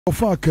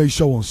Ofa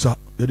akaisha wonsa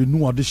yede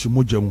nu ade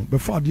hyemoja mu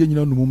befa ade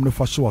nyina numum ne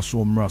fa hye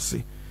waso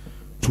mrase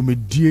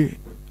tumedie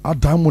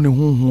adamu ne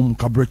honhom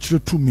kabrachire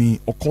tumi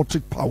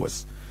occultic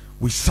powers.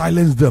 We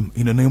silence them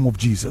in the name of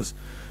Jesus.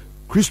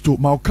 Christo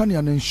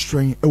maukania ne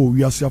strength ewo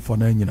wiase afa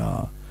na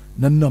nyina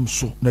nanam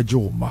so na je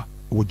wo ma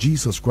wo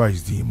Jesus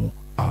Christ di mu.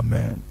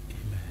 Amen.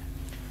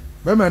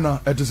 Bemena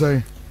ete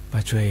say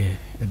Bachoye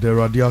the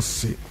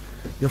radiase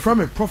your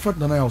friend prophet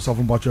Nana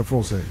Osafo Bachoye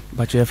fro say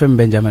Bachoye friend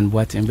Benjamin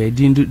Boatin be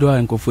din do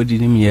enkofo di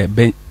nim ye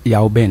Ben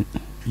Yaw Ben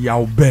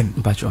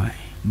Bachoye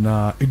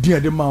na edin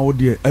ade ma wo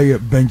de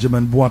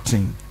Benjamin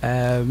Boatin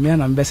me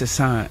na mbese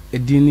san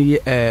edin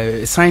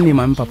ye sign name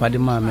am papa de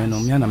ma me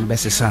no me na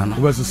mbese san no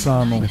mbese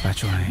san no me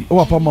Bachoye o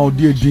papa ma wo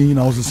de edin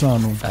na wo se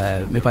san no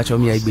me Bachoye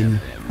me agbeni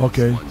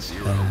okay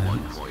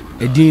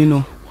edin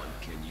no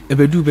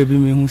ebedu bebi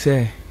me hu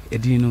say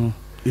edin no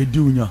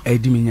Edunya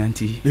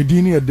Ediminyanti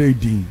edin ye de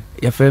edin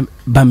ya fe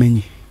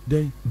Bamenyi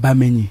dey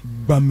Bamenyi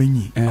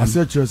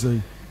ase chere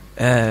say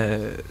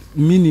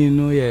mini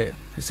no ye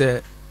say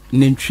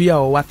nentwi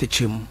a wo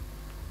atechem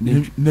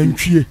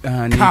nentwie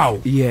cow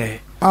yeah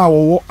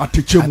wo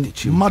atechem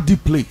muddy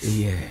place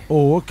yeah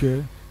oh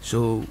okay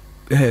so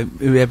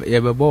ye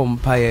be bom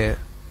pa ye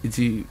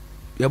iti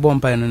ye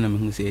bom pa no na me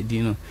hu say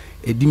edin no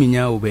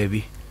ediminya wo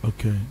baby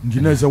okay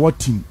ngina say what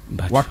team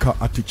waka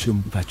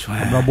atechem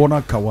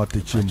abona ka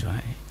watechem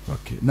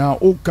okay now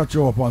o catch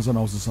your pansa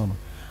na osisa no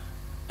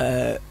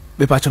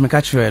me pacho me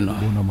catch you no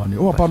bona mani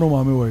o papa no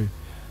mama we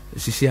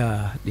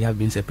sisia they have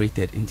been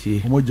separated into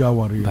moja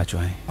wari pacho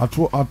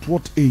at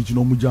what age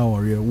no moja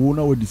wari wo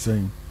na we the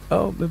same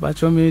oh me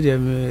pacho me de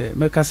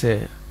me ka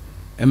say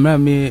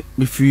emra me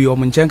free o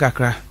munchen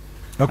kakra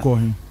akọ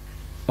hin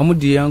omo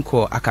di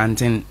yanko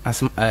accounting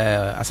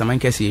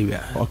asamankese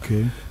area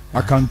okay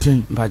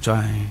accounting pacho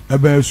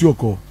ebe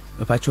suoko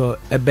pacho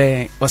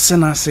ebe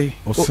osenase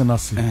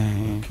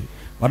okay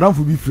madam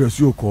fu bi fresh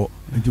yoko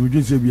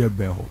intimidate say be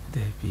ebe ho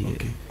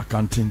okay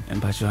accounting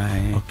and pacho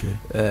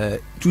okay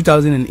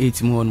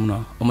 2008 mo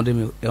no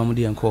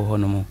omode yanko ho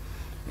no mo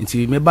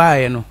nti me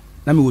baaye no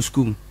na me wo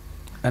school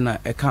na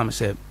e kam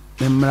say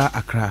me mra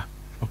Accra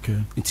okay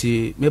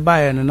nti me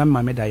baaye no na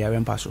me da yare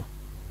mpa so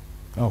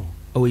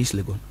oh East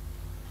Legon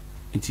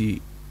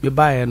nti me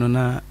baaye no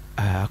na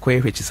akoye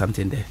hwechi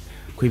something there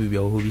akoye bibia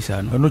ho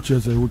bisa no no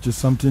chese which is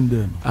something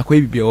there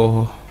akoye bibia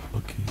ho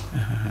okay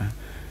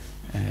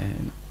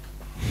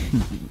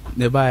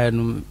the buyer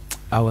no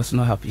I was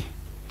not happy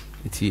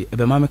nti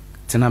ebe ma me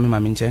tena me ma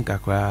me nchen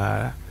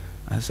kakra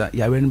asa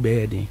yare no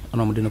be edin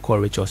ona mo de no call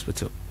Rich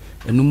Hospital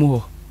enum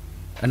ho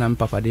na me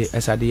papa de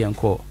esade yen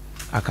call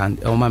akan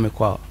o ma me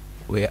call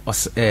we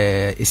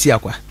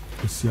esiakwa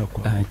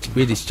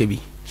we this chebi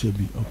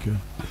okay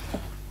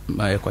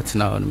my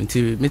kwatena on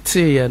nti me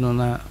tie ye no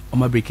na o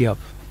ma break up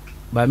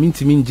ba me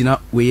nti me ngina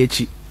we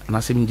echi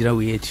na se me ngina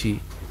we echi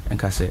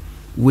enka se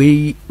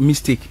we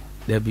mistake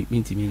there be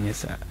minti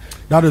minyesa.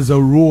 That is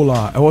a role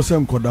I was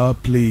saying could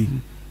play.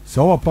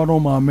 So our pano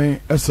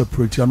mame a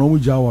separate and no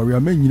jawari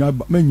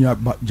menya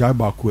jai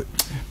bakwe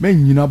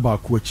menyina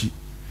bakwechi.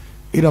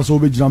 It has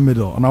always jam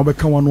middle and I'll be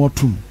one or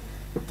two.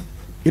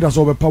 It has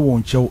over power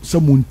on chow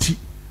some munti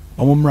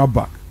or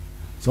back.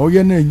 So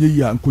ye ne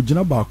ya and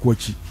kujina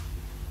bakwechi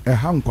a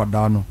hang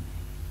quadano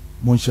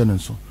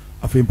monshenenso.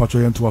 I think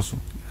patroyan to us.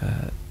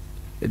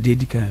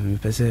 Dedica me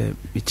pese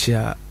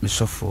michia me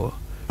sofo.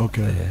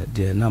 Okay.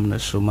 The namna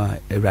soma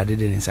erade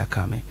de nsa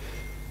kame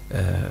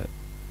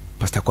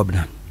Pastor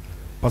Cobnan.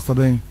 Pastor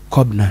Den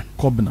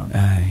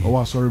Cobnan.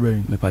 Oh sorry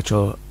be. Me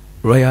pacho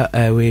Royal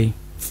Airway.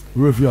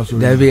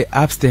 There be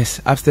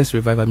upstairs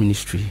revival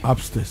ministry.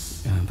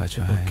 Upstairs.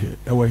 Pacho. Okay.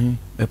 Ewe hin.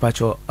 Me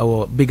pacho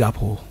our Big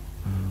Apple.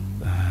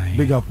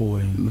 Big Apple.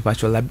 Me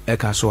pacho la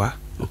Kaswa.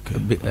 Okay.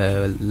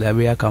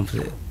 Labia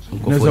campus.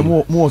 There's a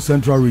more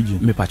central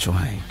region. Me pacho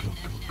hai.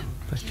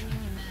 Pacho.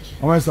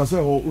 I say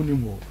oh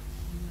unimo.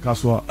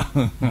 Kaswa.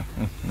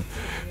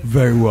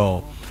 Very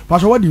well.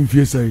 Pastor, what did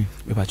you say?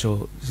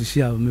 Pacho, this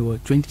year me was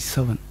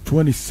 27.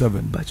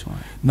 27. Pacho.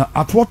 Now,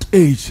 at what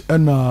age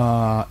and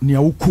near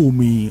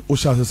Ukumi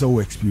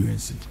Osha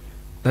experience?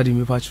 That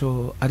me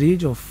Pacho at the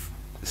age of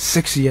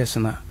 6 years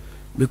na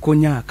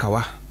bekonya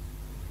kawa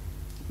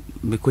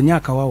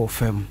o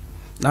fem.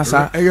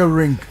 Nasa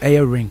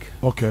air ring.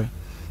 Okay.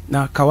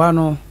 Na kawa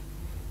no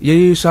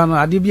ye sano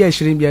ade bia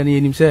hyirin bia na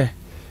yenim se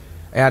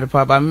ayade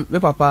papa me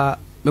papa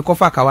me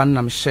kofa kawan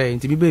na me share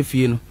nti bi be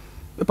fie no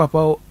me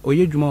papa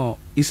oye dwuma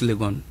East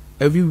Legon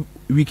every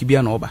week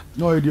bia na oba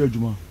no ye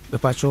dwuma me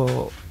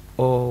pacho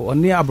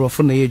oni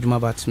abrofo na ye dwuma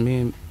but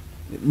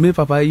me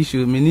papa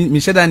issue me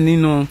sheda ni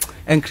no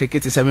en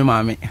cricket se me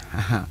maame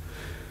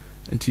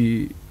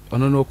nti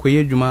ono no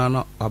koye dwuma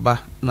na oba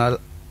na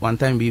one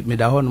time bi me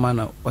da ho no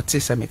na ote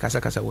se me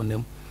kasa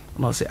wonem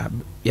no se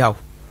yaw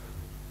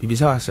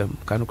bibisa wasem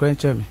kan ko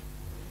enche me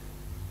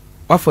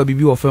wafa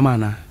bibi wo fema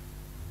na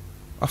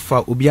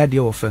afa obi ade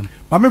wo fam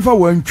ma me fa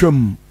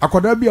wantwam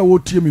akoda bia wo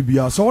tie me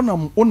bia so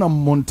onam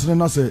montene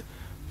na se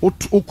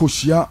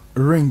okohia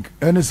ring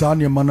ene sa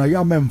ne mana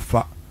ya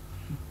memfa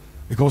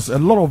because a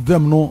lot of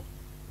them no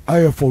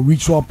are for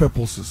ritual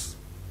purposes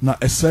na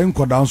ɛsɛn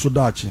nkwadaa nso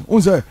daakye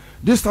wɔn sɛ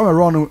this time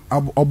around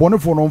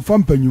ɔbɔnefo no ɔmfa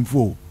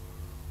mpanyinfo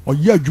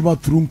ɔyɛ adwuma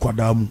through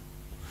nkwadaa mu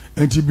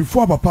nti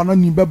before papa na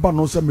ni bɛba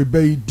no sɛ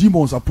mebɛyi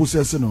demons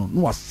apossess no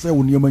no wasɛ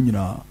wo nneɛma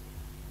nyinaa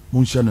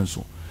mo nhyɛ ne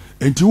nso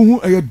nti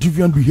wohu ɛyɛ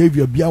deviant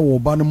behavior bia wɔ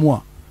ɔba no mu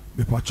a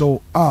mepakyɛw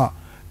a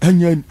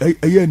ɛnyɛ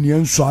ɛyɛ nea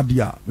nso ade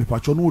a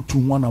mepakyɛw no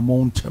wotu ho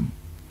anamɔ ntɛm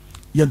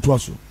yɛntoa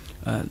so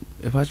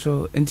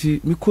mepakyɛw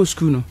nti mekɔ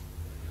school no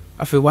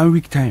after 1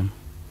 week time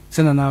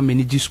sɛna na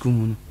manage school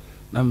mu no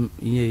na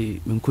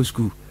menkɔ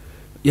school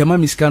yɛma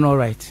me sika no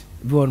alright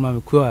bi wɔ no ma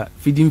mekɔ a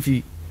feeding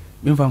fee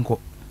memfa nkɔ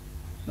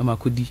na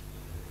makɔdi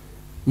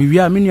mewie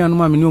a me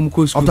nuanom a me ne ɔm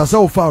kɔ school after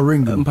sɛ wofa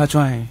ring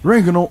mpakyɛw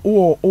ring no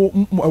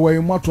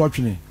ɛwɔ mu ato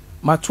atwene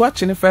mato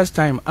atwene first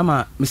time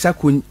ama mesa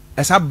kɔ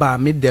ɛsa ba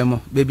me dɛm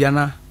baabi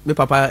ana me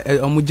papa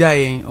ɔmo gya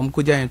yɛn ɔmo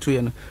kɔ gya yɛn to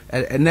yɛn no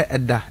ɛnɛ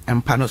ɛda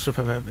ɛmpa no so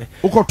fɛfɛɛfɛ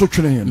wokɔto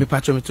twene yɛn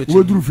mepakyɛw meto twene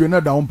woduru fie na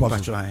da wo mpa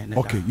so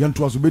okay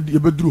yɛntoa so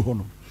yɛbɛduru hɔ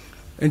no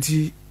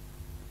nti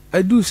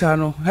adu saa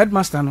no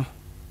headmaster no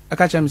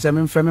aka kyerɛ me sɛ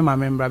memfrɛ me ma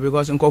membra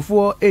because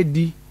nkɔfoɔ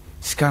ɛdi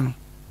sika no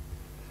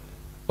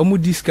ɔmo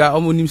di sika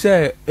ɔmo nim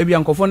sɛ ebia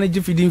nkɔfoɔ no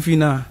gye feeding fee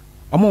na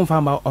ɔmo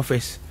mfa ba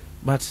office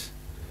but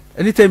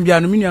anytime bia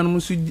no me nuanom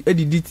nso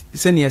ɛdidi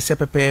sɛneɛ ɛsɛ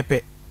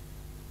pɛpɛɛpɛ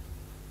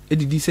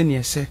ɛdidi sɛneɛ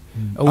ɛsɛ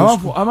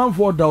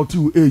amanfoɔ doubt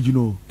you age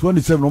no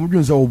 27 ɔmo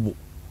dwen sɛ wobo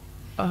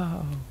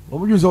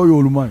ɔmo dwen sɛ woyɛ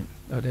oluman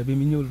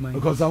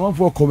because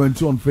amanfoɔ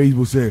comment on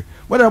Facebook say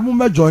whether mo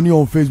mɛ join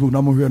on Facebook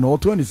na mo hwɛ no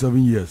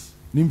 27 years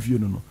nim fie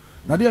no no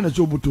na deɛ na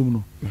kyɛ obotom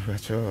no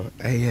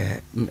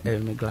ɛyɛ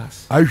me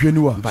glass ahwɛ ni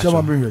wa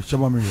hyɛma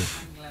me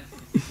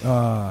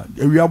hwɛ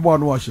ewia boa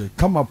no wahyɛ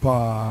kama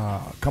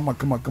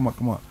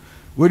kama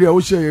we dey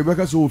wo hyɛ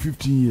yɛbɛka sɛ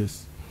 15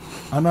 years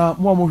ana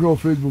mo a mo hwɛ on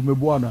Facebook me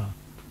boa na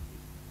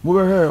mo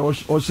bɛ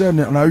hwɛ ɔhyɛ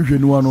na ahwɛ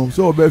ni wa no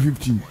sɛ ɔbɛ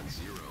 15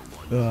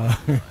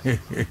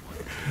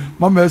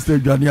 mama este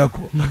dwane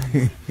akɔ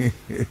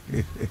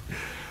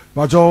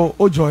bacho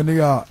o join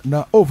ya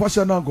na o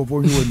fashion na nkɔfo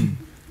hwe wani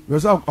we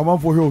say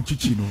amanfo hwe o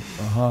chichi no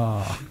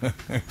aha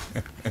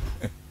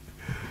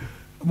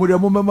mo de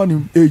mo mama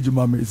ni age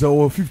mama say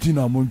o 15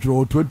 amontro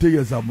o 20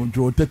 years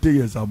amontro o 30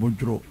 years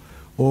amontro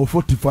o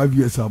 45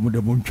 years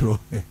amontro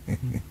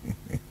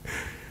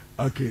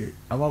okay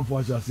amanfo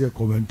asha say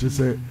comment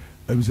say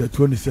em say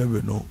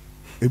 27 no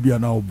ebia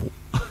na obo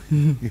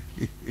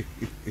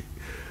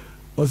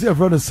was a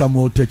friend of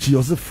Samuel Techi,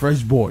 was a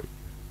fresh boy.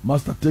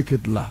 Master take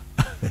it la.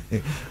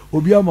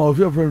 Obiama was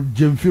your friend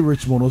Jemfi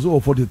Richmond, also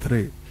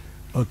 43.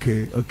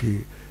 Okay.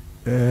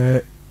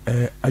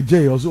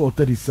 Ajay also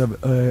 37.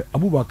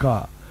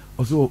 Abubakar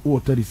also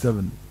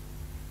 37.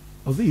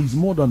 I say he's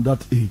more than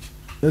that age.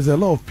 There's a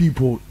lot of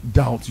people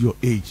doubt your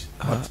age.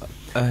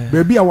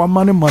 Baby, our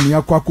money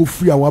akwa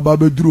free our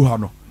baby drew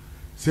hano.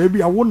 Say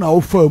be I won't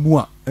offer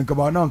mua and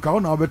kabana and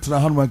kawana better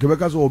hand when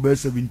Quebecas over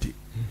 70.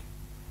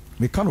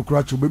 Me kano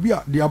kracho baby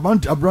the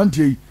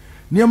abrantie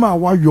niema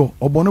awayo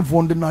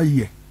obonefo nde na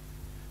ye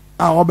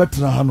a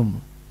obetra hanom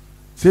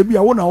se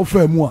bia wo na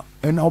ofa mu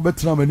a na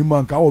obetra manima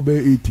anka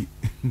obe 80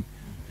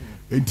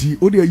 enti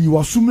odi yi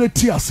wasumre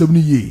ti asem ni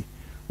ye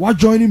wa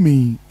join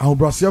me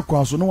ahobrase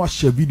kwa so na wa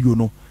share video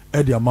no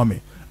e de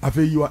amame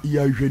afa yi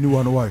ya hwe ni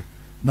wa no why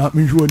na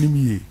me hwe onim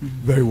ye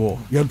very well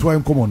ye nto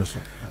am come on so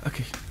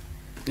okay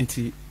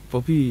enti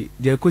popi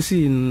de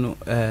kosi no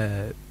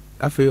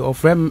afi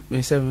ofrem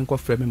me say me ko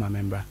frem me ma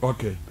membra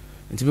okay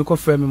nti me ko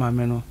frem me ma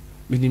me no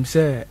me nim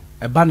say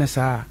e ba ne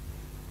sa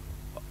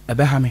e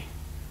be ha me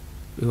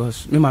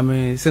because me ma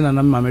me say na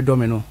me ma me do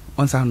me no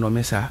on sa no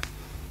me sa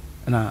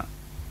na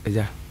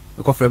eja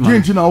me ko frem ma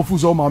nti na ofu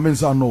so ma me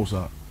sa no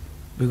sa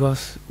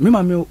because me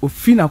ma me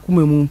ofi na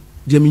kuma mu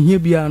de me hia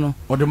bia no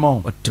o de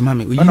ma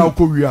me na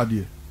ko wi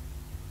ade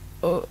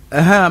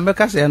me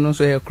ka say no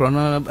so ye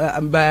chrono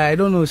but I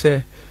don't know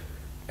say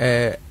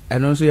I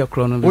don't so ye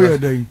chrono o ye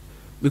dey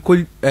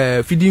because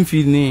feeding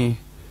feed ni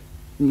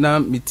na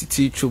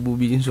mititi chobu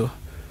bi nso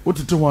o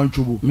tete ho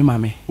anchobu me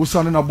mame o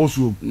sane na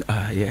bosuom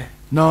yeah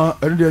na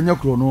ene de anya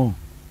kro no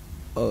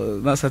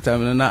na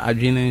satam na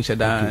adwene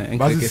nhyeda enkeke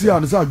ba si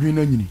an sa adwene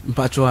na nyini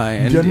mpacho a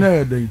ene na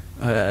ye den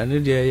ene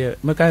de ye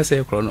meka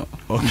say kro no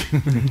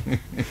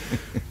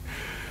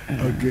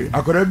okay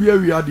akora bia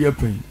wi ade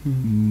pen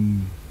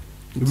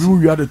ebi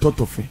wi ade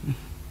totofe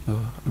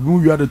ebi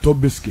wi ade top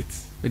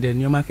biscuits we de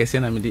nyoma kese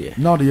na me de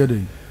now de ye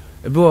den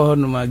ebi wo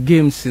no ma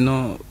games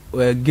no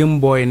game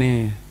boy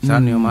ne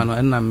sanyo ma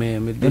no na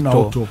me de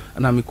to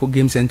na me ko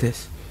game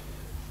centers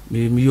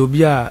me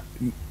obi a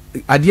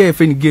ade a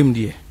feni game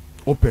de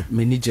ope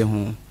me ni je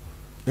ho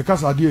e ka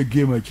sa ade a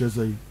game a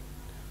chese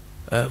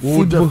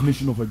full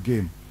definition of a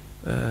game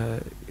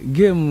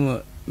game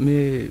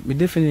me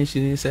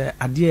definition is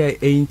ade a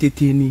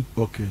entertaining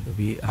okay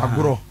obi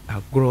agro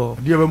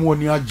ade be mo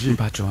ni age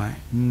patcho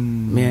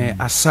me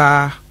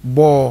asa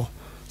ball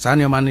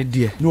sanyo ma ne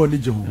de no ni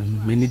je ho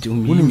me ni je ho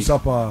mi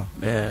sapa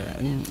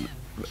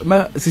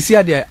ma sisi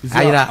ade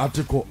ayira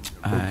article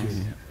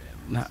okay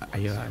na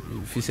ayira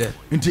fi say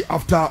nti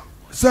after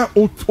say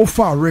o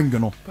fa ring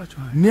no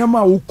niam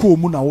a wo ko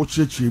mu na wo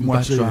chechie mu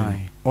ache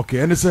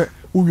okay ene say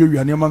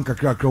uwie ne man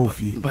kakra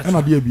ofie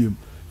na de abiem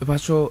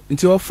pacho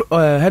nti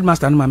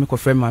headmaster no ma me ko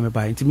frame ma me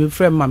ba nti me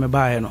frame ma me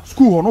ba no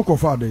school ho no ko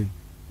fa dey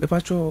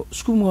pacho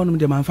school mo no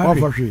de man fa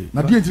hwe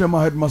na de nti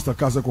ma headmaster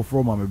ka se ko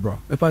from ma me bra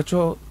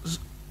pacho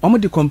omo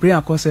de complain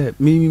akose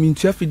me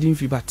ntua fidin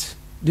fi but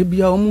de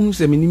bia omo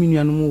se me ni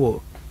nuanu mo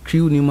wo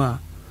crew ni ma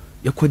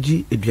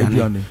yakoji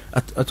eduane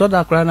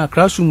atoda kra na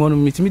classroom mo no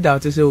mitimi da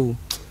wote se o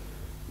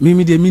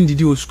me de min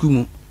didi o school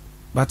mo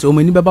but o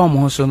mani beba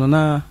mo so no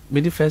na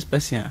me the first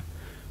person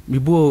me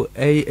bo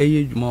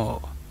edwuma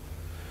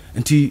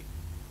nti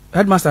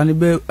headmaster ni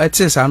be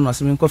etesa no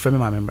ase me ko frame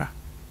ma membra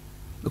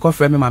ko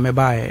frame ma me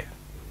ba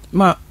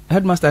ma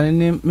headmaster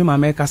ni me ma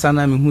me kasa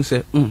na me hu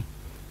se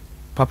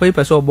papa yi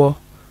pese obo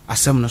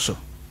asem no so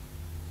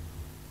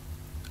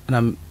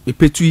na me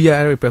petu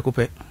ya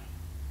repekope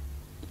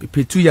me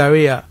petu ya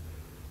re ya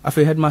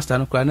afi headmaster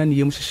no kra na ne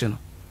yem hyehye no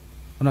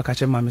ona ka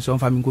che ma me so on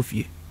fa me ko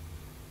fie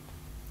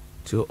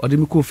so odi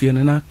me ko fie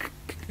no na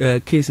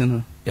case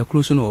no ya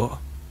close no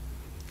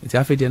it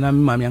afi de na me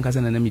ma me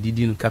ankasa na me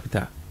didi no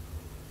capital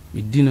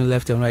me didi no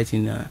left and right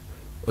in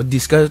o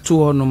discuss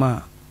to no ma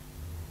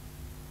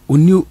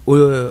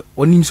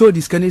oni so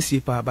discuss ne si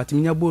pa but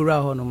me nya bo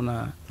ra ho no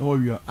na oh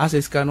yeah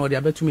access scan no de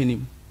abetu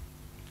menim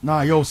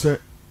na yo se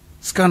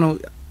scan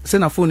se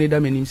na phone da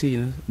menim se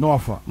yin no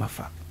afa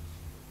mafa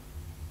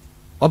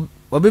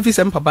obefi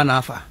sem papa na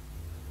afa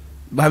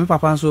ba me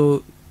papa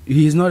so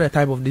he is not the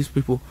type of these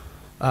people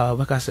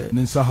because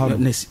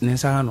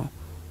Nensahano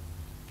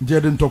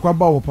je den tokwa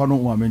ba wo pa no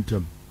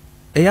momentum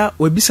eya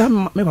obisa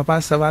me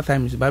papa several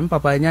times ba me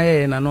papa nya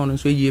ye na no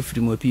so ye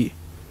free mo pie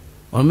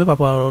on me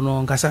papa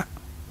no nkasa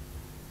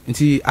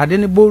nti ade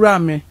ne bowra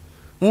me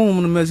no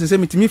me se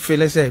mitimi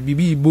fele se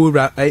bibi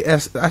bowra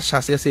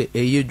ashase se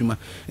eye adwuma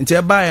nti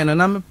e ba ye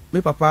na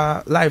me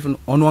papa life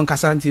on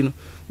nkasa nti no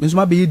me so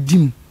ma be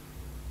dim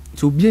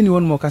so obi ni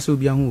won mo kasa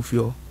obi ahu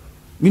ofio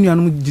me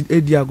nuanu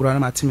edi agora na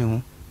mateme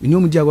ho me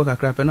omu di agora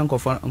kakra pe na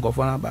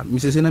nkofo na ba me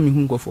se na me hu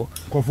nkofo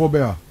be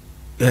a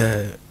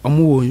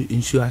omo wo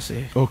nsu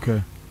ase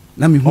okay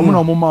na me hu omo na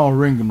omo ma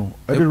ring no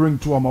e dey ring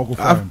to am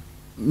akofo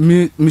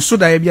me so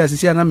da bia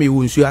sisi na me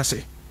wo nsu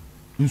ase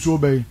nsu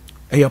be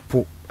e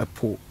po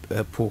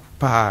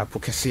pa po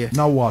kese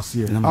na wo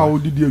ase a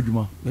odidi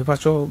adwuma me pa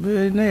cho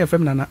na ye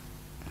fem nana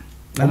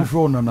na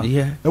fro nana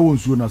e wo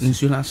nsu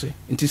na ase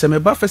nti se me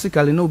ba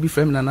physically na obi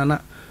fem nana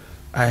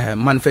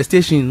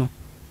manifestation no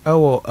e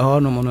wo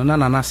no mo no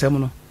nana sem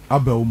no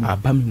aba mu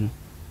mu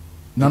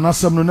nana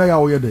sem no na ya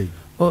wo ye dey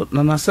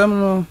nana sem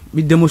no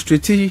be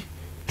demonstrate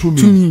to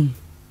me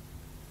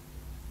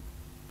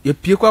ye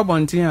pie kwa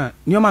bontin a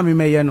nioma me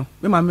meye no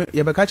me ma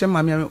ye be ka che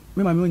ma me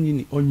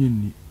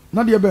onyini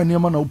na de be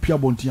nioma na opia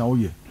bontin a wo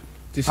ye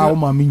a wo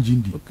ma me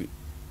njindi okay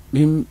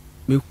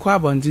me kwa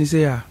bontin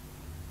se ya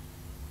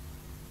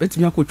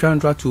betimi akotwa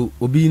ntwa to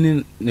obi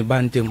ne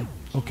bantem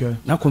okay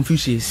na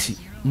confusion si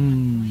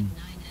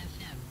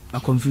na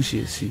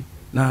confusion si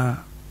na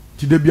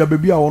ti de bia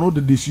baby a wono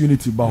de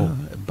disunity ba ho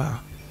ba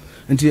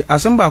nti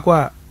asamba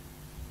kwa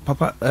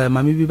papa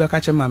mami bi ba ka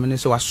che mami ne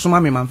se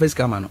wasoma me man face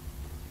camera no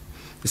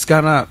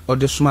skana o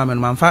de soma me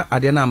man fa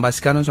ade na amba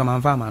skana so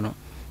man fa ma no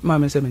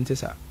mami se mente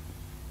sa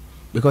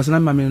because na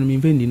mami no mi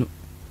vendi no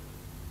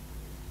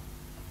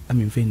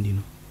ami vendi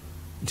no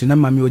nti na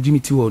mami o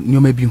jimiti wo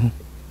nyoma bi hu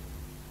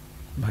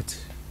but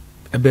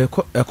ebe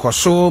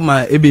ekoso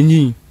ma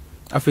ebenyi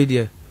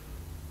afedie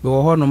be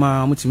wo ho no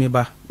ma mutimi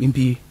ba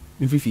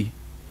mfifi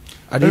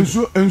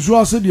ensu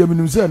ase de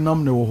minim se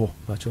nam ne wo ho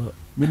bacho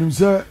minim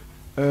se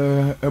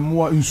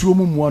emwa nsuo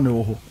mu mua ne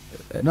wo ho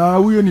na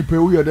wuye ni pe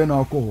wuye de na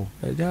akọ ho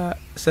ja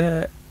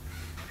se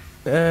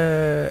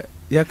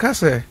ya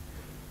kase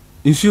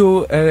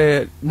nsuo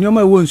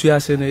nyoma wo nsuo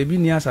ase na ebi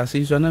ni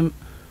asase so na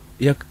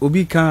ya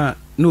obi kan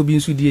na obi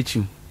nsu di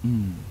echim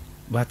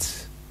but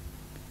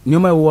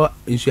nyoma wo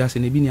nsuo ase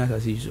na ebi ni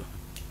asase so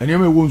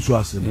nyoma wo nsuo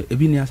ase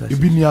ebi ni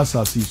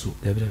asase so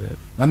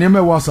na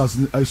nyoma wo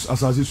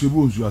asase so ebi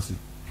wo nsuo ase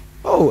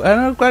oh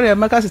and quite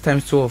make us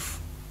times 12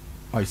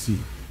 I see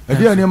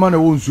e nyoma na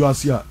wo nsuo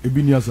ase a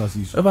ebi ni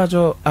asase so eba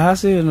jo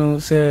ahase no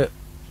se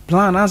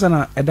plan answer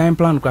na a dime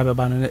plan kwa be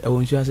ba no e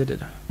wo nsuo ase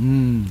deda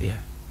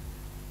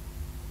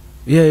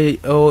ye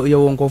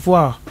won kofo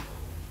a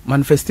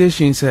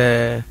manifestations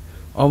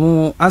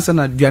omo answer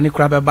na duane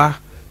kwa be ba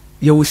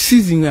ye wo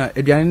season a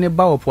aduane ne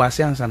ba opo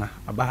ase answer na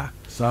aba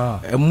sa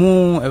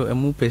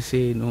emu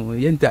pese no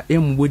yenta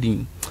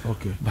embodin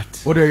okay but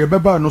what ye be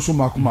ba no so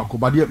mako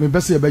but me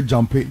be say ye be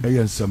jump e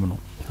ensem no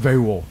very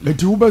well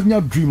enti wo be nya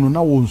dream no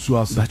na wo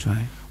nsuo ase that's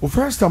right o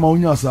first time I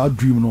nya sa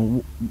dream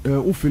no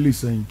o feel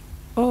saying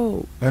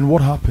oh and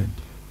what happened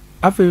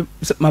afi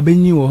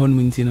mabenyi wo hon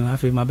minti no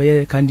afi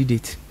mabe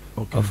candidate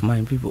of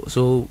my people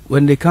so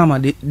when they come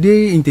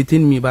they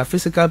entertain me but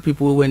physical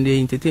people when they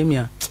entertain me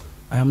I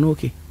am not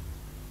okay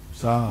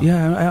sir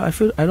yeah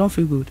I don't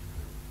feel good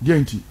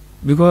genti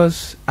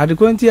because at the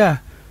quantia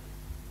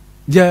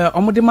je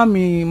omode ma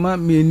me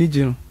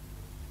enije no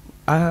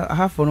I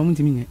have for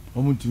omutimi nye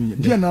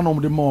je na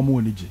omode ma omo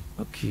enije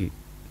okay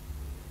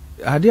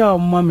ade a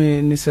ma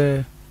me ni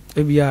se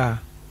ebia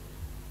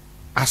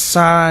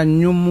asa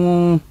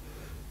nyumu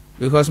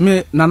because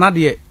me nana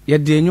de ye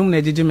de nyum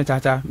na jeje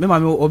metata me ma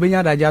me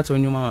obenya daje ato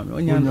nyum ma me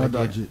onya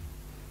daje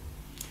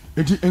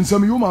enti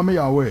ensam yu ma me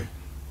ya we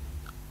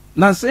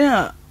na say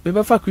a me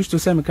ba fa Kristo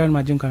say me kan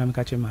ma jin kan me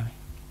ka che ma me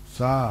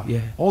sa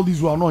yeah. All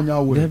these were no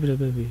nya we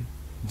baby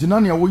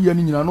jina na wo ye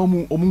ni nyina no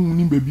mu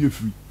ni baby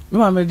afiri me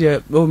ma me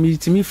de o mi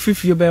timi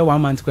fifie be 1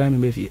 month kan me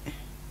be fie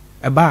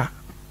e ba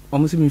o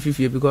mo se mi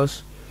fifie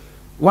because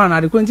one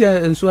at the quantity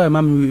and so I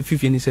am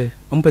 50 ni say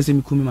on person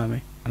me kumi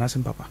mama and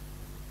asim papa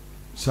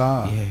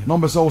sa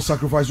number so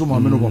sacrifice o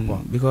mama no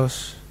papa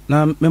because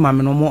na me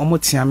mama no mo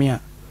tiame a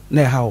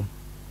na how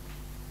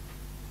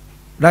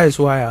that is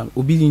why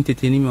obi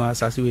entertain me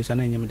asase we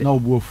sana nyem de na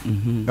obuofu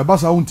e ba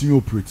sa wontin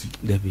operate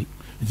debi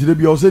iti de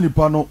bia o se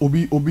nipa no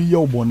obi ye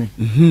obone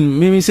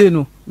me say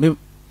no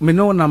me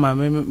no na ma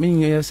me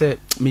nye say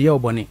me ye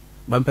obone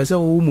ba mpese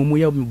wo mumu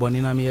ye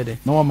obone na me ye de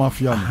na wa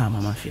mafia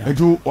mafia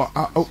eto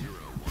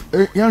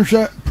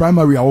yanhwe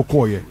primary a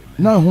wokoye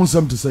na hu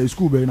nsem to say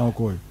school be na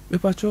wokoye me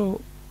pacho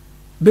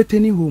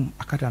Bethany Home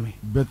Academy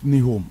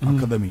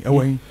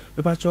ewen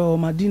me pacho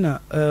Madina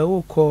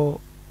wo ko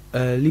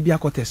Libya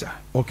Quarters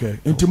okay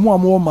enti mo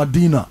amo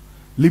Madina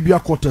Libya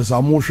Quarters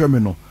amo hwe me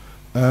no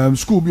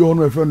school bi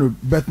ono efe no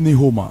Bethany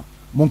Home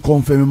mon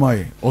confirm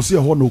mai o se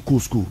ho no cool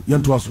school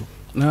yento aso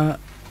na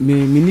me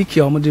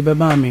niki o mo de be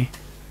ba me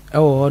e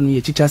wo no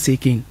ye teacher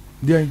seeking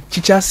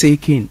teacher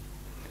seeking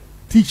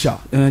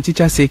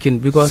teacher seeking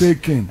because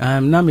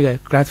na me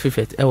class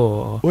prefect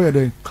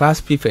class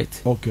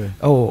prefect okay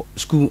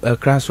school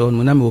class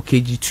on na me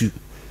KG2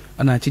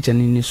 ana teacher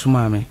ni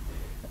suma me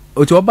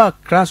oti oba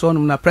class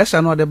on na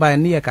pressure no de ba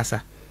ne ye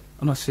kasa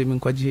ono se me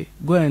nkwaje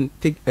go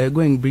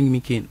and bring me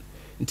kin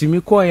nti me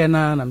call ya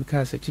na me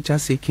ka say teacher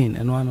seeking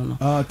eno ano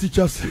no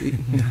teacher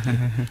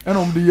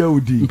eno mde ye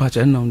odi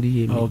mpacha eno mde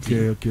ye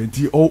okay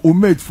nti o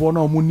mate for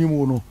na mo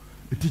nimo no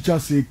teacher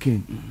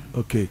seeking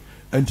okay.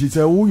 And she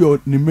said, "Who your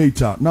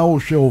mate? Now we'll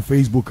share on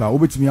Facebook. I'll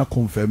bet me a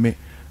confirm me.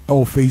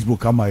 On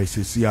Facebook, am I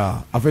say,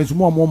 yeah. I think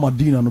more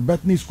Madina no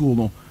Bethany school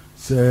no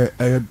say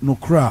no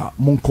cra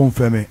mon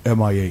confirm me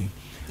MIA.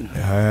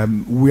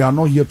 We are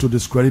not here to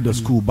discredit the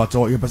school, but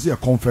if I say a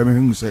confirm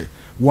him say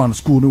one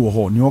school no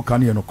ho no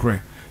can no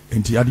cra.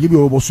 And she adi be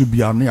obo so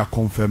bia na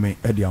confirm me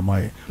e dia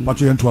MIA. But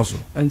you ento aso.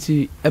 And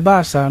she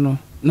eba sa no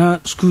na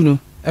school no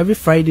every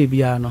Friday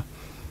bia no.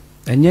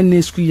 Enye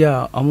na school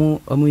ya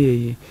amu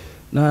ye.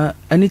 Na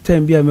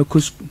anytime be me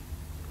school.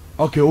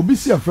 Okay, obi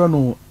see a friend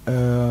no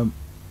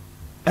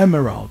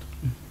Emerald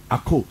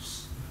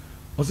Occultist.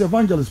 I say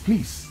Evangelist,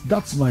 please,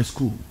 that's my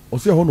school. I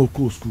say Hono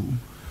school.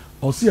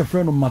 I see a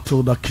friend of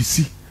Matilda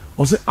Kisi.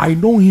 I say I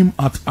know him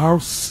at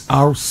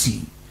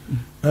RC.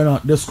 And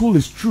the school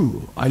is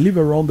true. I live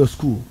around the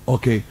school.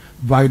 Okay,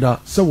 Vida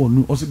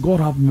someone I say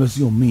God have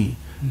mercy on me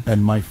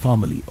and my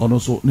family. And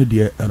also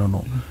Nidia I don't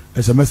know.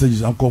 As a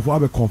message I'm called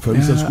for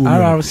confirm school.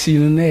 RRC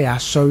no ya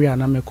sorry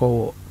ana me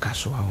call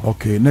Kaswa.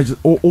 Okay, next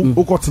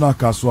got na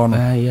Kaswa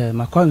no. Yeah,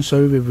 my con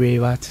sorry be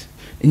what.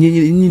 You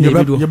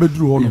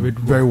bedru hono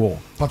very well.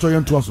 Pato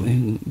yen to aso.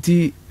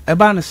 Ti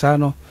eba na sa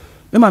no.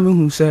 Me ma me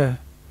hu say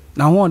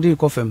na ho de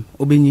kofem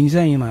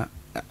obenyinsan ma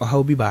oha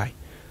obi bai.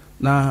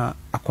 Na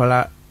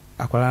akwala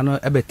no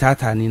ebe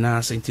tata ni na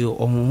asenti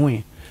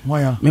ohunhun.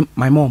 Why?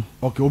 My mom.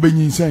 Okay,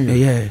 obenyinsan.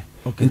 Yeah.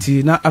 Okay.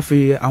 Nti na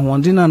afi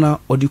ahwonde na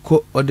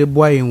ode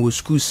boy in wo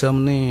school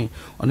sam ne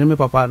one me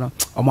papa no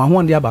o ma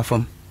ahwonde aba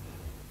fam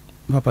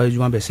papa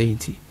ejuma be say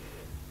nti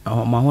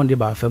o ma ahwonde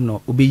ba fam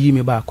no obeyi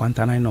me ba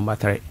kwanta 9 number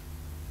 3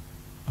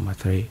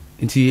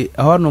 nti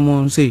aho no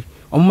mo say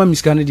o ma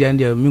miska ne dia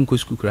me nko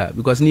school kra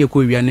because ne ekọ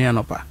wi ane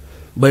anopa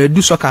ba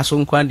edu soka so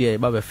nkwa dia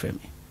ba be fam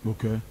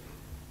okay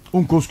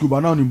unko school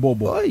ba na ni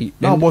bobo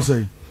na bo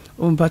say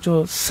o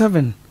mpacho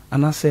 7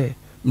 ana say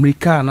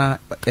mrika na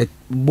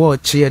bo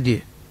chia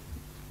dia.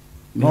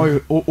 No,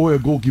 a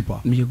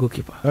goalkeeper. Me a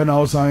goalkeeper. And I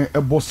was saying a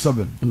boss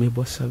 7. Me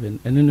boss 7.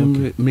 And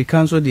then me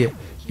cancel there.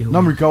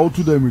 Namrika o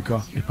to the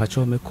America. Me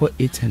patrol me call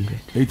 800.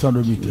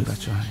 800 meters.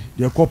 Patrol.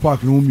 They call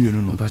park no me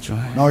no. Patrol.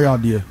 Now you are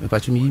there. Me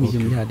patrol me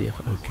there.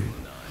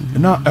 Okay.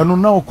 Now I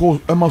now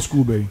call Emma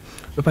school bay.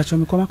 Me patrol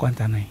me come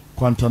Kwanta 9.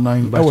 Kwanta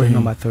 9. Patrol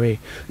number 3.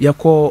 You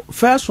call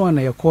first one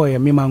you call ya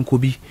me man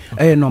Kobi.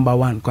 Number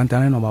 1. Kwanta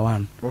 9 number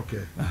 1.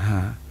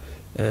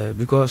 Okay.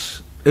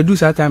 Because edu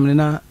sa time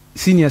na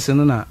seniors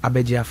no na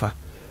abeji afa.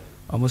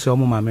 Almost all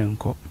my men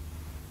call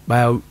by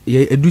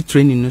a do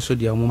training no so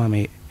dear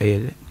mamma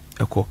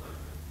a call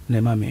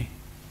ne mammy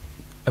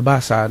a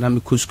bassa na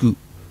me school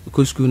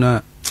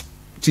na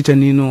teacher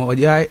nino or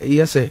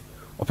yes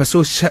or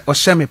person or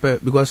shame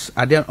because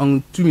I didn't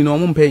on 2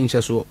 million on paying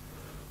so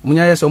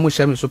munya yes almost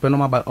shame so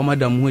penoma but o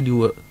madam when you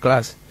were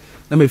class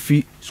na me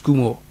free school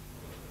more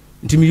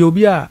ntimi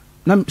obi a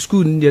na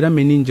school ndi na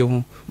me ninje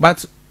ho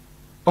but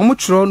omo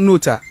tro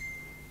note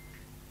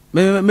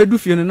me do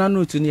fie no na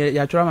note ni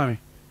ya tro mame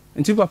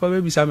nti papa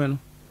be bisa me no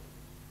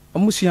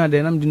omusua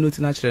de na me note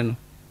na kire no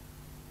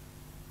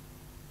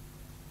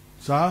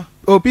sa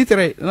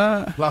P3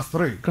 na class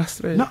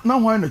 3 na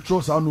why na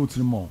cho sa note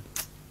ni mo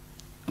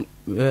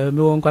me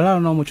won kwala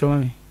no mo choma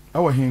me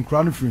Our hin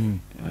crown free.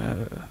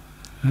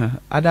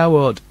 Other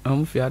world,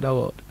 other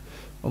world.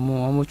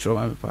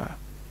 Chro pa.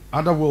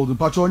 Other world,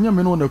 but on your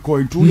men on the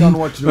coin, 2 young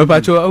watch.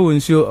 But you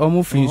always you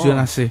almost free, and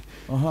I say.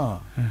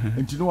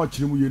 And you know what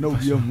you know,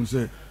 who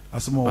say,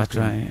 as a more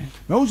try.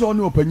 I was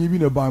only open you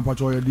in a bar,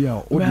 patrol,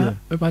 dear. Oh,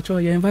 patrol,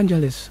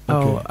 evangelist.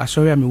 Oh, I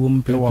sorry, I'm a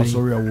woman.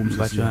 Sorry, I won't.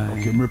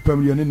 Okay,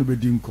 repel you and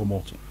anybody come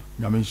out.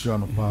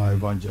 Yamin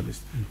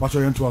evangelist.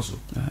 Patrol and Twasso.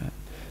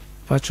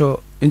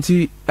 Patrol,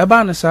 into a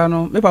banner,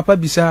 son, me papa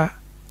bisa,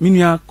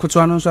 Minia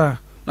Cotuano, sir.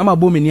 Na ma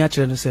bo me ni a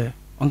kire no se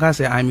on ka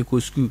say I me ko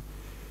school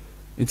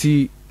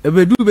nti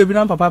ebedu baby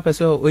na papa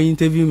pese o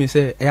interview me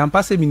say e am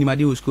pass minimum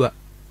dey school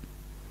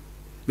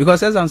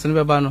because exams no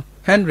be ba no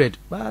 100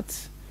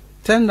 but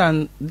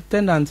 10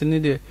 ni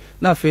dey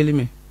na fail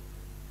me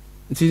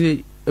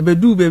nti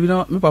ebedu baby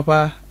na me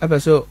papa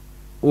pese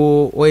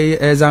o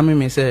exam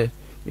me say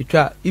me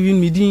twa even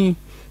me din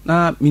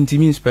na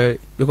mintimi spare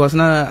because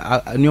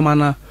na nyoma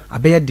na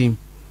abeya dim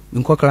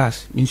nko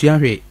class mintua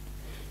hwe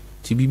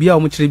ti bibia o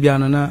mo kire bia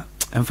no na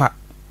emfa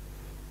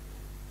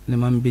ne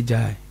mam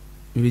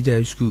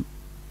bejai school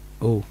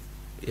oh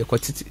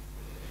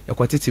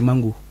yakwatiti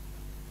mango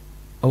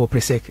oh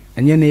presek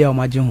enye ne ya o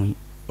maje hu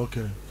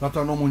okay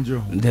tata no monje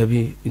hu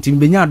dabi nti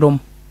benya adom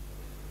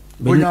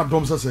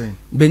sa sen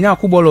benya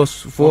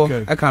kubolos for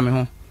aka me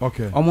ho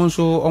okay omo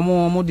nso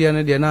omo de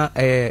ne de na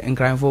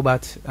nkranfo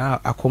but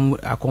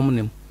akom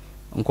nem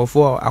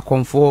nkofo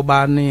akomfo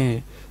ba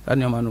ne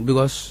tanyama no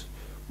because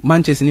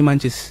Manchester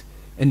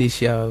and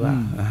share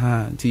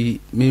nti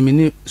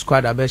me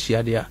squad abe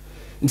share dia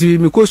nti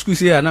me ko school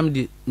say na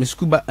me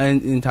school ba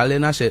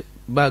interlena she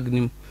bag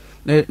nim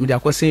na me de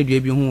akosen dua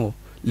bi hu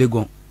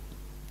legon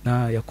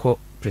na yakọ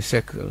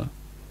presec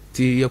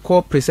nti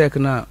yakọ presec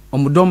na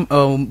omdom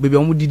bebe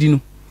omdidi no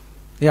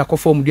yakọ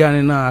form dua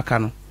ne na aka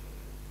no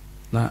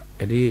na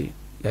ede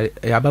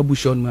ya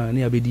babushon ma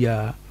na abedi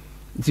ya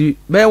nti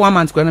be 1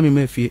 month kwa na me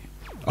mafie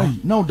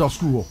now the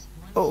school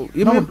oh,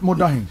 now mo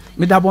dahin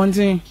me da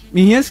bontin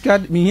me hieska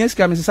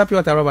me sapi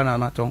water rubber na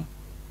maton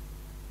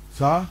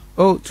sir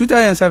oh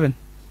 2007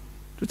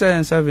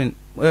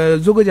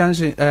 Zogo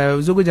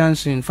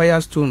Junction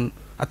Firestone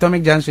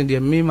Atomic Junction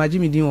there me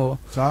majimi din o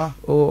sir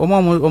oh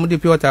omo de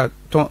pure water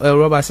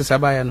rubber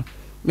sesabaya no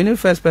me the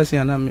first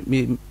person na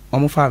me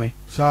omo fa me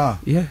sir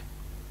yeah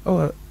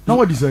oh now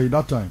what is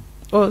that time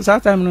oh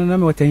that time no na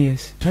me 10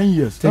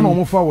 years na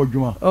omo fa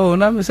wadwuma oh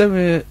na me say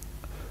me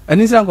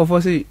anisa nko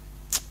for say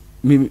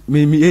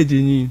me age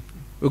ni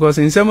because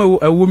in some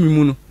awo mi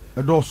mu no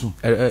edoso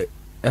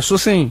so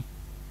sen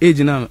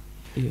age na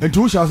and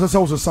you shall say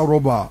was a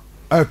robber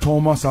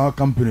Thomas our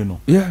company no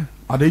yeah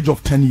at the age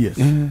of 10 years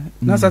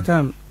na that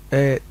time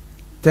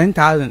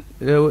 10,000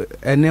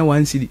 and then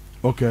 1 cedi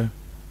okay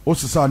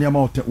also say na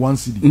amount 1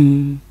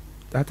 cedi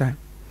that time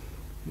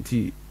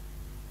ti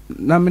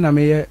na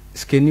me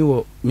skinny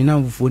wo me na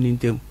mfufo ni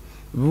ntem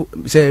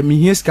say me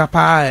hie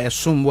skapa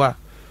esomwa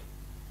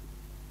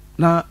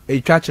na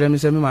e twa kire me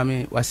say me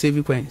mame wa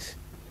save coins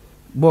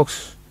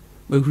box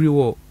we huri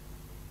wo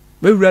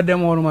we wura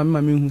dem wo no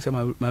mame hu say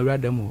ma wura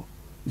dem wo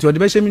nti o de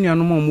be hye me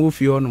nuano mo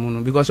ofie ho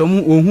no because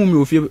ohun me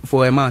ofie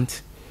for a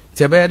month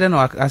ti be de no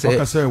ase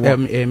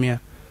emia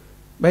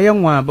be ye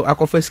nwa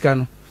akofa sika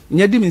no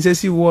nya di mi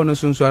sesi wo no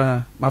sonso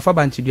na ma fa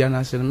banchi bia na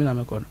ase no me na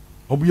me ko no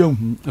obiya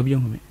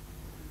hu me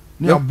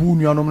ni abu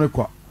nuano me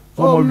kwa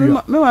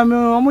me mame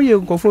omo ye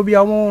nkofo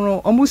bia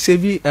omo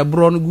save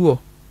ebro no guo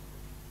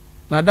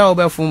na da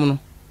obe fom no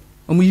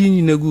omo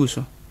yinyi na gu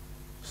so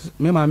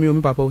me mame o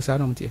me papa o sa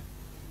no mtie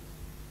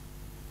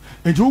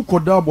enje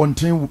ukoda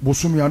bonten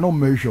bosumi ana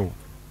mmehwe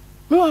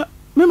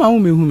me ma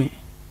me hu me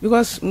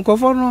because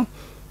nkofo no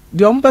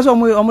de omo pese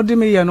omo de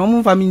me ye no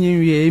omo fa me nyen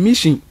wie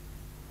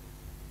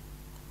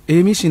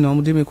emission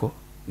omo de me ko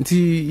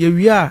nti ye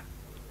wia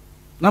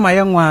na ma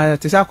ye nwa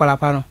te sa kwala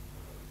pa no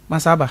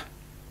masaba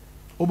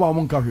oba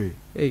omo nka hwe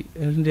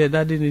nde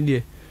dade ni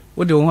de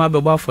wo de wo ho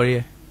abeba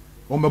afore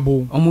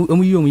omebo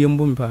omo yi omo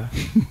yembo mpa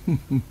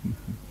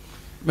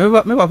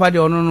me papa de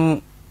ono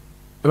no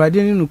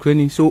rade ni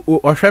nukrani so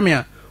ohwe me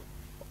a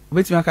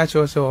obeti ma ka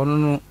che so ono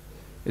no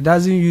it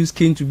doesn't use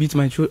cane to beat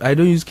my children. I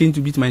don't use cane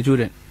to beat my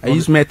children. I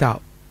use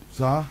metal.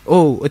 Sir?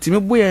 Oh, oti me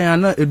boya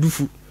na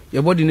edufu.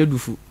 Your body na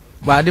edufu.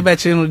 But ade be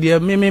che no de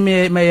me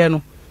ye no.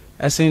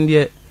 Asin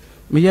de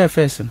me ye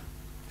first.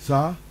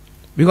 Sir?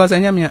 Because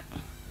anya me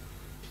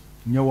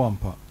nya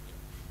wampa.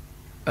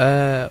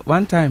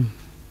 One time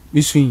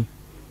mi swing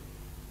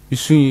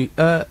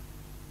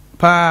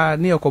pa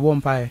ne yakobo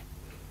mpa e.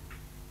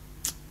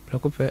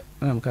 Plakope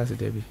na mkase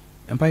debi.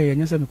 Mpa ye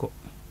nya se me ko.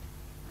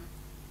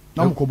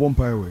 Na mkobo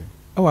mpa e we.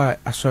 Oh,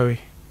 sorry.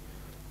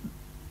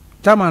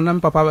 Tama na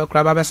papa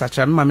kra ba be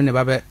sacha me mame ne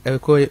ba be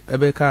ko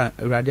ebe ka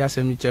radio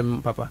asem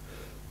chem papa.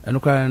 Eno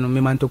kra no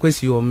me manto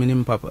kwesi o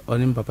minim papa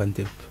onim papa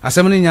ntem.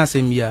 Asem ne nya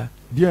asem bia.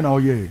 Die na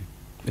oye.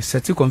 It's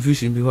set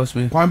confusion because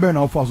me. Kwan be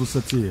na ofa so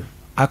set here.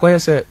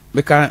 Akoye se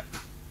me ka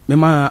me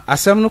ma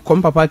asem no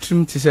kom papa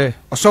trim ti se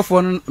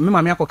osofo no me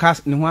mame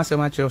akoka ne ho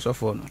asem a kire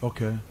osofo no.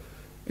 Okay.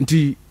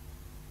 Nti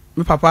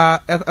me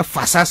papa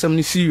fasa asem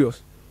ni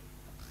serious.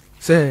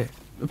 Say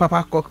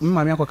papa cock me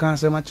mama akọ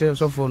say ma che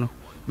so for no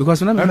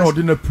because na me and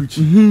ordinary preach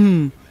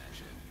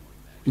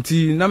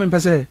nti na me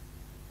pese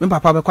me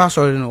papa be kwa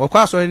sorry no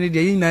kwa sorry ni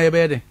de yin na ye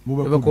be de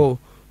be ko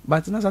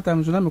but na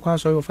sometimes na me kwa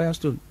sorry for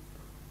Firestone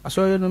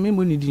asori no me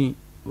mo ni din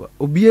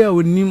obi a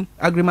onim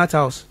agreement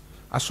house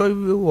asori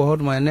wo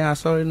hold my na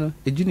asori no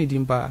ejini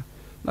din pa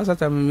na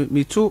sometimes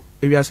me to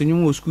ewiase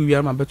nyum school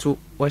wi ma beto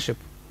worship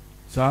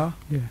sir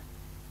yeah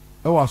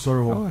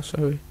asori ho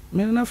asori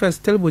me na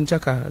first tell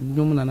bonchaka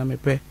nyum na me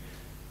pe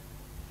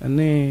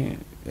ene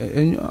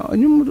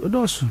nyum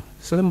dos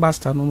slim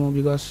bastard no more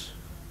because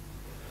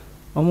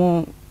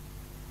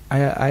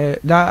I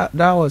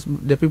that was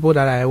the people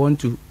that I want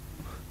to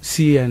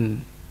see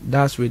and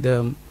dance with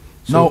them.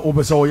 So, now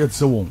obesa o yet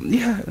so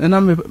yeah,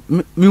 and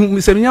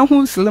me say me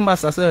hu slim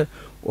bastard say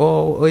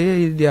oh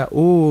yeah dia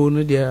oh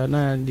no dia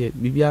na dia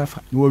bibia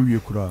fa no wie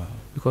kura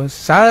because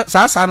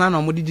sa na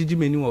no mo digigi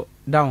meni wo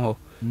down ho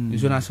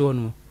so na se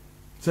wono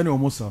se ne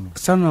omosa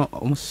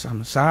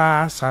no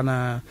sa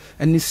na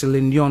any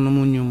cylinder no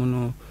mo nyum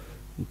no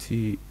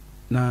nti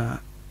na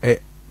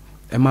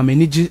ma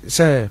meni gi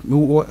say me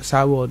wo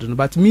sa word no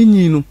but me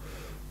nyi no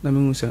na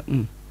me hu say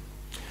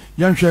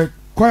yanhwe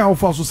kwan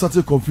awfa so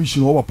settle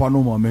confusion wo papa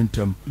no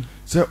momentum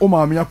say o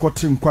ma me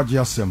akote nkwaje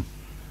asem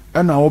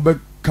e na wo be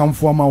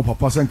kamfo ama wo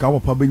papa say nka wo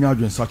papa benya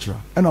adwen sachira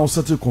e na wo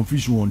settle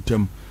confusion won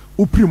tem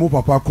wo prim wo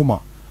papa akoma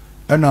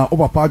e na wo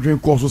papa adwen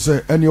ko so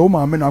say e ne wo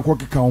ma me na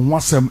akokeka ho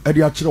asem e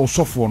de akire wo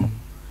sofo no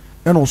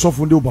e na wo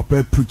sofo de wo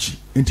papa preach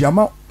enti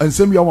ama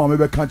ensem ya wo ma me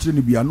be ka kire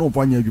ne bia no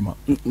mfa nya adwuma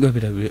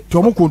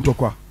to mo ko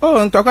ntokwa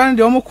ntokwa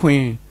de mo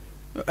kwen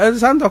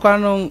san ntokwa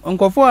no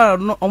nkofo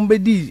a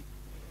ombedi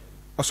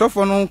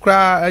osofo no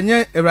kra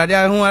enye ewrade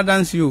ho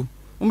adanse o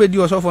ombedi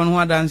osofo no ho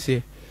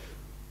adanse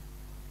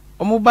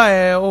omo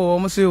bae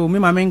omo se o me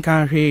ma me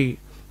nkan hwe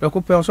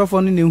rekope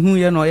osofo no ne hu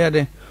ye no ye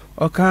de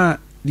oka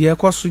de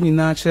ekoso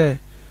nyina che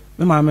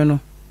me ma me no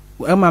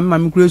e ma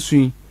me kura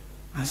suin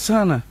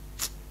asana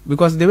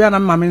because the way na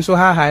ma me so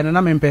ha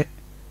na me mpe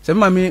se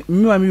ma me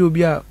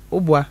obi a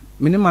oboa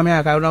me ne ma me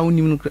aka na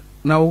onim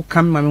na o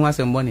kam ma me ho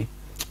asembo ne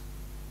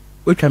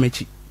o twa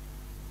mechi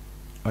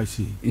I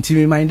see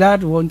until my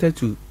dad wanted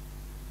to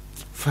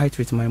fight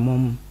with my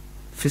mom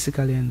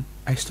physically and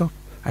I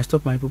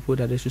stopped my people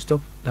that they should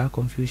stop that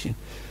confusion.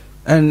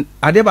 And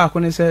adeba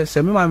akone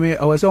say me mama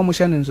I was almost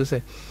sharing so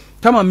say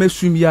tama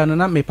mesu bia no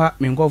na me pa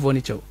me nkọ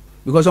furniture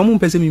because omo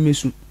mpese me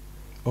mesu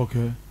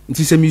okay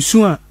nti se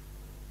mesu a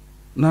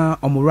na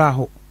omura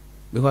ho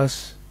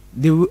because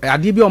the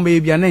ade bi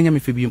omo bia na nya me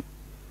fe bi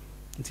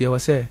nti I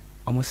was say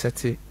omo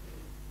set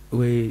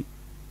we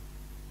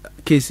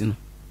case no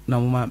na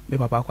mama me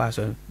papa kwa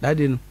so that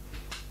day no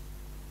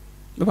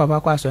me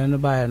papa kwa so no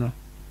ba no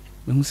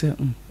me hu say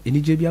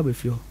enije bi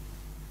abafio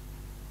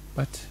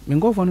but me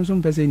go for no so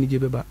mpese enije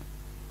beba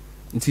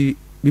nti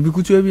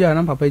bibikutu bi a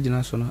na papa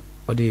gina so no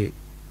o de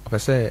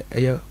opese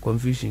eye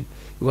confusion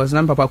because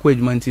na papa kwa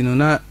adwuma nti no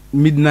na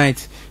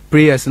midnight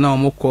prayers na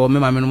omo call me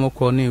ma me no mo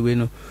call na ewe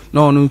no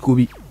na ono ko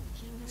bi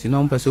si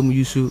na mpese mo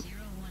use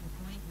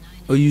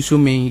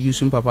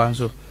papa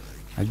so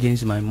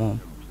against my mom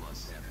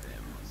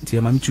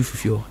nti ma me tu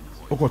fufio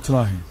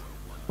okotena he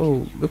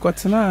oh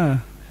because na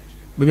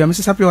baby am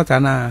sisa piota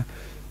na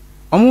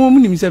omo mu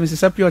ni mi se mi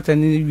sisa piota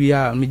ni wi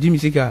a mi jimi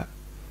sika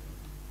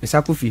mi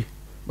sakofi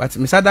but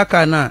mi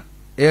sadaka na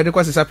e de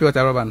ko sisa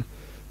piota roba no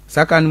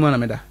saka ni mo na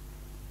me da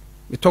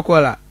mi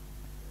tokola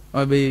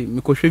obe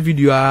mi ko hwe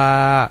video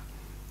a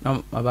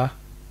na baba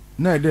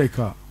na de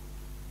ka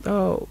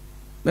oh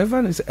me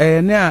fan is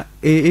ne a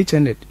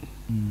 800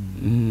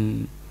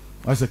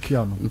 as a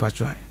kiano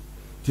mpatwa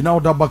ti na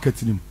oda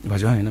bucket nim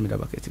mpatwa na me da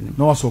bucket nim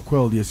na waso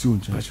kwel de si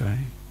uncha mpatwa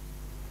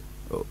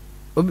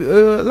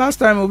last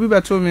time obi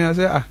beto me I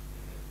say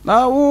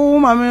na o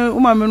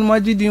mama no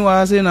magidin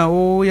wa say na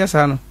o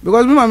yesa no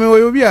because me mama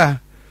we obi a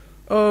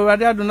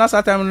radio do na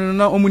that time no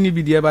na omuni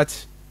bi de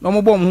but no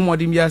mo bom ho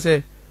modin bia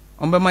say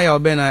on be ma ya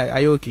obe na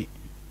ayoki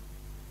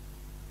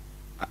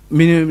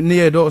me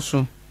ne do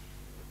so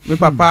me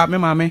papa me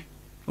mama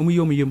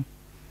omuyom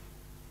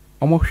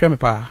omo hwe me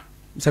pa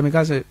say me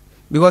ka say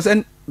because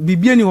en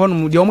bibia ni ho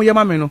no de omo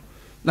yema me no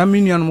na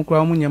me nua no mo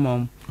kra omo nyema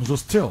om so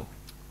still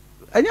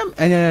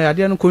anya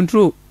ade no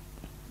control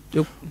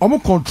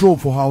control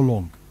for how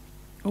long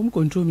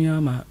control me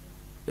ama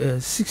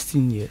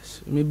 16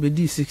 years maybe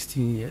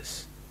 16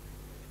 years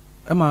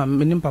ama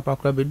menim papa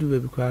kra bedu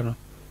be kra no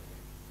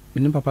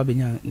menim papa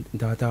benya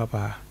ntawata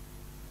pa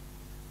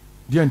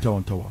dia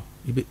ntawantawa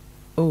ibe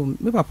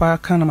me papa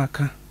kana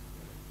maka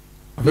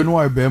abenu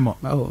wa bema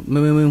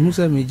me hu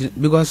say me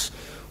because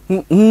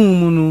hu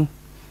no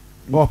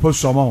pa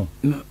so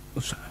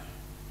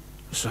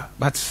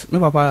but me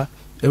papa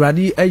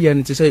Eradi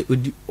ayen to say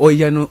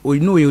oye no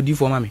odi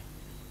for mama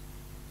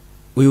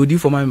we odi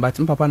for mama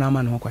but papa na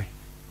ama no kwai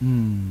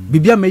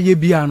bibia meye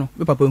bia no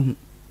me papa hu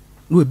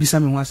no ebisa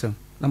me ho asem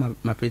na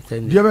ma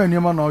pretend dia ba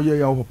niam na oye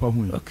ya wo papa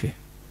hu okay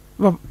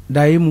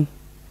dai mu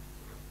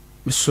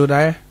me so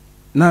dai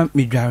na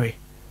me dware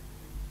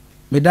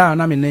me da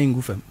na me na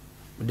ngu fam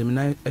de me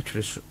na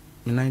atwere so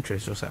me na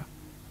atwere so sa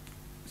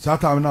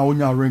Sata na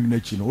wonya ring na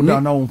chi no. Wo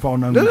na wo mfa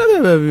na.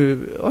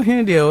 O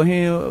hen de o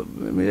hen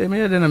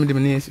me de na me de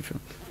me esi fo.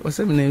 O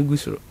se me na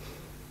egusoro.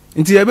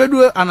 Nti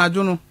ebedu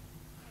anajo no.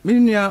 Me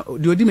nua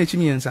de odi mechi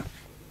miensa.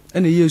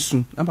 Ena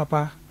yesu na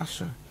papa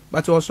aso.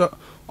 But also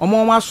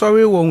omo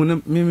sorry wo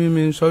hu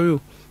me sorry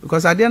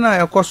because ade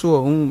na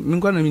ekoso me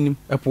nkwa na minim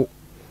epo.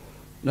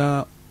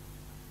 Na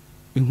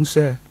ihu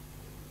se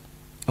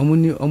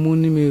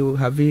omuni me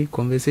have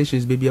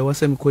conversations baby I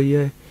was me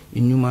koye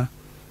inuma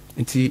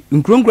nti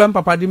nkronkran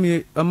papa de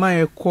me ama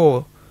e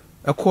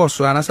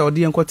so anasa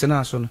ode enko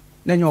tena so no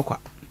na enye okwa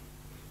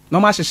no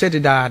ma hye de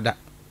daada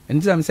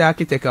nti am say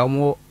architect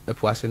omo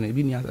epo ase no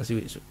ebi ni asase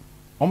we so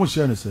omo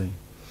share ne say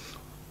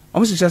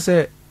omo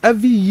say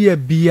every year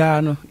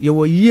bia no ye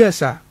wo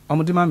years a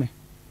omo de ma me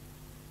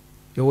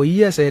ye wo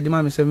years a ye de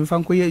ma me say me fa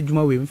nkoye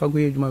adwuma we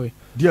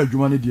di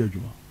adwuma ne di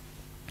adwuma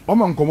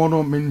Oma nkomo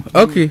no men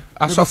okay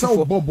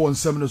asofo bobo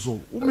nsem ne so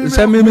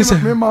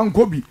me man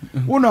kobi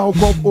una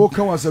o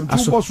kan wasem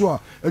tu bo so a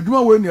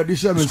adwuma we ne de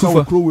share me nsa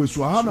wo kro we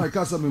so ha na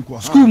ka sa me nko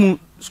ha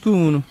school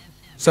mu no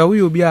sa we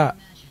obi a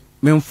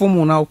me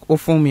mfom na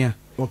ofom ya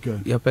okay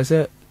ya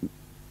pese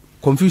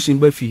confusion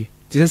ba fi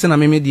ti se na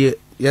me de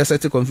ya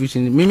set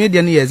confusion me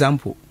de ne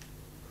example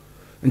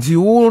nti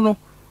wo no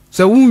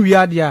sa wo wi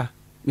ade a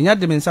me nya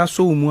de me nsa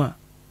so mu a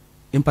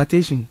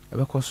impartation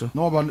ebe koso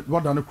no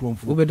what dan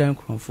kromfo obe dan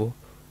kromfo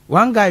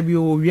one guy bi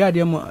o wi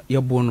ade mo ye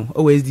bo no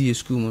o SDA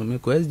school mo me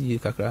ko SDA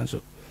kakra so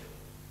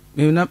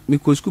me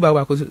ko school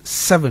ba ko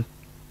 7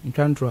 in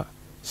Chantra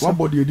what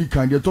body edi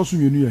kan de to so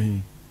yenu ye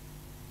hin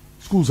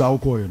schools are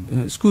ko ye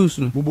no schools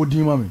no bobo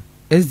din ma me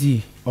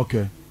SDA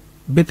okay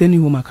Bethany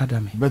Home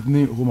Academy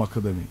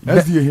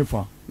SDA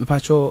hefa me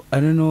pacho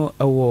anu no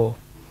ewo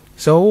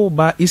so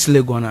ba East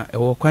Legona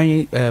ewo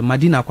kwan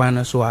Madina kwan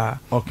na so a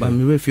ba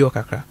me refi o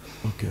kakra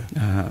okay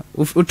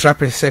o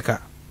trapper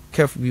seka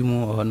kef bi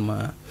mo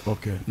honma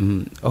okay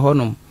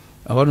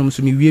ahonom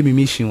so mi wie mi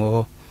mission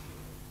wo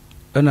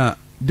na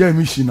der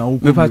mission na wo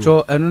me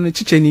pacho enu ne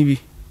chicheni bi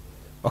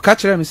o ka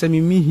kire me se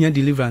mi hia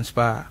deliverance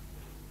pa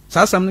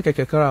sasam ne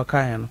kekekara o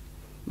kan no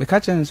me ka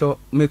kire so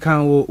me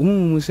kan wo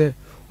mu se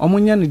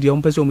omunya ne de o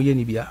mpese omuye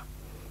ni bia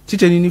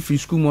chicheni ni free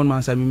school mo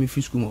man sa mi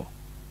free school mo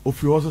o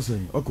free also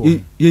say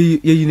okay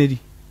ye ne di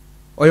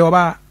o yo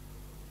ba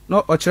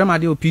no o kire ma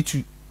de o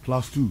P2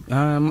 class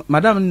 2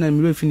 madam na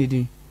mi refi ni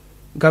di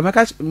ga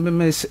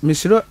me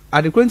siro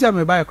adekwenti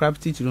me buy crap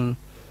teacher no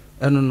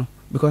eno no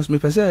because me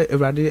pese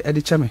everade e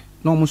de cheme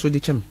no mo so de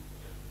cheme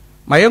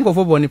my uncle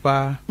for boni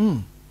pa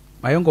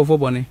my uncle for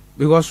boni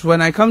because when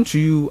I come to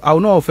you I will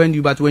not offend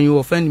you but when you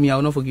offend me I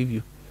will not forgive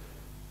you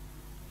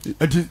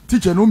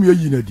teacher no me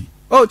yi na di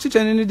oh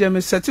teacher ni dey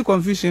me set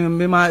confusion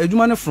me ma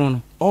eduma ne fron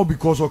no all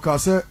because of ka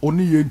say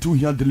oni ye ntu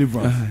here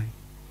deliverance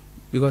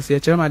because ye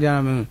chema dia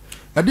na me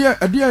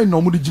ade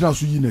no mo de gina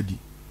so yi na di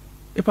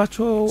e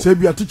pacho say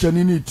bia teacher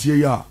ni tie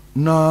ya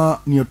na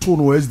ne to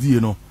no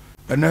SDA no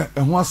ene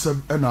ho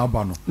asem na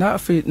aba no na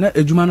fe na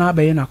eduma na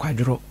abaye na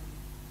kwadworo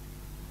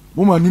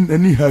mo ma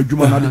ni ha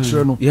eduma na de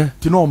kire no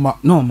ti no ma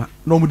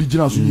no mo de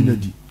gina so yi na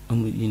di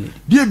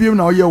die biem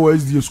na oye wo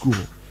SDA school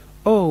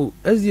oh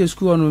SDA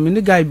school no me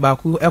ni guy ba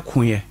ku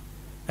ekonye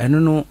eno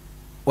no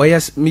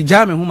oyes mi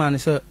ja me huma ne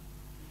se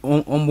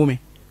ombo me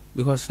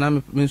because na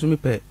me so me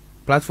pe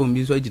platform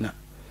bi so agina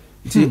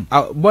ti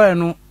boy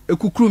no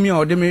ekukuru mi a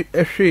ode me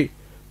ehwe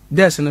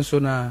des ne so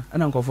na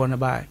ana nkofo na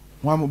bai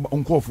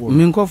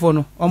mi nkofo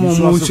no omo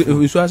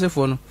mo isu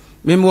asefo no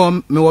me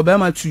wo ba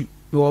ma tu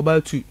me wo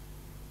ba tu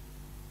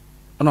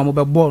ona mo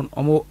be born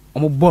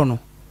omo born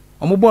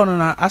no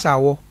na asa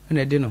wo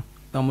na de no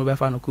na mo be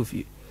fa no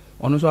kofi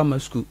ono so ama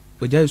school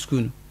oja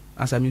school no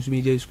asa mi so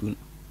mi ja school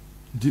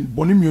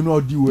boni mi no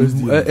odi wo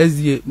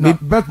SDA me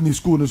Bethany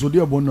school no so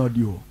de bon na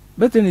odi ho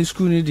Bethany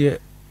school ni de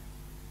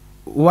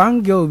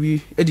one girl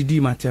bi edidi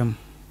matem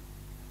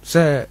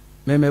se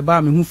me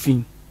ba me hu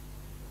fin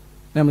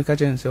na me ka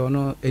chen se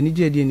ono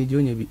enije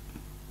onya bi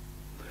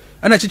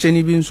ana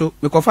chicheni bi nso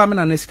me kofa me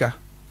na nesika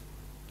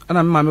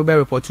ana me ma me be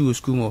report to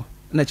school mo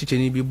na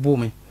chicheni bi bo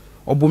me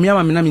obomi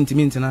ama me na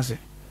mintimi ntina se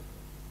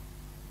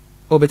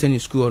o Bethany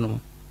school no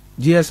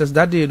GSS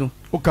that day no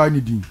o ka ni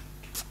din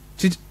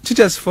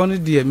teachers for no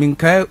dey me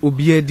nkai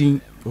obi adin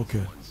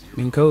okay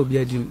me nkai obi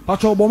adin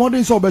pacho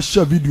bomodin so be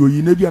share video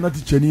yi na bia na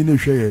chicheni na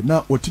hweye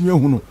na otimi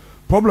ehunu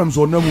problems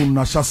on namu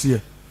na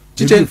hyase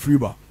chichen free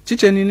ba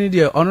chicheni ni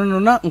dey ono no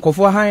na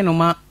nkofo han no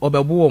ma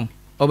obebu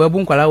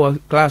nkwala wa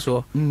class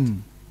o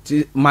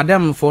ti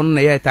madam for no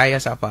na ye ta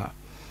yes apa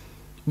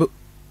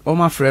o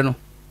ma frɛ no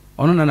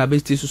ono na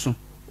besti susu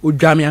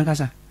odwa me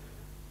ankasa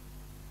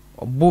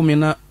obo me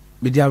na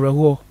me di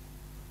awreho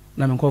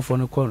na me nkofo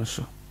no call no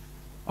so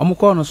omo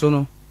call no so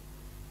no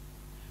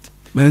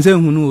men say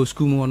hunu o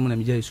school mo na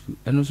me jai school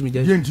eno so me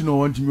jai yenti no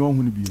want me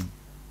hunu bi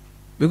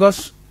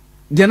because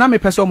dia na me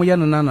pese omo ye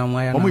no na mo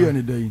ya na omo ye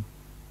ne dai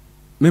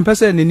me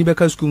pese ne ni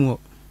beka school mo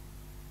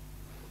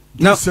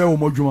na say o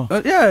modwuma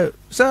yeah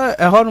say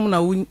e honum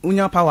na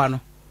unya power no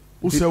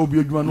o say obi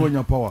adwuma no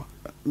unya power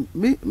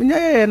me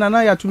nya na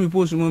na ya to me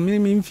post mo me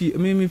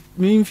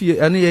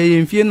mfie ani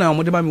ye mfie na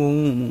mo de ba me wo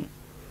mu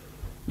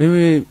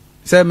me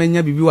say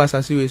menya bibi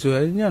wasase we so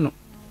enya no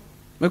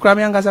me kra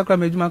me angasa kra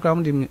me adwuma kra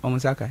mo de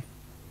omusakai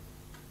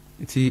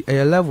iti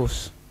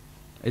levels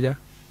eja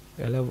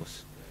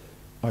levels.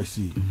 I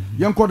see.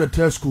 Young call the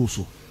third school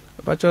so.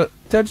 But your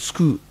third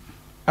school,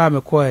 I'm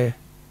a choir,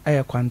 I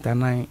a quanta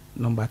 9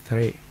 number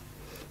 3.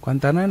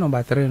 Quanta 9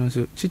 number 3, no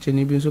so chichen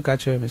ni bin so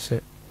catch me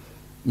say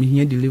me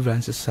here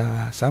deliverance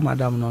sa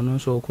madam no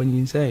so when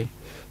you say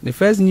the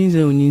first news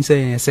you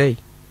say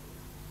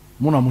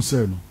Mona mo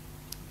say no.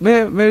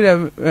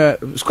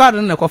 Me squad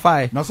na ko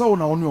fire. Na so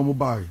na wonu o mo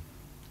buy.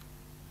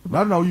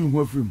 Na you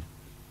hu afrim.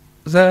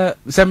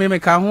 Say me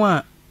ka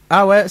ho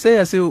a we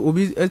say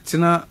obi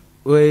etina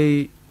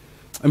we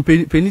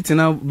penity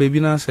na baby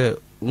na say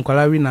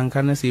nkwala wi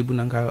nanka na say ebu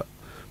nanka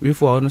we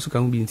for no so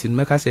kan bi ntin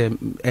meka say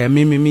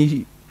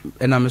me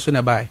na me so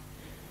na buy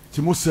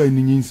ti mo say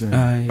ni nyinse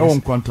e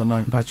won kwanta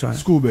 9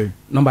 school bay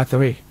number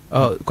 3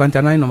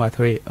 kwanta 9 number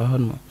 3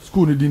 no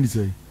school ni din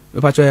say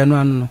me pacho ya no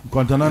anu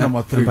kwanta 9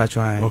 number 3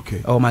 pacho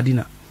okay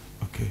Madina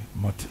okay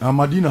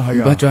Madina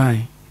haya pacho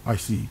I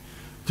see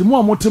ti mo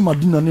amote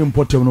Madina ne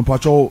importem no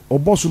pacho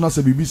oboso na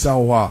say bibi sa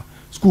ho a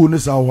school ne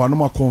sa ho a no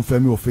ma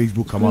confirm your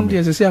Facebook kama me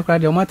dey say akra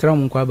dey o ma tra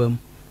mo kwa ba mu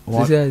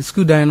say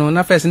school dan no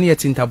na first ne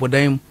yet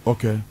intabodan mu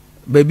okay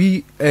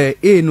baby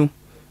A no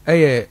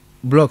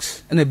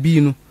blocks and a B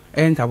no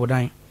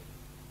intabodan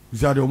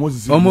zade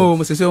almost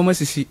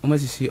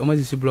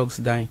blocks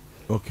dying.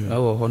 Okay.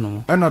 Oh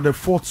no. And at the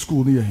fourth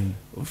school near him.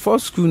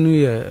 Fourth school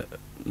near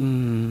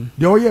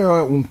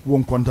the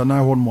one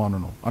quantana one man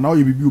no. And now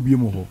you be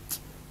mo.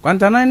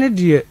 Quantana ne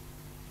dear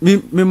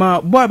me ma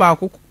boy ba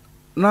ko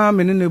na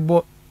me ne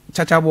bo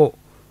chacha bo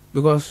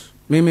because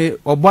me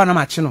obo na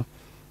machi no.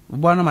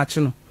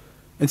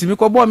 Enti me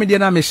ko bo me de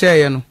na me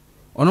share no.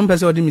 Ono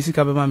mpese odi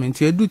misika be ma me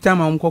enti edu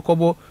time am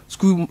kokobo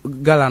school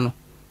gala no.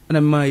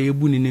 Na me ma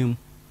ebu ni nemu.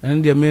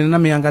 And the men na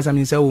me yankasa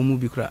me nsa wo mu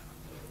bi kra.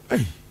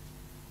 Hey.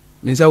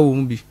 Me nsa wo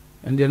mu bi.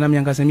 And the na me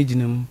yankasa me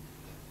ginam.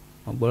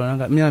 Ogboro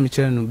na me na me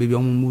chere no baby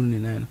omu mu ni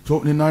na no.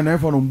 So ni na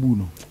fa no mbu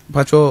no.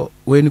 Pacho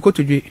we ni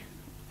kotodwe.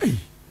 Hey.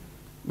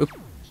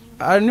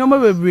 Anyoma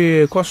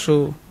bebre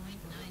koso.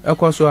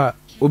 Ekoso a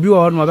obi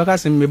wo no be ka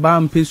se me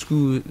ba mpe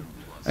school.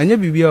 Anya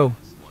bibia o.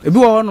 Ebi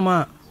wo no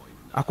ma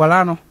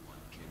akwala no.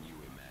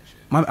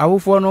 Ma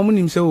awofo no mu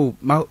nim se o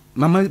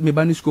mama me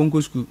ba ni school.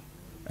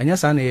 Anya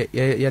sa na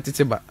ya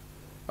tete ba.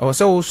 O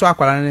se wo so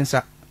akwala ne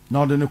nsa.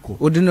 Na ode ne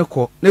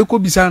ko. Na eko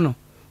bisa no.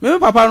 Me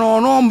papa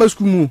no mba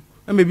school mu.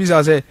 E me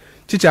bisa se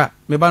teacher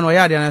me ba no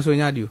ya de na so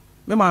nya de o.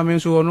 Me ma me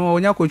so no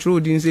onya kochiro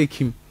odin se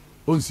kim.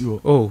 Onsi o.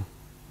 Oh.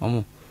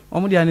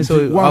 Omo de ani so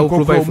I will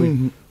provide for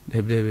you.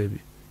 Baby.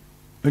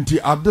 Until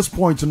at this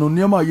point no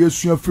niema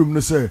yesu afrim no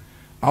say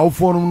our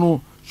phone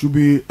no should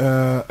be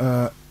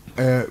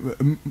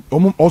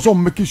also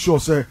making sure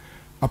say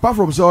apart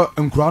from say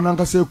nkura na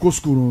nka say ko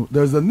school no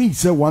there's a need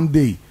say one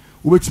day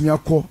we betimi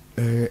akọ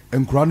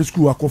nkura ni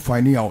school akọ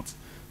finding out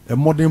a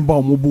modern ba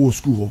omo bo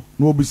school ho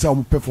no obi say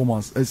omo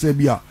performance e say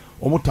bia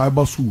omo tai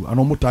ba school and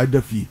omo tai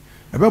da fie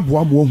e be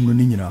boa mo ohunu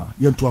ni nyina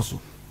ye nto aso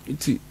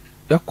iti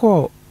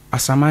yakọ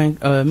asaman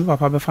me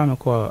papa be fa me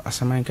ko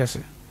asaman kese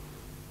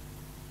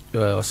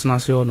osina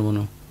se ono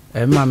no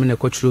ma me ne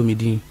ko chiro mi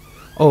din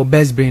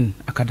Best Brain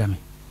Academy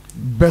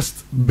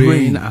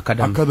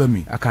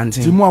Academy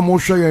accounting ti mo amo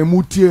hwe yan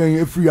mu tie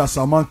yan free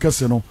asaman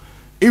kese no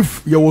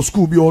if your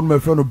school be on my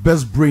friend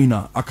Best Brain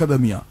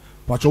Academy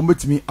pacho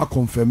metimi a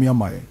confirm ya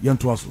mai ye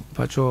nto aso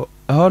pacho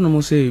no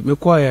mo say me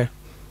ko ye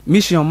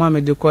mission ma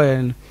me de ko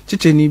ye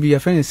chicheni bi ya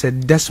friend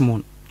said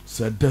Desmond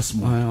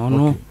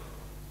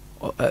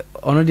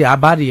ono de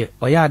abade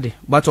oyade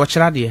but o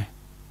kira de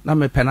na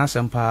me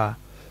penasem pa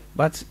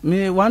but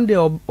me one day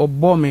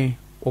obo me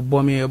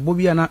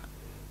bobia na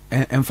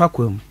emfa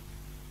kwam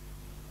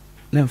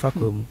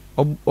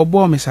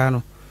obo me sa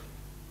no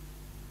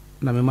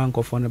na me man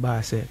kofo ne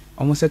ba say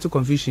almost set to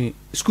confusion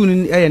school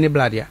ni ne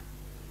blood ya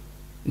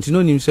nti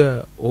no nim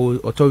say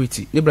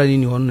authority ne blood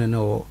ni hono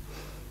na o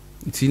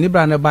nti ne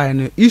blood na ba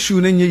ne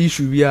issue na nye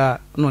issue bia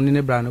no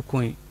ne blood na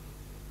coin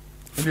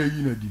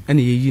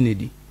ene yi na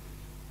di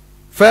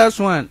first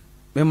one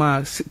me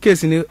ma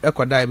case ni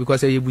ekodai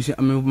because e yebusi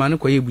me ma ne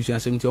ko yebusi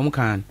asem nti o mo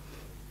kan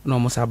na o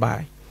mo sa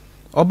bai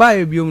oba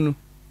e biom no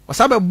o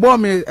sa be bo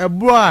me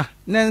ebro a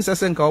na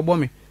nsese nka o bo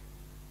me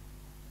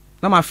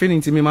na ma feeling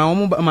nti me ma o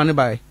mo ma ne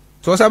bai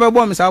so o sa be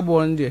bo me sa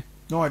bo nde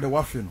no de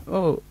wa fe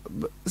no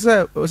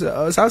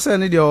say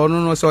ne de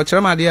no so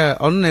kire ma de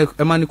ono na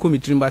e ma ne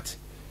committee but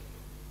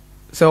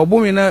say o bo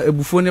me na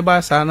ebufo ne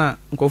ba sa na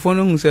nkofo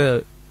no hu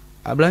say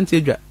ablanti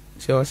edwa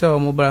say o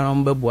mo bra na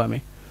mo be bo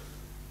me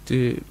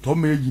to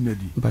me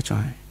yinadi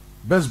bachai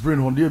Best Brain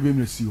on dey be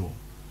me see ho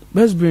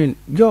Best Brain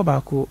girl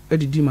ba ko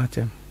edidi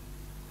matem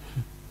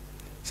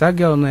sa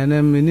girl na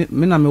me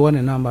na me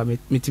won number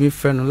me timi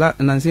friend la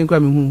na nsin kwa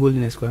me hu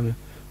holiness kwa me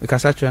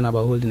kasa train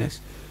about holiness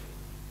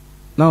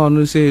na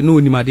onu say no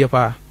ni made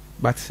pa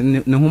but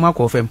ne huma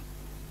ko fam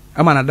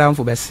ama na down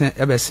for be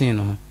sen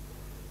no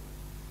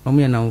no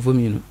me na mvo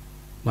mi no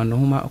ma no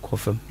huma ko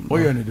fam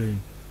oye ne dey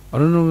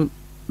onu no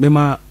me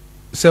ma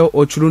se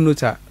o churu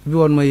nota bi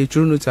won ma ye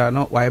churu nota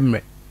no wa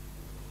emre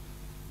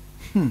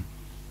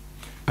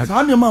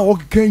saa nneɛma a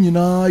wɔkeka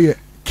nyinaa yɛ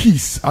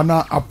keys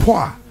anaa apɔ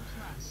a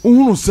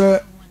wohunu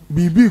sɛ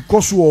biribi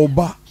kɔ so wɔ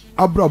ɔba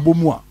abrabɔ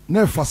mu a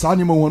na ɛfa saa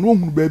nneɛma ho a na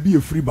wohunu baabi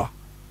ɛfiri ba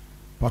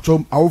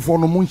patwɔ awofoɔ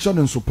no mo nhyɛ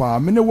ne nso paa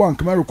me ne wa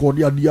nkama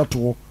rekɔde adeɛ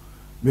atoɔ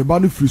meba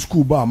no firi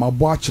school ba a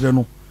mabɔ akyerɛ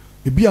no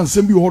ebi a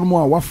nsɛm bi wɔ hɔ nom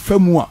a wafa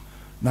mu a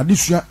na de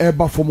sua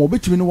ɛba fam a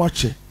wobɛtumi ne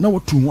wakyɛ na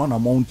watu ho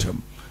anammɔ ntɛm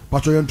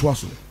patwɔ yɛ ntoa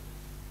so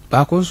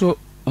baako nso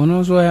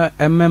ɔno nso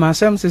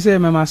mmɛmasɛm sɛ sɛ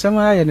mmɛmasɛm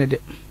ayɛ ne de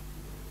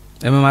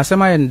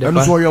mmɛmasɛm ayɛ ne de ɛno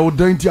nso ɔyɛ wo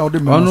dan nti a wode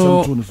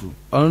mmɛmasɛm to no so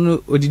ɔno no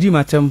odidi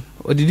matem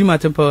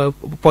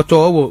pɔtɔ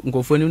wɔ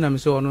nkɔfoɔ anim na me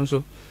sɛ ɔno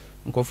nso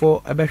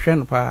nkɔfoɔ ɛbɛhwɛ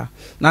no paa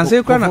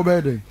nansɛ kora na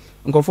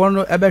nkɔfoɔ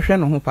no ɛbɛhwɛ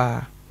no ho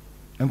paa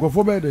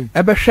nkɔfoɔ bɛyɛ dɛ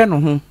ɛbɛhwɛ no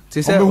ho te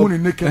sɛ ɔbɛhu ne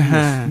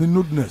nakedness ne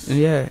nudeness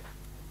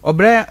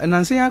ɔbrɛ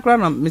nansɛ ya kora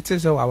na mete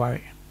sɛ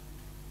waware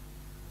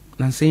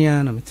nansɛ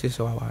ya na mete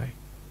sɛ waware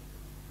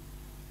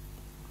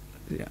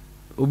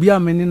obi a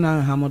me ne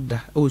na ha mo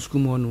da ɛwɔ sukuu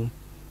mu ɔno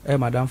ɛyɛ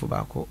madamfo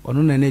baako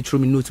ɔno na ɛtwerɛ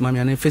me note ma me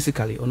ana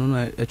physically ɔno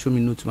na ɛtwerɛ me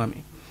note ma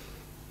me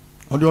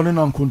ɔde ɔne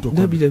na nkonto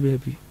dabi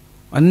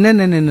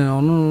ɔne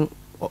ɔno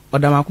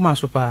ɔdamakoma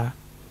so paa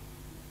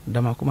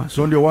ɔdamakoma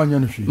so ɔde wanyɛ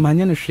no hwee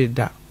manyɛ no hwee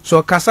da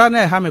so kasa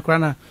na ɛha me kora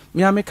na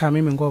me ame ka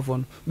me nkɔfoɔ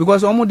no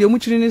because ɔmo deɛ mu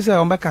kyiri ne sɛ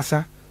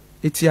ɔmbɛkasa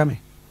ɛtia me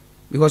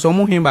because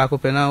ɔmo hwen baako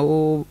pɛ na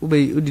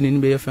wodi n'ani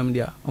bɛyɛ fam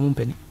deɛ ɔmo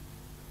mpani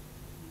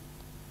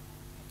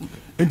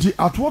nti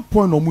at what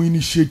point ɔmo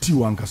initiate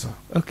wankasa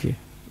okay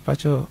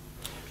pacho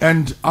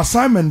and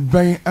assignment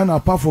bɛn and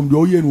apart from the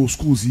ɔyɛ no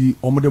schools yi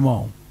ɔmo de ma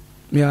wo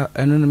yeah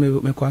ɛno no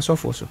me kɔ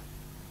asɔfoɔ so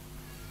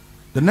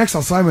the next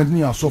assignment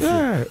ni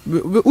asɔfoɔ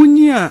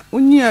unyia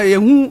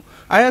yehu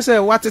ayɛ sɛ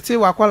watete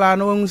wakwala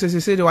na wahu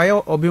sɛsɛsɛ de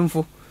wayɛ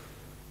ɔbemfo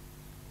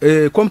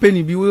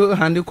company bi wo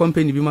handle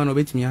company bi ma na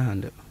obetumi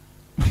handle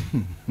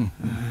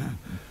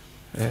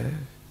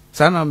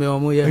sana me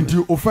omo ye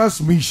nti o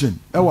first mission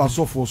e wa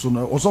asɔfoɔ so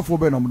na ɔsɔfoɔ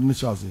bɛ na mo de ne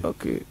hyase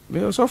okay me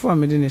ɔsɔfoɔ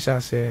me de ne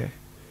hyase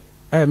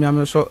me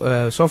am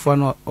sɔfoɔ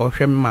no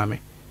ɔhwɛ me maame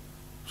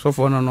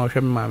sɔfoɔ no na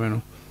ɔhwɛ me maame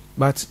no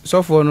but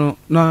sɔfoɔ no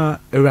na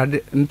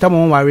awurade ntam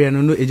on ware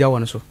no no eja wɔ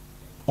no so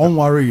on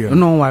ware ye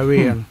no on ware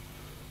ye no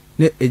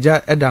ne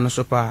eja ɛda no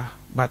so pa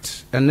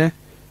but ene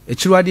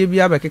ekyirwade bi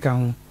abɛkeka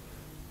ho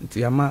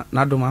nti ama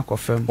na dom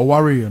akɔfam o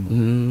ware ye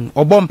no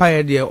ɔbɔ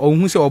mpae de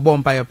ɔhu sɛ ɔbɔ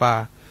mpae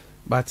pa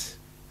but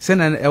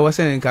sɛna ɛwɔ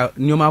sɛ nka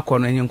nneɛma akɔ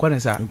no ɛnyɛ nkɔ ne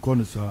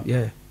saa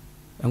yeah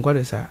nkɔ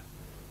ne saa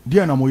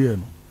deɛ na mo yɛ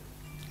no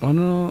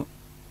ɔno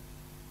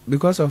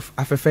because of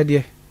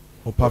afɛfɛdeɛ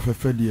ɔpa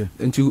afɛfɛdeɛ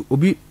nti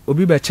obi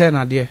bɛkyɛ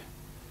na deɛ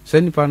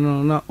sɛ nipa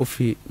no na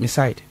ofi me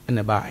side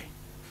na bae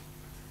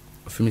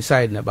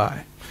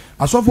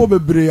asɔfoɔ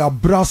bebree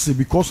abrase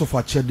because of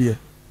akyɛdeɛ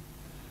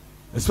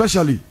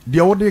especially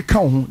deɛ wɔde ka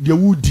ho deɛ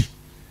wudi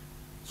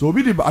so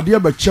obi de adeɛ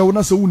bɛkyɛw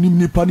na sɛ wonim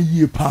nipa no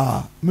yie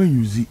paa men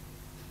use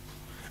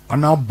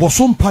ana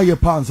boso mpaye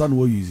pa ansa na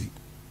wo use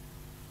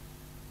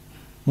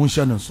mon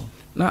hyɛ ne so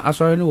na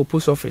asɔre no wɔ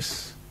post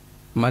office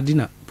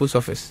Madina post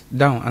office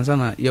down ansa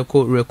na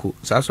yɛkɔ reko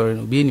sa asɔre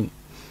no bi enim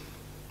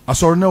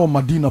asɔre no wɔ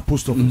Madina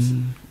post office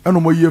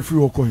ɛno mo yɛ free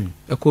hɔ kɔ hin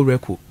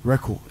ɛkɔ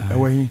reko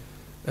ɛwɔ hin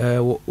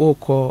wo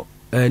kɔ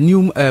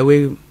new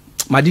we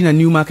Madina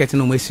new market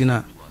no mo esi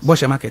na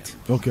Bosha market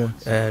okay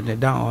the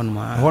down on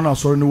ma hɔ na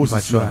asɔre no wo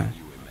sisi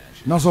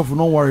na sɔfo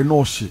no worry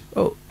no hye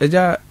oh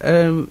eja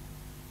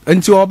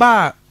nti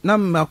oba na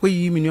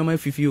makoyi mi nneoma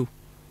fifi o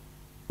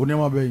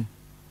onema bɛyi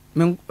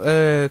men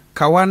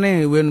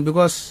kawane when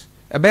because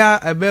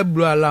ebe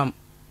blue alarm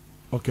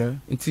okay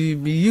nti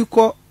bi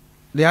yiko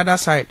the other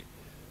side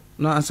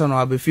na answer no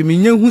abefi mi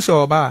nyen hu se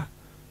oba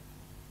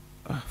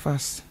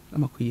fast na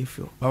makoyi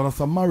fio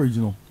after marriage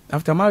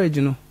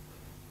no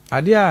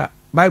ade a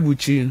bible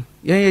chi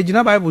yen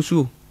gina bible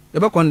so e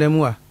be condemn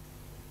wa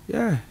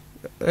yeah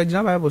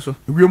gina bible so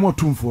we mo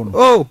tumfo no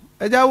oh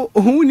eja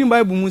hu ni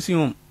bible mu si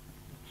hom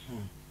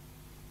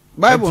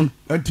bible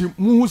anti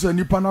mu hu se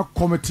nipa na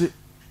committee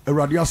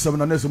awurade asɛm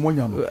na nese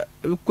monya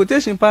no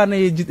quotation pa na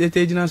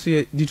gina so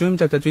Deuteronomy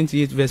chapter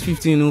 28 verse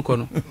 15 no ko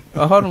no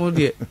ho no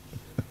de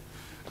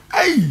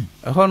ai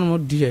ho no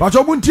de ba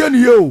cho buntie ne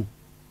ye o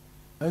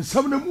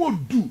ensɛm na mu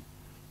odu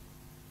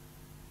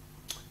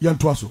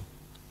yanto aso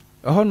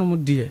ho no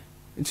de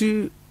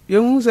nti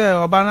yehu se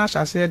oba na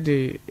hyase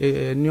de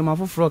nneoma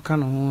foforo ka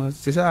no ho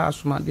se sa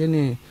asomade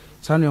ne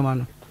sa nneoma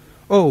no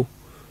oh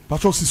ba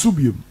cho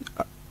sisubiem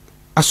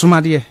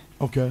asomade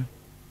okay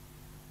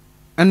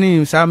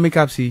ani sa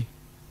makeup si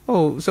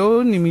oh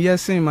so ni mi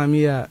yesin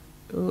mami ya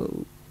oh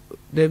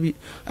debi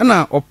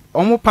ana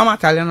omo pama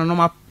tale no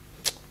ma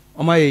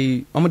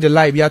omo de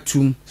live ya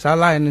tum sa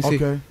lie ni say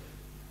okay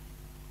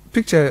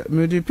picture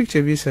me the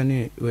picture bi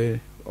sani we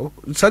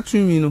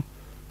satumi no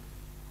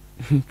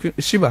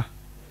Shiba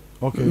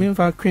okay me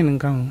fa queen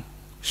nkan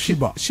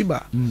Shiba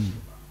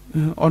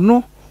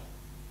ono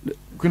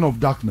queen of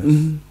darkness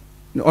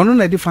ono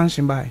na di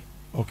function by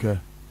okay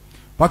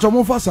but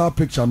I'm first our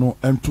picture no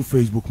to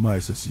Facebook my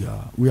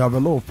we have a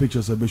lot of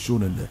pictures that be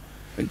shown in there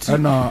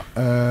and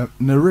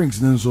the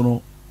rings then so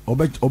no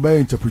obey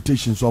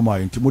interpretation so my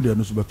intimode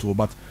no so beto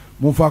but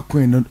monfa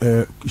queen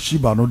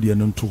Shiba no de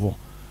no nto ho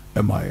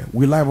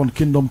we live on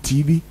Kingdom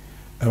TV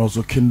and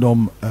also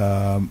Kingdom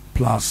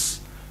Plus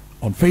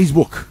on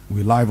Facebook.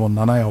 We live on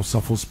Nana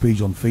Osafo's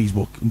page on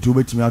Facebook. Until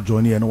we me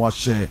join here and we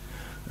share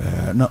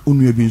na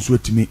unu bi nso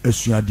etimi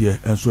asua de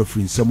enso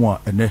afrin nsem a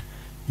ene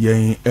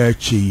yen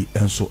echi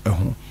enso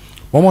eho.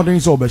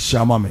 Bomoden so be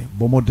share ma me.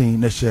 Bomoden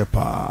na share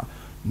pa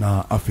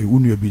na afi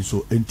unu bi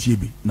nso entie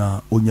bi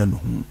na onya no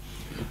hu.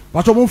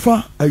 Pato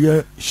monfa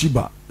eye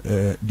Shiba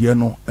de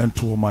no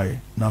ento mai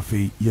na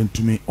afi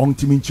yentumi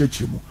ontimi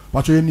nchechire mu.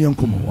 Pato ye ne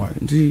enkomo wa.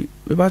 Ndi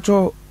we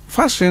pato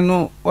fashion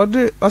no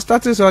ode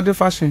status ode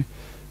fashion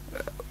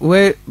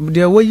we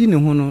the way you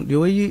know the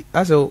way you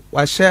as a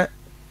wa share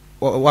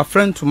wa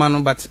friend to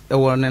man but e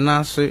won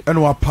na so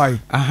and wa pai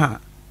aha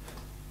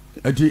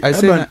I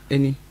say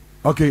any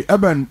okay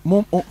Eben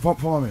mom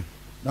for me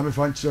na me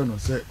fan chire no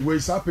say we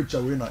saw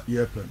picture we na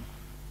ear pen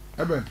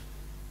Eben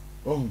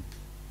oh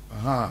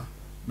aha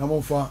na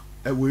mo fa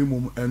e we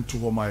mum ento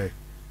ho my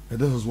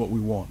this is what we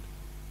want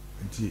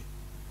nti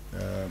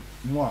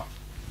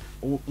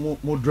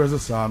mo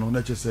dresses are no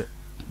na che say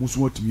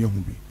musu otimi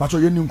ehu bi pacho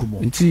ye ni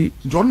nkomo nti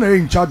John na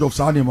in charge of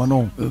sani ma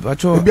no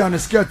pacho e bia ne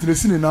skirt ne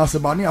sini na se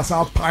ba ne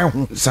asa pai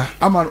ho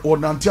ama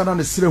onantia na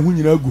ne sere hu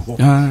nyina agu ho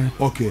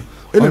okay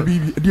ena bi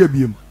de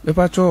abiem e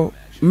pacho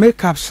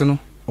makeups no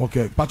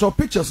okay pacho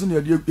pictures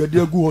ne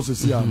de agu ho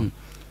sesi a no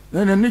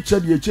na ne che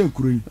de che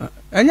nkuro yi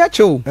enya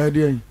che o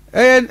de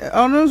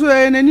ono so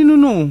nani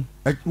no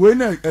we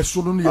na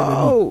eso no ye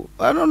oh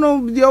I don't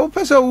know the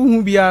person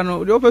hu bia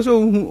no the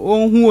person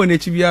hu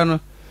onechi bia no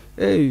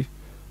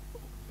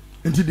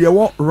nti de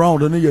wo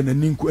round no ye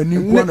nani kwa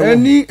na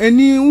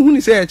ani hu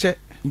ni se eche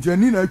nti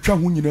ani na atwa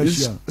ho nyina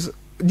ahia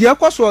de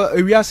akwaso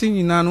awiase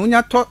nyina no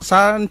nya to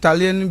sa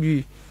ntale no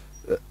bi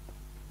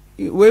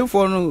we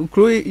for no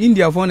kro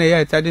India for na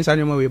ya tade sa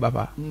nyoma we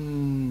baba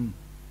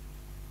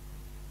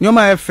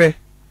nyoma efe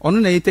ono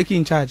na ye take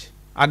in charge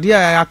ade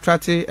a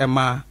attract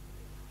ema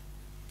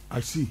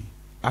I see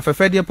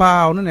afefe de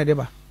pa ono na de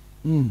ba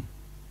ono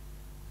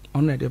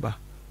na de ba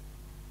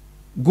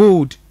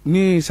gold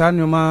ni sa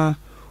nyoma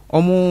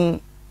omo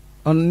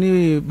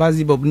oni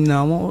bazi bob ni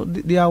na omo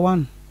they are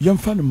one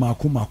yemfa ne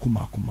mako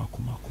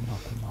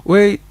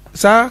we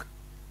sa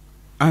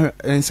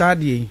ensa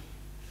die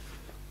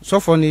so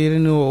for ni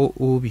no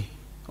obi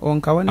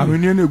onka wani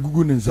ahwene na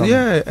egugu ne nzam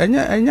yeah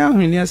enya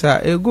ahwene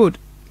sa e good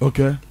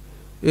okay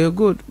e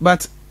good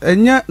but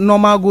enya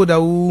normal good a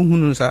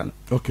hunu sa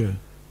okay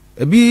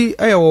ebi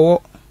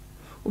ayewo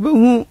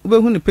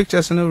obehu ni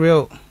pictures no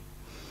real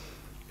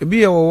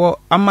ebi yewo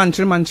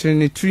amanchire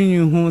ne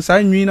trinyu hu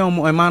sa nwi na o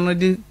ma no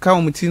de ka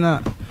o muti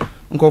na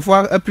nkofo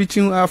a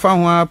preaching afa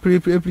ho a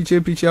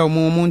preach a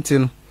mo nti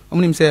no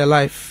o nim say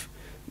life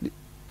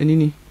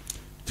enini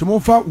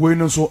timon we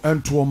no so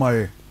ento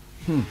maye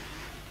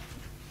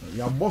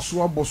ya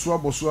boso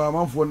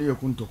amanfo ne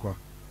yakuntokwa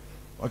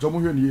acho mo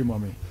hwe ne ye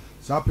mame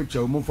sa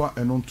picture mo fa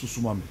eno nto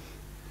so mame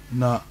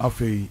na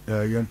afei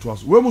yento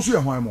aso we mo so ye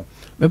hwan mo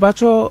me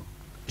pacho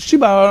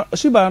Shiba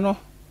no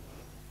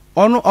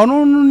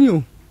ono ni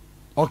o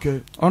okay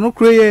ono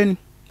kreye ni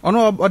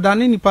ono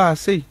odane ni pa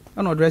sei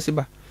ono dress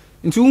ba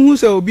nti hu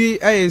se obi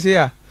ayese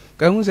a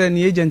ka hu se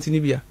ni agent ni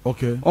bia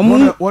okay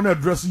one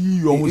address yi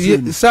yo hu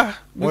se sa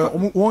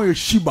won ye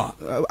Shiba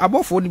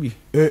abofo ni bi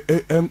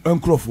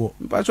enkrofo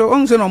pacho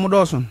on se no mo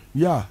doson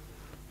yeah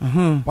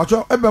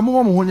pacho ebe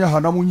mo ho nya ha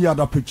na mo nyi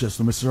ada pictures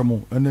no mesere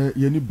mo ene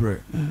ye ni bre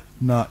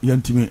na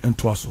yantimi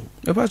ento aso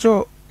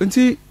pacho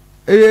nti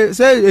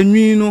se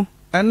enwi no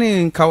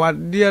ane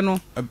nkawade no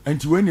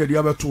enti we ne de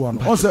abeto wa no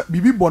on se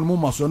bibi bon mo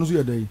maso no so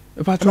ye dai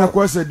na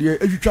kwa se de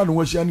ehwitwa no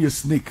wahia na ye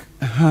snake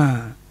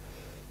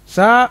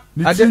sa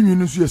ade nwi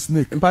no so ye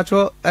snake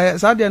pacho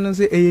sa de no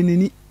se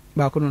eyenini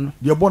ba ko no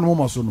de bon mo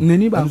maso no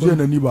nani ba ko so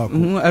nani ba ko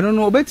I don't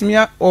know obetimi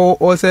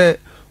o se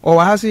o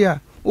wa ha se ya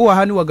o wa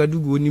ha ni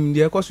wagadugu onim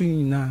de ekoso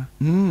nyina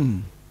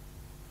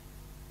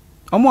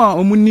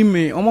omo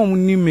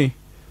nime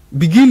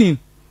beginning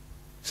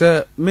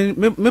se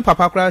me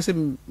papa kra se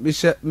me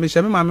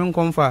she me mame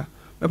nkomfa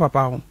me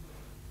papa ho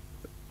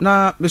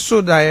na me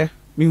so dae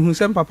me hu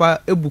se papa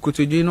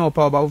ebukotodwe na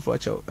opa oba fo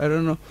chew I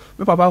don't know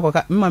me papa ko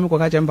ka me mame ko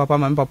ka che me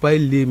papa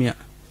elemia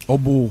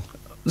obo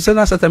se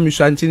na sata me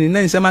shantini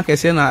na nse ma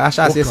kese na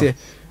asha asese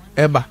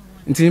eba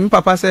nti me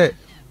papa se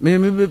me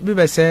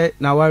be se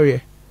na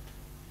warrior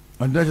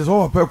and that is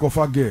all papa ko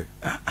fa ge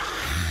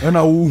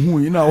na wo hu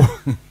ina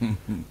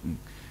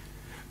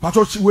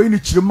pato we ni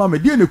chire mame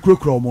de ne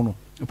kurakura omo no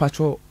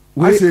pacho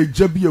we say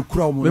jabi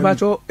ekura omo me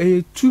pacho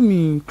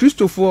tumi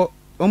Christopher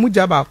omu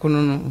jaba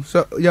kono no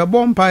so ya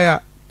bompa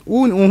ya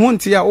wo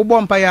nti ya wo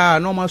bompa ya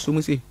no ma so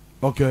mu si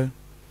okay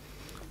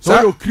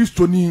so yo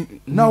Christo ni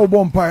na wo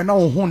bompa ya na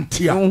wo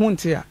nti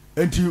ya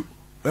enti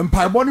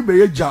empa bo ni be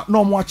ye ja na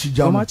omo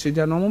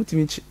achija na omo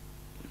timi chi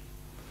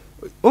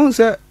on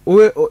se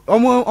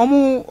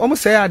omo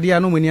say ade ya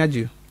no mani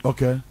age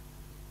okay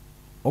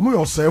omo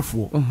yo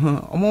sefo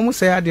omo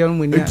say ade no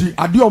mani enti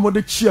ade omo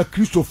de chia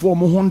Christopher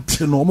omo ho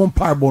nte no omo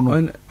mpaebo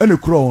no ene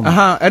kro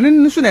no ene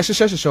nso na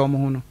hyehyehye omo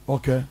ho no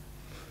okay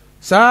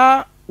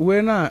sa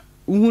we na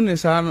uhu ne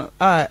sa no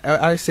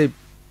I say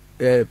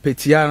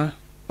petia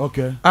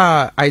okay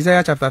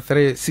Isaiah chapter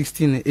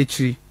 3:16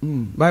 echi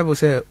Bible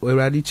say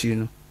Ewurade chi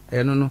no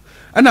eno no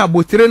ana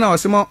abotire na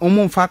osema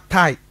omo mfa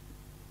tie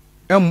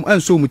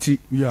enso muti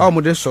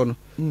omo de so no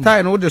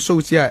tie no de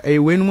so ti a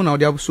we nu na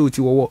de so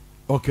ti wo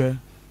okay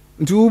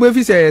nti wo be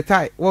fi say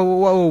tie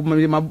wo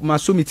ma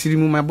so mitiri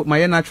mu ma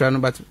ye natural no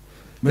but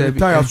the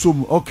tie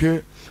asom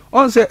okay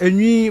on say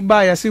enwi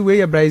ba ya say we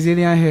ye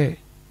Brazilian hair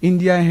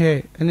Indian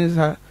hair ene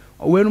sa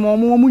we nu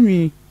mo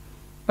nwi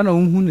ana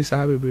unhu ni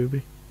sa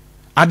bebebe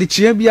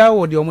adechie bia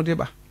wo de omo de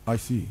ba I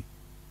see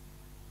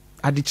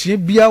adechie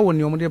bia wo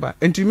ne omo de ba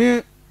enti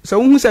me se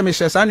unhu se me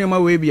hyesa ne ma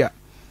we bia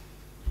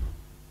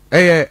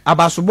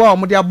abasobo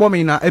omo de abo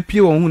me na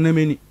apie wo hu na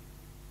mani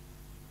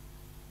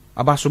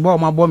abasobo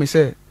omo abo me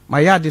se ma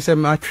ya de se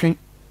ma twen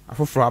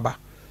afoforo aba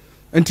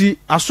enti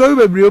asoyi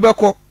bebre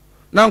obekọ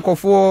na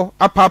nkofo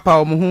apapa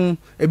omo hu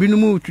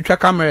ebinumu twitwa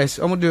cameras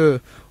omo de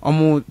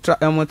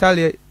omo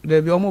tale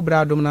de bi omo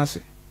bradom na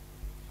se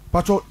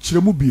pacho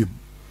chiremu biem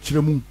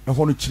chiremu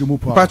ehọ no chiremu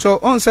pa pacho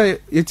on say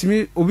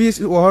yetimi obi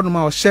wo ho no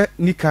ma o hye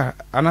nika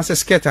anase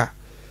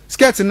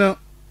skirt no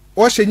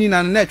o hye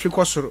nyina na etwe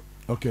kosoro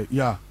okay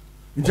yeah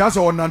ntia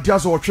so onantia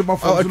so otwema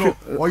fo no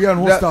o ye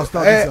no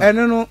star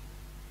eno no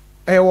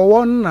wo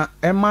won na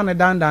ema ne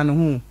dandan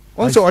hu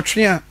on say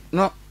otwe a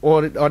no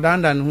o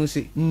dandan hu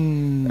si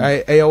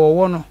wo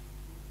won no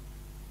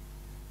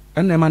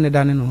ena ema ne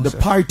dandan no the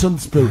python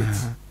spirit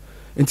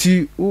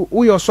nti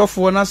wo yo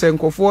sofo na se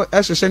nkofo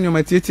ehye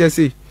nyoma tietia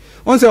sei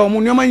on say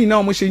omo nyoma nyina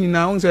omo hye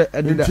nyina on say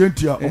ededa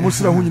ntia omo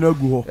sira hu nyina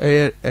gu ho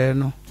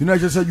no tina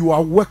je say you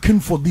are working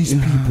for these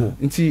people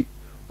nti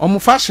omo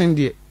fashion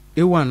de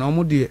ewan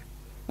omo de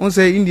on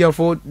say India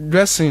for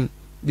dressing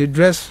the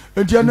dress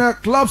ntia na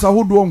clubs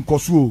ahodo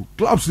nkoso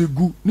clubs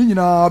egu ni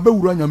nyina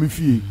bewura nyame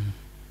fie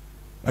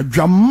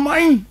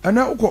adwaman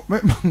ana ukọ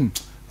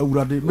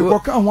awurade me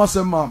koka ho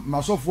asem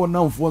ma sofo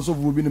na mfo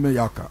sofo bi ne me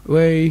yaka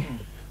we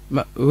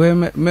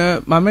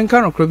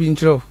menka no krobi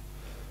nchiro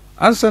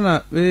ansa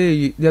na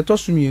de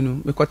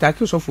tosumienu me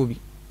kotake sofo bi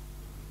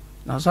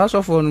na sa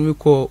sofo no me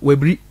ko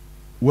wabri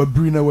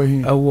na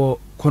wahin awo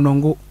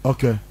konongo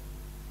okay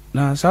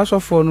na sa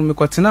sofo no me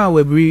kotena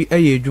wabri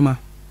eye adwuma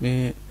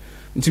me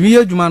ntimi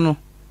ye adwuma no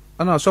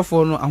ana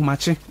sofo no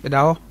ahomache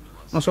beda ho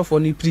na sofo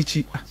no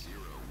preachi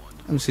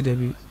am se da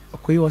bi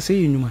okoyi wo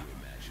se enwuma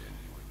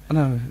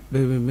ana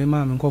me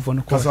ma me nkofo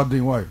no ko kasa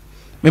den why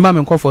me ma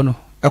me nkofo no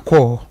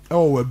ekọ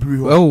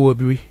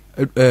wabri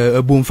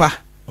abomfa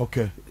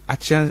okay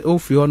achian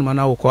ofi on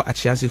mana wo ko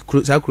achiase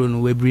sakro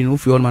no wabri no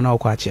ofi on mana wo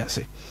ko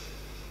achiase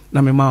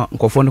na me ma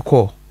nkofo no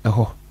ko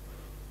eho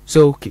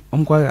so okay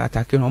omko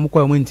atake no omko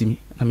amantimi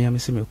na me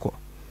amese me ko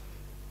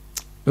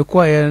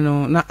ye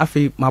no na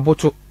afi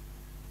maboto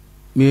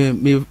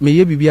me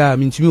ye bibia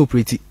me ntimi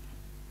operate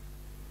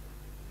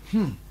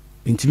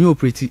ntimi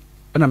operate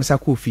na me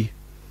sako ofi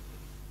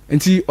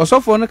enti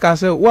osofo no ka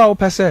se wa wo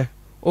pese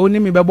o ni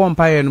me bebo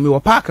mpaye no me wo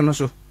park no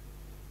so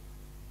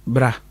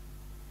bra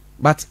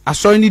but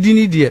aso ni di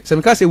ni die se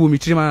me ka se wo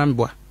mitiri ma na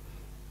mboa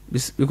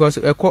because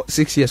I call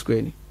 6 years ko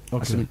ni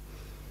okay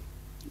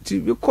ti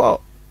be call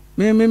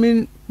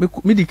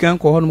me di kan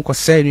ko ho no ko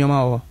say ni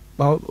ma ho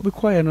ba be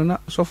call ye no na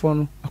sofo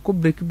no akọ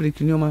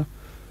break ni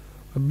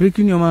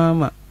ma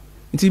ma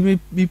nti me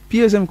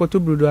PSM ko to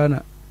brodo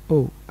ana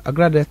oh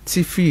agrada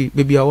TV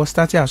baby I was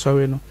starting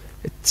sorry no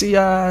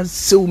tia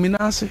se o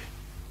minase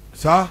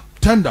sa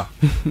tender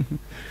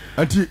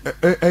anti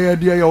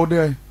dia ya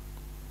ode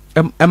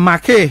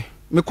make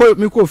me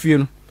ko fie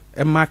no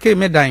make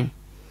me dan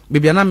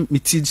baby na me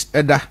ti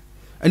eda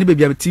ani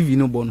baby am TV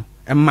no bo no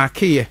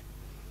make ye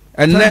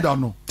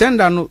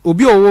tender no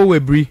obi owo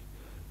wabri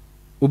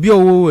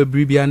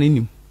bia na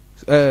nim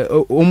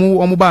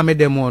omu ba me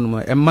dem on mo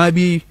emma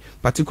bi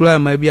particular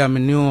emma bi am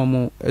ne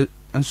omu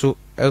enso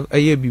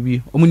eye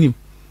bibi omu nim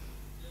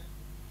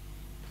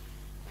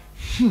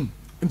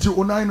nti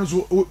onai no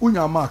so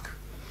unya mark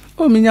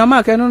mi nya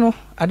mark no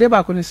ade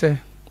ba ko ni se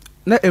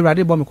na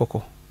Ewurade bo me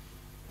kokko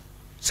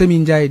se mi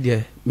njae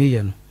de me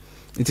ye no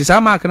nti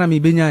sa mark na me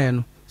benya ye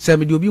no se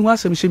me de obi hu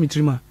asem hye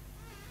mitrima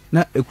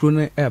na ekuro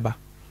no eba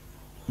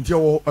nti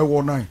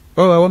ewo nine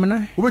ewo me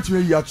nine obetime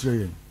yi a kire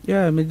ye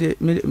yeah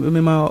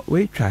me ma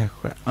we try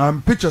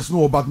pictures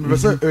no but me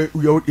say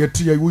ye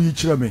tie you yi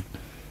kire me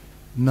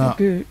na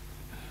okay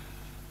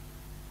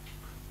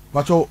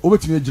pacho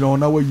obetime gira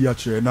ona wa yi a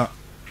kire na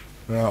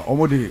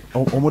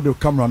omode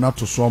camera na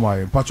to so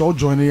amaye pacho o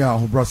join ya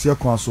hobrase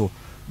kwa so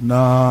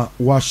na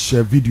wa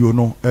share video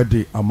no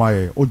ede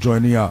amaye o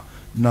join ya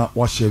na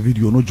wa share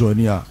video no join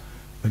ya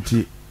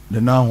nti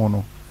the na ho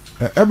no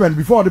even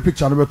before the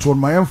picture no be to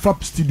my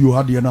enfap studio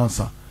had the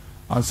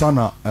ansa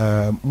na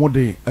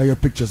mode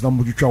pictures na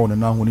modwitwa won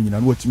na ho nyina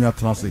na watimi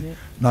atrase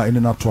na ene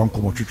na to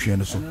ankomo twetwe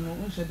ne so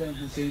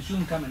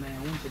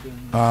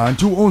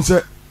nti on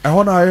se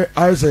ehona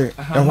I say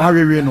ehwa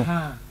wewe no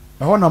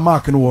ɛhɔ na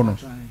mark no wɔ no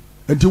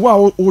nti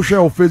wo share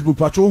on Facebook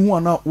patcho hu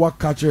ana wa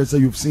catch say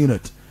you've seen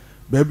it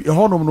baby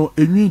ɛhɔ no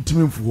enwi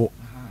ntimi mfu hɔ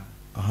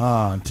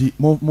aha nti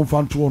mo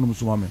fa nto no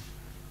so ma me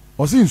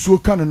ɔse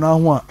nsuo ka ne na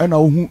ho a ɛna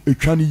wo hu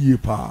etwa ne yie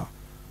pa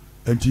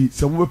nti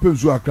sɛ mo bɛpɛ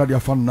nsuo akra de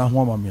afa na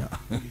ho ama me a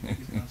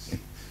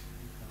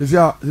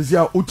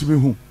sisia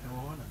utimi hu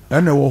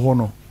ɛna ɛwɔ hɔ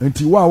no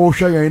nti wo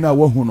hwɛ yɛn na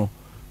wo hu no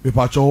be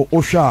patcho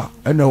wo hwɛ a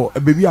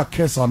ɛna baby a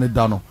kesa ne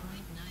da no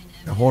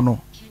ɛhɔ no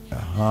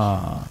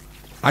aha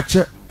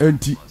ache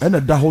enti ena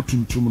da ho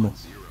tuntum no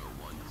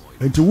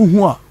enti wo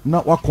hu a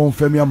na wa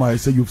confirm ya ma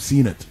say you've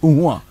seen it wo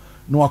hu a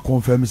na wa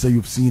confirm say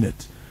you've seen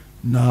it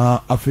na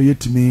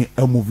afeyetimi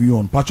a movie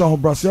on pacha ho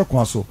brase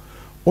kwa so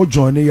o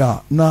join ya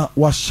na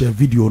wa share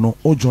video no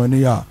o join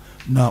ya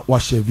na wa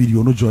share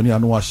video no join ya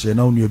na wa share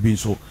na onu bi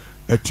so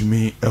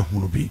etumi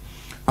ehunu bi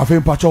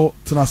afey pacha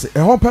tena se e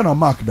ho pe na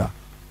mark da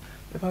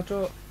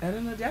pacha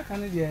ere no dia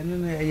kan dia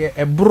no ye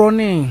ebro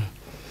ni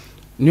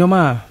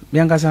nyoma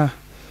biankasa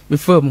me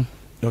fam.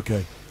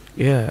 Okay.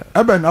 Yeah.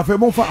 Eben afa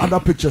mo fa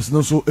other pictures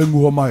no so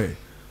engu ho mai.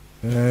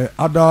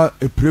 Other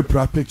pre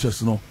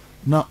pictures no.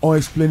 Na or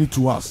explain it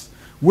to us.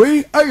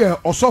 We aye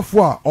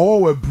osofo a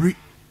owo wabri.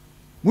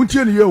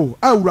 Muntie ne ye o.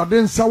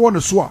 Awurade nsa wo ne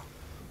so a.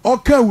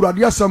 Oka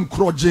awurade asam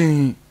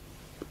krogyen.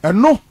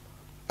 Eno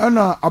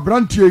na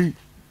abrantie yi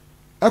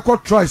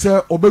ekọ try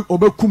say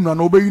obekum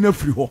na obeyi na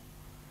firi ho.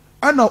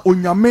 Ana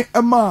onyame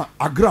ema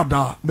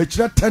agrada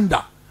mekire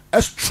tender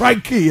a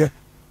strike here.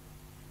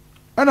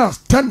 Ana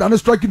stand and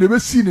strike the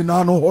best scene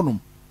na no honum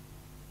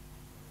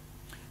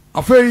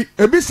afei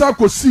ebisa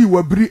ko see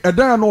wabri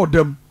edan na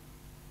odam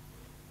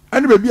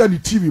ani be bia ni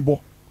TV bo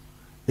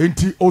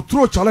enti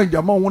otro challenge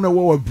ama won na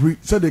wabri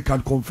so they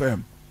can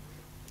confirm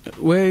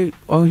we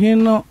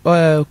ohin no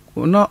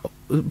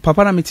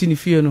papa na meti ni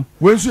fie no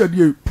we nso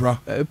ye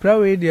pra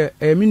we de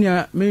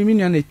minia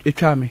na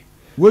etwa me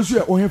we nso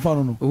ye ohin fa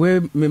no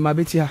we me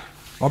mabeti ha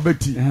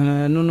obeti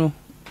no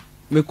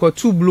me ko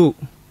two blow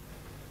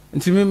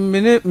nti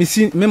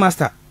me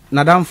master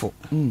nadamfo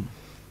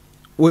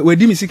we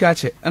di misika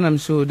che ana me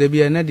so da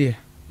bia na de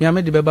me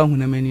amede beba hu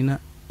na mani na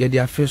ye de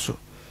afe so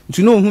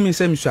nti no hu mi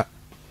se miswa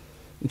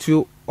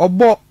nti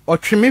obo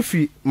otweme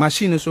fi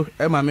machine so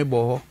e ma me bo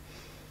ho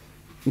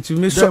nti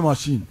me so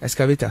machine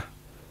excavator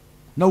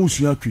na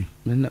usua twi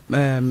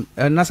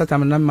na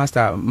satam na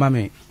master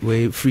mame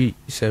we free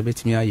se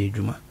betimi aye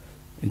adwuma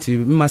nti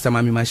master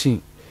mame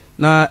machine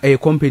na a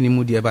company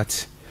mu de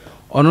but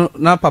ono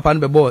na papa no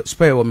bebo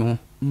spare wo me ho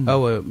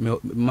awo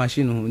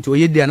machine ho nti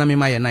oye dia na me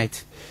ma ye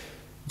night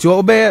nti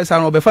obe sa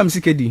no obe fam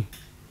sikedi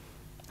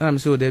na me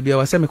so de bia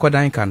wa se me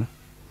kodan ka no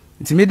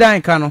nti me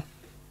dan ka no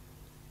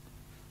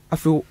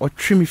afi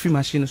otwe me fi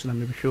machine so na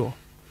me hwe o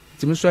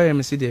nti me so aye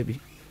me se de bi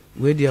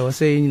we dia wa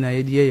se nyina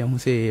ye die ye ho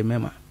se ye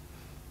mema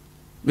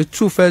me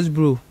two first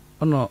bro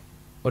ono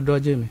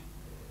odoje me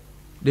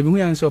de bi hu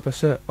yan se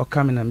opese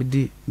okame na me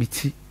di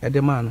miti e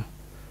de ma no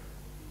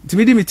nti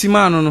me di miti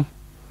ma no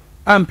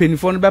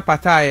ampenifo no be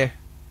pataye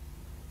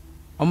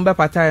ombe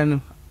pataye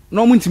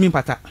no muntimi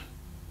pata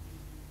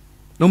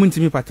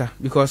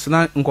because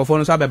na nkofo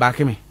no so abeba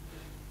me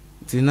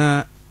nti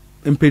na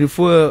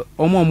mpenifo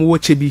omo wo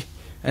chebi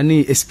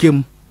ani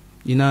eskem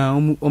ina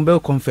ombe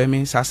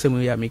confirm sa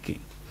asem ya making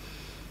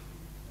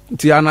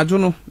nti anajo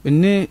no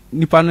ne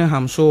nipa no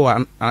ham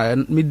so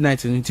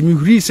midnight nti mi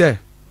huri se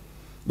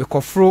be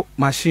kofro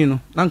machine no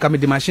na nka me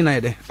di machine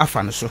ayede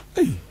afa no so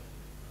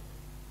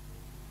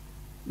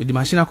me di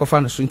machine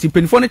akofa no so nti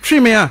mpenifo no twi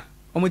me a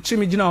omo chi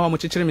me gina ho omo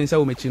chechire me nsa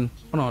wo mechi no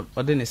ona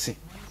ode ne se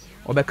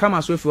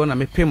obekama so afi na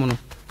mepem no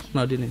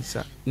na ode ne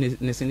nsa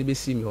ne se ne be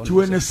si mi ho ti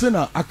we ne se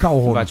na aka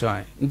ho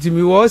nti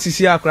mi wo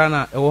sisi akra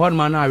na e wo ho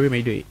ma na awe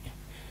me do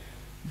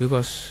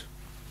because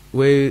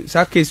we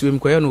sa case we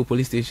mkoya no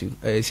police station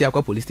si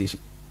akwa police station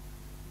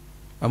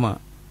ama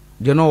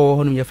je no wo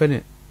ho no ye fe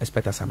ne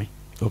expecta same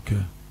okay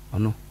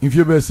ono if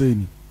you be say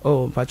ni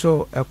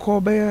pacho e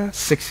ko be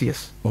 6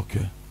 years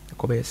okay e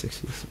ko be 6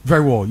 years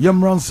very well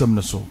yem ransom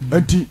no so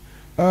enti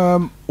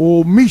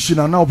o mission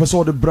and now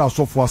person the bra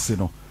so for say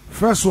no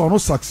first one no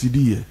succeed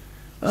here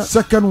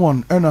second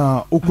one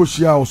na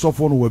okoshia o so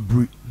for no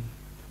wabri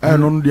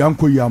and on the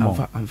anko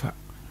yama amfa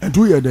and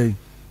do ye dey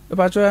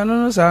pacho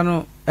no sa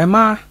no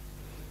ema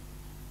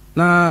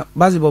na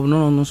bazibob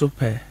no so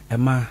pe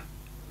ema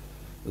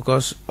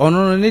because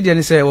ono ne dia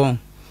ni say won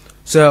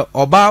so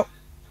oba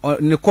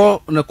ne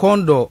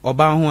kondo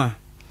oba ho a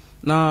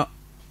na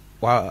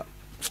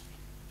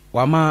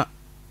wa ma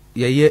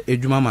ye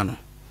edwuma ma no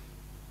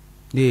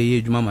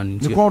ye edwuma ma no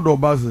ne kondo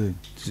oba say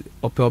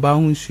ope oba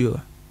ho nsuo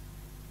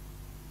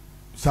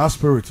sa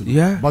spirit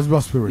yeah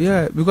bazibob spirit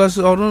yeah because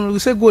ono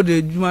say go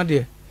de edwuma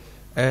de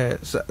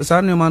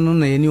sa ne ma no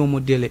na ye ni omo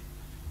dele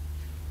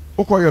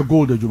okoye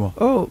gold edwuma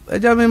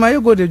eja me my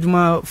gold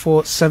edwuma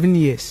for 7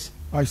 years.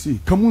 I see.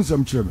 Come on,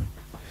 some chairman.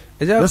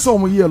 That's all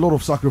we hear a lot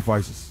of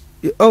sacrifices.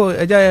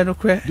 Eja no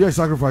kre. Yeah,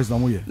 sacrifice na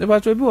mo ye. Ne ba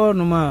to bi o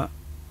no ma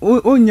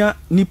onya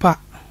nipa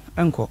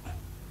enko.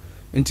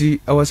 Nti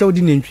awase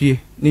odi nantwie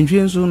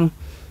nso no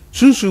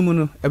sunsun mu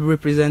no e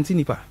represent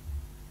nipa.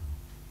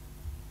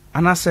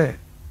 Anase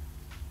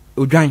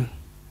odwan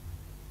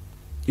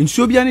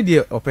nsuo bia ne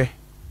de ope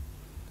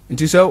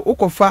nti sɛ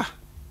ukofa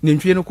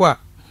nantwie no ko a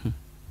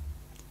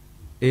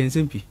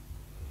ensempi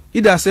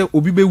ida sɛ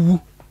obi bewu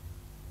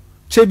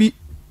chebi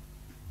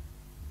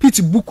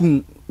pit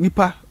buku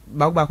nipa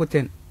ba ko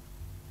 10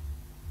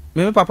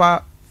 me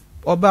papa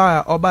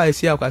oba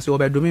esi akwase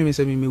oba domi me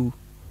sɛ me mewu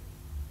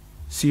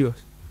serious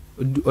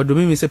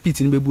odomi me sɛ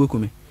pit ni bebu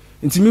ekome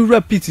nti me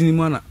wura pit ni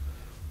mu ana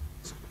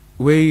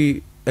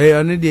we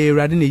ane de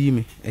Ewurade na yi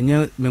me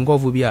enye me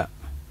nkofo bi a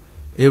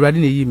Ewurade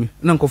na yi me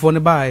na nkofo ne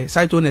bae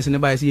site owners ne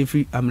bae se ye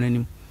free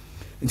amranim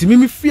nti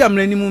me fi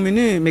amranim me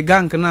ne me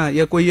gank na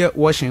ye koye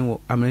washing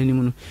wo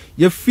amranim no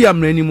ye fi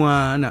amranim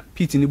a na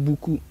pit ni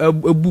buku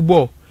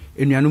ebubo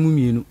enuanom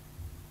mienu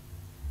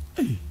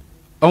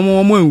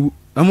omo enwu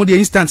amo de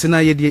instant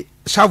na ye de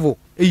shovel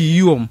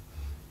eyiyi om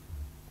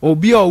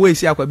obi a we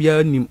esi akwa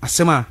bia nim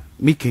asema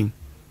making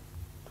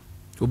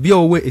obi a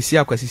we esi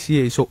akwa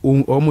sisi so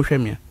omo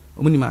hwemia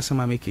omo nim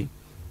asema making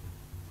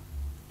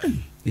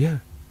yeah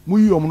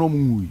muyi om no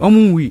muyi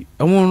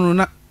omo omo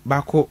na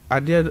bako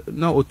ade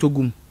na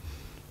otogum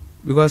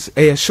because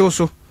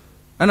show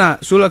ana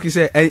so lucky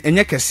say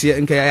enye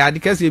kese nka ya ade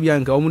kese bia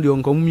nka omo de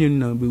nka omo mienu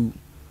na bewu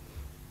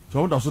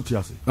so da so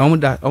tiase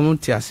omo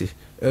tiase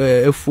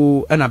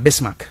efo ana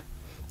Bismarck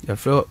ya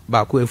fro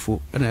bako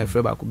efo ana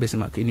fro bako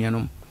Bismarck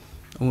enianom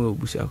omo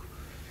obusia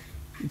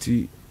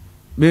ti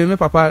me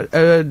papa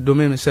do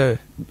me say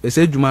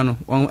djuma no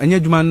anya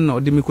djuma no na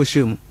ode me ko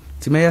hyemu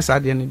ti me yes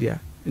ade ne dia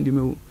ndi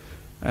me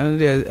and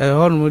the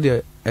horn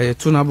de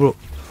to na bro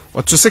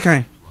oto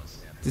sekan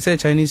ti say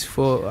Chinese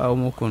for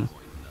omoko no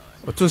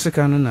oto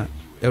sekan no na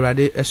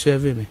Ewurade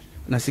serve me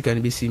na sika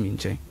ne be si mi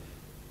nchen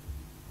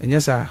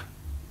enya sa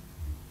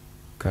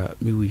ka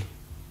mi wi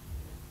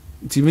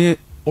ti me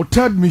o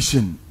third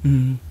mission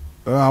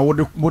what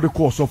the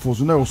course of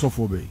so na so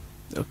for be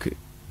okay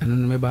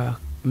and me ba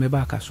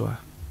kaswa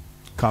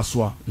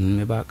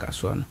me ba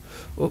kaswa no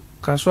o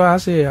kaswa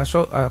say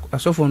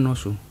aso for no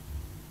so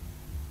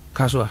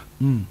kaswa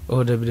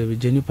oh the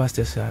Jenny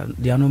pastors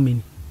they are no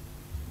mean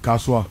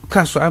kaswa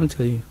I'm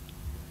telling you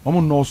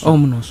omo no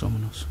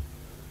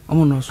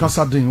so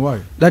kasa din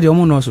why daddy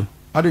omo no so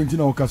ade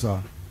ntina o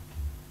kasa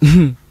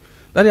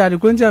daddy ade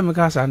kwenti am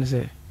kasa ne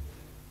say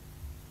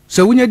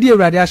so wunya di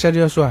Ewurade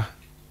ahyede so a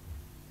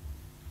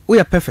we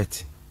are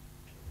perfect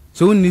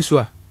so wunni so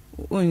a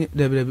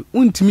debi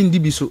untimi ndi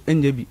bi so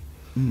enye bi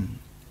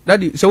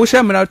daddy so wo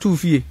hye tu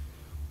fie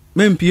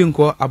mempie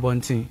nko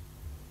abonten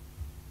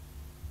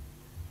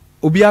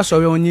obi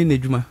asọwe onye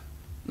n'edwuma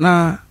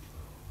na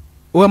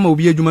o ma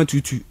obi edwuma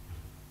tutu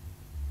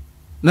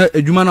na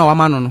edwuma na wa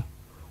ma no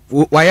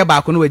wa ye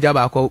ba ko no waja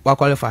ba ko wa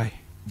qualify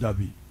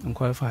dabi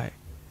qualify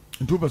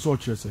ntu be so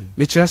kire say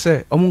me kire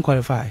say omo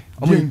qualify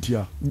omo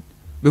ntia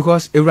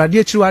because Ewurade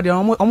akiri wa de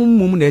omo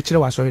mum na akire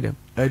wa sorry dem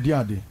edi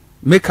ade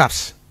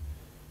makeups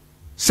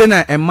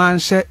sena a man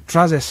she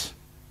trousers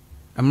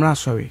amra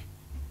sorry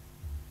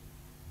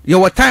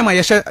your time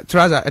I she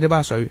trouser e de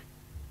ba sorry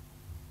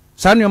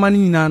sanu man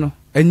nyina no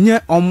enye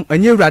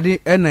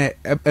Ewurade na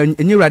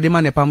enye Ewurade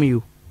man e pam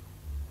you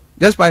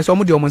despite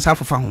some de omonsa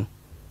fofa ho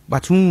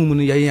but mum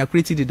no ya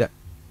created that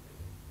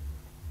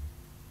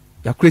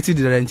ya created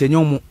that enye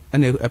omo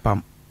na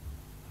epam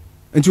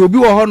enti obi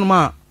wo ho no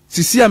ma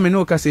sisi ame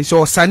no ka say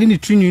so sani ni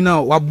twinu na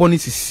wa boni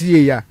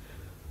sisi ya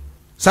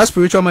sa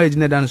spiritual marriage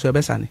na dan so e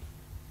be sani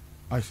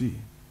I see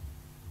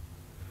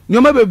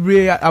nyoma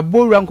bebre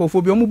abowura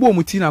nkofo bi omo bo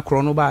muti na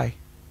kro no bai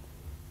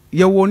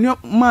ye wo nyo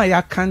ma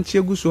ya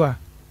kanche gu so a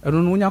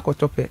eno no nya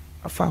kotope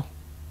afa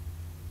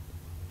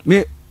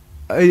me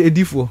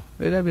edifo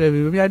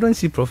I don't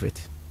see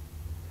prophet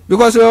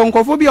because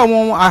nkofo bi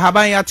omo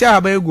ahaban ya ti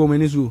ahaban egu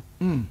omani so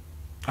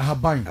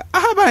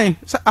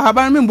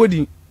ahaban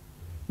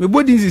me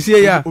body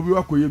sisi ya obi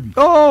wa koye bi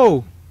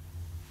oh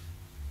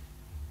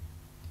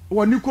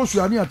wani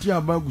kosu ani ati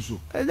ahaban gu so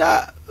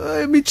eja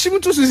mi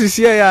chimtu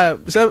sisi ya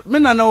me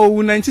na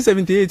owu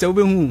 1978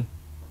 obehu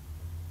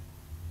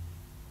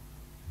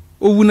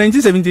owu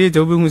 1978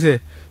 obehu se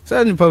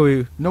ni pa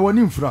we na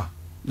wani mfra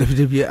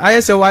debi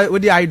ayese we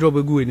dey eye drop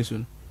egu eni so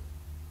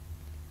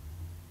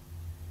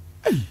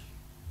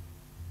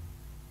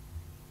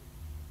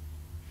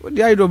we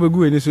dey eye drop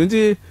egu eni so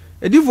nti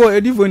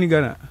edifo ni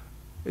Ghana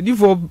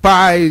edifo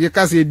pa ye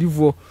ka se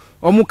edifo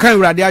omu kan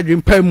Ewurade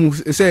adwen pa mu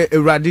se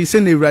Ewurade se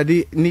na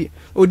Ewurade ni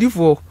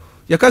odifo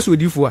ye ka se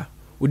odifo a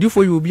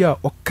odifo ye obi a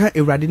oka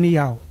Ewurade ni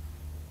yawo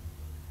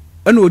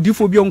ana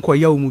odifo bi onko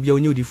yawo mu bia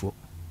onye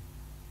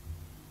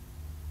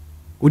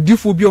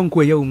odifo bi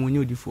onko yawo mu onye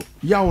odifo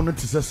yawo no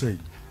tisese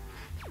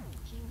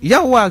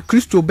yawo a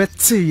Kristo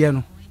bete ye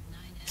no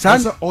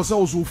sa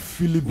also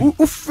filibi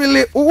u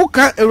fili u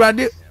ka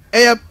Ewurade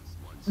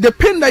the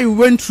pain that you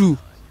went through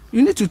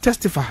you need to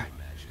testify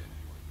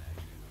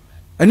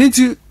and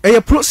into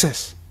a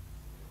process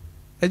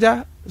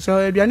eja so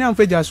aduane am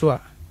feja so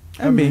a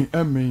amen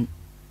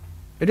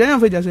aduane am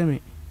feja so me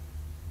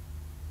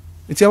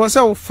it's our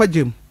self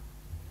fajem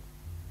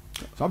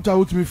sometimes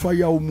with me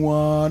fire mu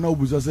na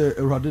obuza say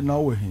Ewurade na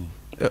wo he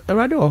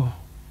Ewurade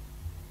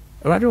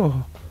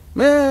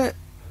me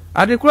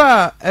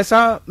adekura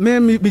esa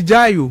me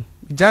bijayo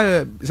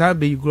bijaya za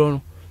be igro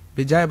no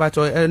bijaya but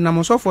na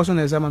mo so for so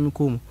na esa ma me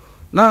kom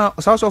na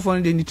so for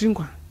no de nitri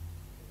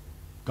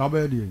ka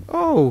be de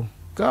oh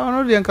ka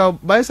no de nka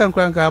buy san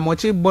kran ka mo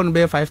chi bon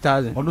be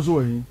 5000 ono so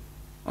hin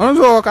ono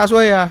so ka so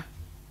ya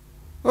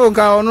oh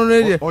nka ono no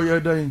de oh yeah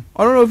dan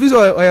ono no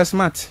visa o ya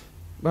smart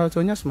but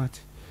onya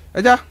smart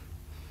eja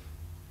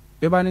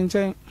be ba ni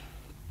nchen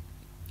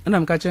ana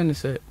m ka chen ni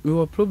say we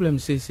were problem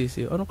say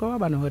ono ko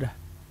aba na hoda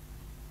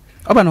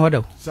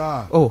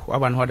sir oh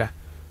aba na hoda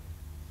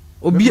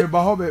obi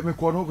ba ho be me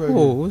ko no ko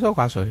oh so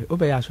kwa sorry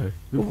obe ya sorry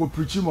we ko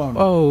preach man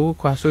oh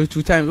kwa sorry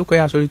 2 times we ko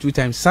ya sorry 2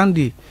 times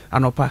Sunday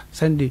anopa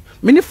Sunday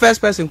me first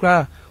person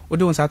cry o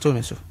de won sa to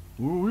me so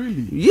oh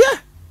really yeah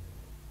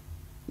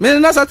me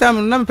na sa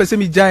time na me pese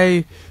mi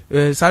jai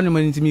sa no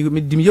man ntimi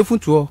me dim ye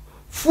funtuo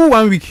full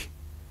 1 week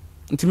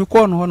ntimi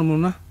ko no hono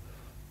na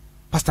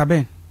Pastor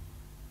Ben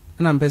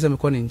na me pese me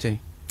ko ni nchen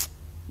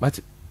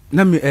but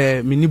na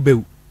me ni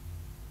bew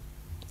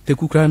te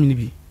ku kra me ni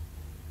bi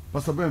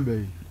Pastor Ben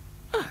be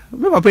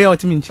me papa ya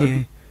otimi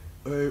nchen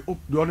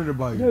the only the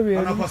buy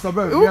and Pastor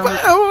Ben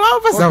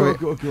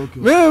okay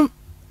me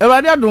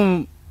everybody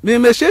adum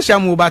me share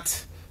mu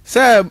but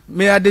say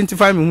me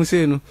identify me who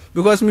say no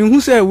because me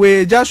who say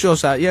we Joshua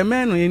sir ye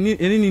men no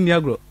any ni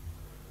agro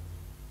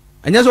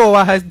anya so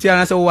wa ha ti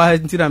ana say wa ha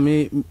ti na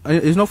me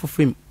it's not for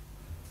fame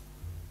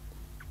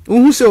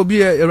who say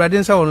obi everybody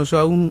nsa wono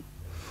so who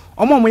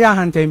omo ya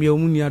hantan bi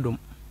omu ni adom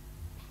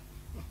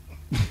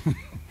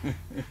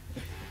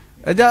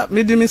eja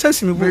me di me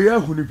sesi me bo me ya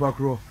huni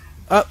pakro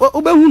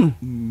obe hunu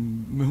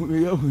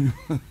me ya huni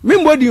me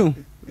mbodi o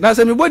na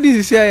say me body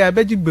sisi ya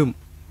be jigbem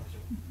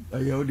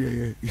aya o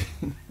de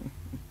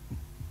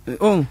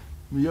oh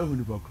me ya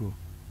huni pakro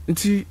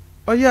nti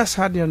oya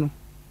sade no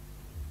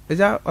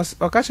eja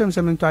o ka chem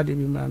se me to ade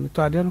bi mra me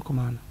to ade no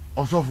koma no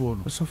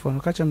osofo no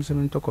ka chem se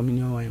me to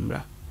communion wine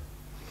mra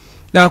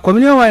na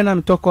communion wine na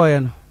me to ko ye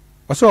no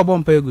o se obo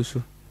mpa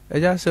egusu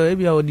eja se e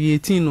bia o di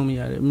 18 no me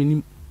yare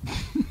minim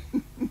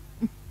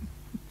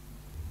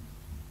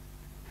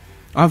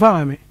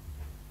anfa me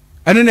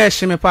enu na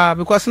ehye me pa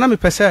because na me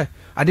pese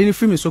ade ni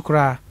free me so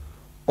kra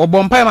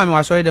obo mpa ma me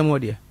wasori dem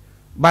odie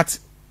but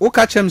o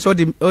ka chem so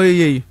di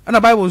oyeye na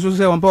bible so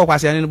say won pa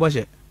okwase ane no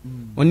bohye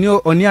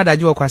oni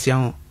adaje okwase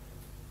ho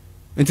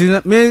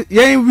nti me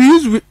we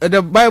use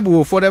the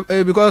bible for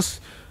the because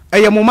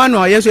eye mo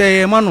manual yes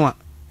eye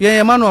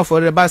manual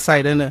for the bad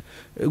side and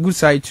the good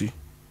side too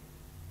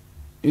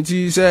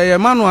nti say eye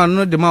manual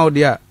no de ma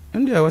odie a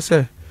ndi I was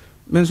say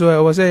me so I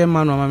was say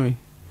manual ma me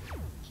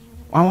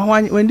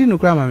when di no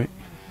kra ma me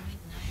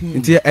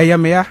nti eye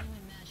me ya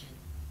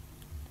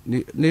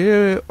ni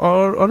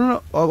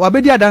or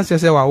abedi dance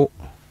say wa wo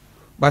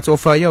but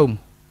ofa ya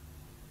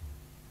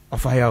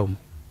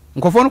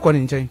nkofo no ko ni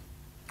nchen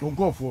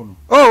nkofo no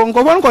oh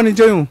nkofo no ko ni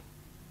nchen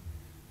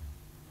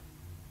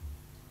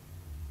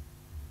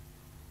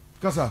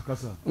kasa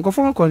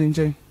nkofo no ko ni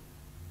nchen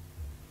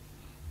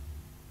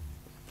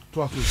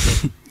to aso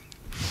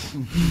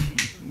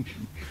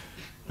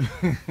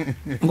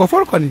nkofo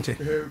no ko ni nchen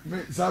me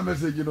sa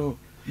message you know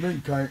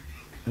men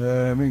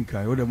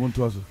kai o de mon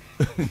to aso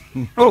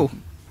oh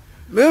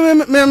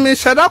me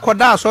shada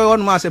koda so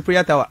won ma say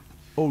prayer tower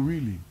oh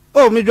really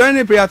oh me join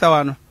the prayer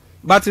tower no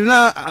but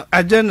na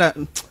agenda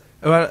me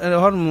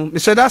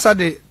shada sa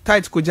the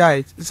tight ko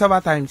jai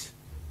several times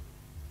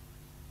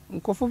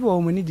nkofo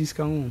bo mo ni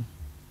discount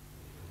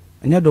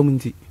anya dom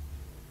nti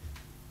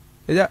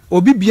eja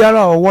obi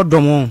biara owo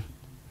dom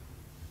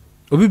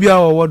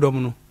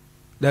no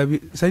da bi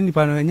say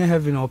nipa no anya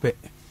heaven ope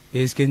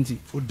eskenti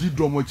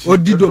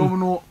odi dom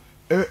no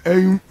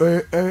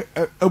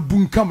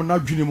abunkam na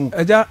dwene mu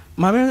eja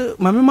mame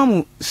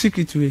mamu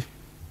secret we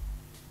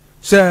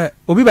se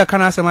obi be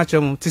kana asema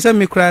chemu ti se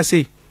me kra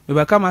say me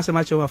be kama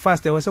asema chemu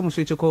fast e we se mu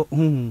so cheko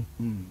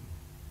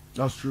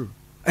that's true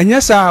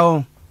anya sa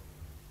o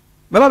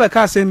baba be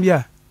ka asem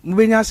bia mu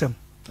be nya asem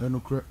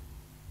enokre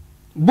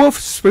both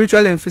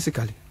spiritually and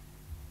physically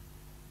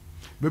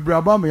be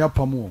braba me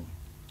yapamo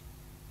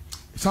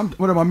some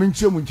when my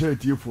menche mu nche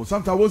tiefo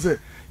sometimes was say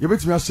you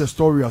bet me a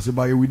story as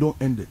about we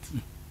don't end it.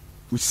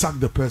 We sack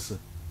the person.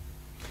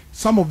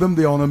 Some of them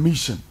they are on a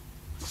mission.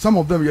 Some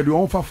of them they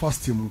offer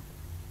fasting.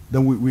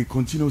 Then we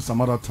continue some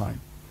other time.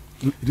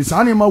 It is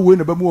animal way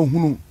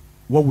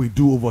what we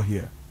do over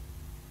here.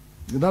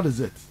 And that is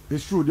it.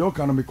 It's true. They all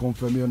kind of me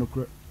confirm me no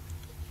correct.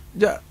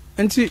 Yeah,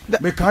 and see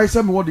me kai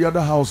say me what the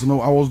other house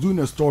no I was doing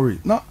a story.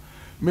 Now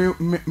me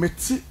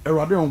ti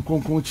erade on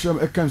konkon chem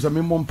e kan say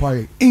me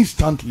mompae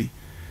instantly.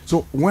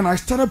 So when I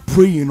started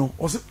praying, you know,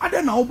 I was I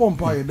didn't know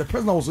mompae. The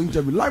person I was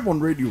interviewing live on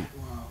radio.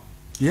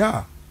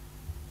 Yeah.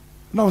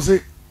 Now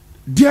say,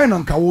 dear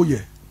Nankawo ye.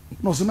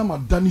 No, say, I'm a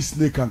Danny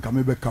Snake and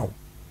Kamebe cow.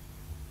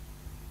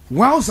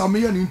 Whilst I'm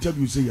here in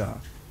interview, say,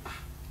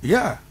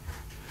 yeah.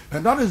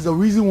 And that is the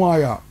reason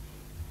why,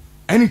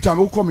 anytime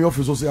you come in the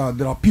office, I say,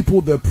 there are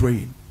people there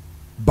praying,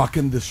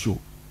 backing this show.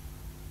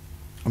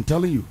 I'm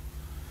telling you.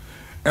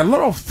 A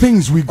lot of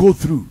things we go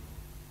through.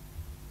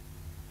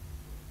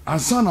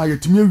 and son I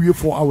yetimi awie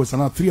 4 hours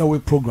and a 3-hour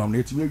program na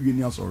yetimi awie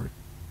ni sorry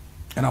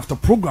and after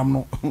program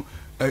no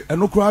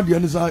no crowd the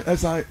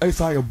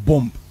is a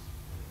bomb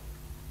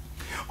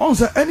on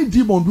say any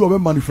demon do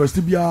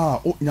manifest bia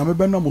nyame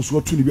be na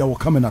moso to ni bia will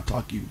come and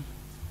attack you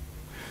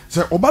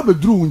say oba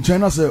bedru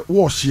nchen say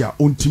wo hia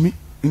ontimi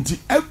nti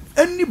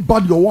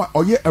anybody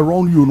or ye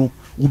around you no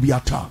will be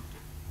attacked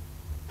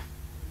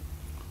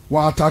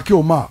wa attack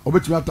o ma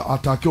obetimi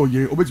attack o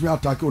ye obetimi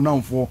attack o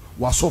namfo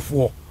wa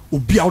sofo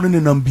obi a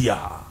woni nam bia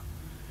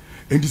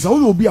enti sa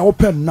wo obi a wo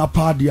pen na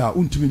pa dia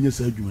ontimi nye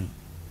sa adwuma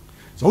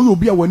sa wo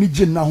obi a wani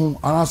gye na ho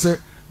ana say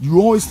you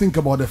always think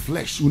about the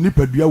flesh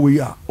unipadua we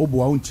a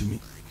obo a ontimi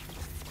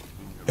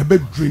ebe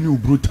drain you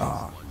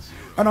brutal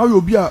ana wo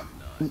obi a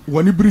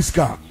wani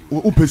briska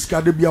o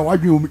peska de bia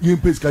wadwen yin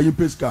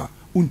peska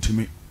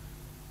ontimi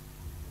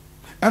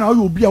ana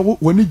wo obi a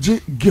wani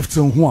gye gifts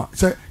ho a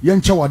say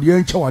yen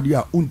chawade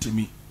a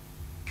ontimi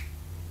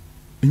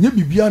enye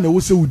bibia na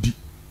wo se wudi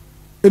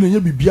enye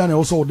bibia na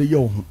wo se wo de ye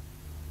wo ho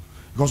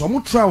because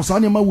omo trial sa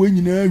ma we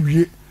nyina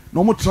awie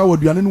na omo trial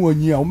aduane no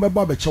wanyi a omo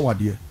ba be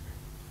chawade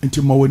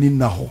enti ma wani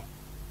na ho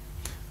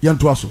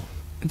yento aso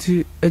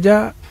enti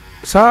eja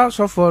sa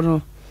so for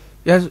no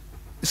yes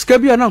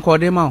skabia na ko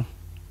de ma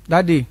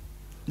that day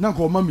na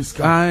ko ma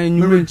miska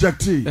me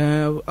reject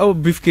oh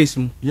briefcase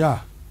mu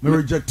yeah me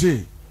reject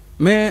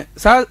me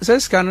sa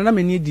scan na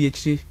me ni di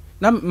echi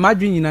na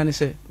madwi nyina ne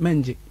se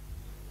menje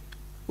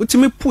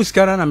utimi push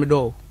scan na me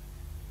do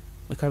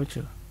me ka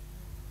bicho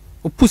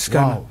o push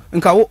scan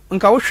nka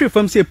wo hwe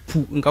fam se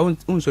pu nka wo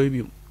unso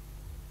bi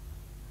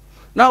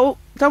na o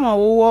tama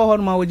wo ho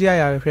ma wo ji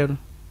aya hwe no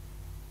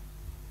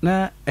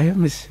na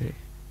mesre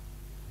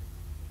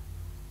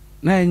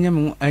na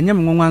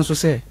enyem nwanwan so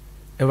se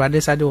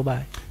ewade sade wo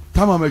bai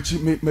tama mechi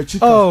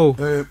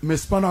me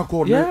spinal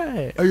cord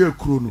eye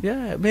kuro no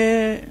yeah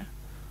me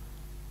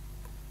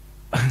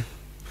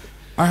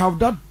I have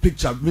that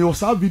picture me was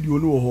that video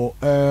no ho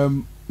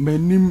me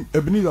nim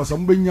Ebenezer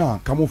Sambenya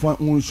kamofa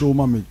on show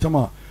ma me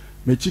tama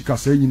mechi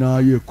kasa nyina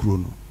ye kuro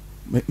no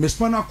me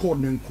spinal cord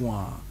nko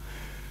a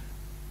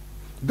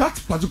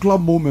that particular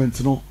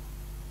moment no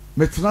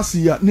me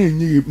tenasi ya na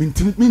enyi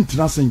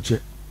mintina senche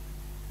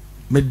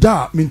me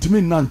da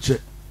mintimi na nche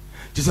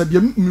just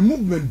the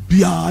movement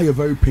bia is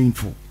very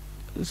painful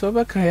so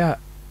ba kaya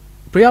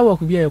prayer work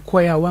bia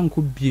ekoya wan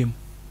ko biem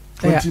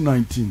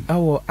 2019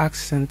 our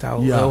accent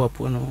our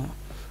pono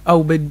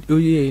au be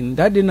oye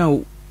that day na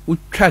u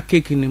twa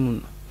cake ni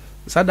mu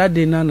so that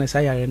day na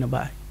say yare na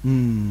bai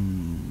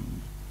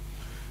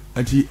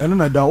anti eno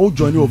na da o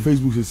join your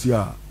Facebook say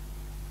sia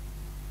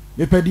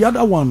me pe the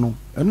other one no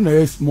eno na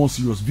is more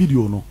serious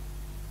video no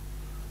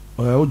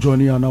o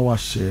join ya na wa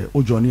share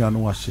o join ya na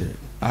wa share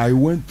I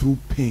went through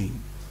pain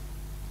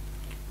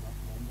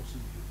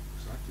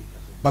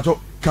but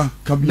can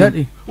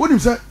be when him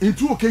say in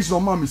 2 occasions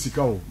on mama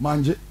sika o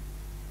manje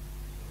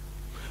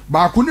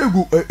ba ko na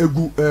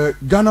egu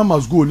Ghana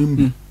must go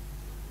nimbi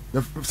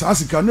sa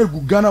sika na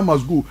egu Ghana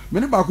must go me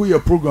ne ba ko ye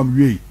program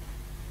wie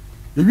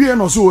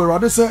no so we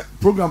rather say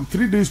program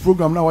 3 days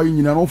program na wa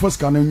nyina no first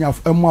can nya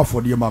emu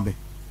afode ma me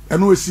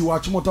eno esi wa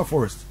Chimota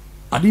Forest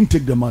I didn't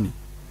take the money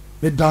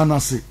me dana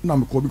say na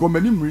me ko because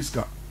many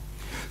riska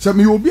say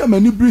me obi a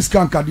many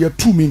briska nka de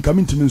to me nka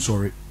me ntimi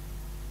sorry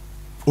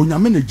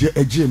onyame na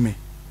eje me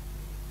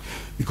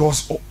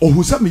because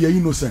who said me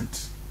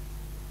innocent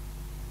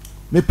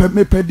me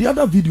pe the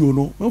other video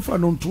no me fa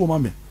no to ma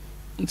me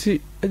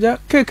nti eja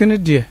cake ne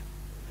de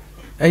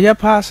eya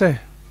pa se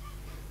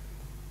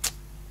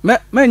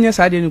me nya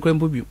sa de ni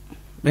kwempo bi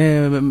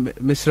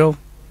me srew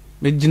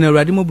me gina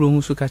awrade mo bro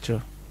hu so ka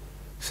kiro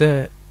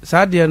se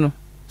sa de no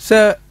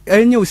se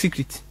enye o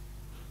secret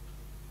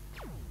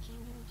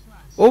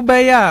o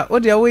be ya o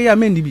de we ya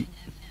mendi bi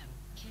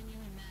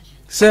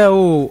se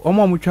o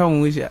omo mo twa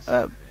won we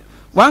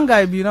one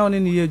guy bi na oni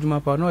ni ye adwuma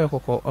pa no ye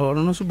kokko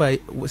no so by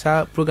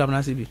sa program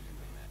na se bi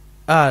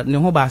ne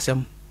ho ba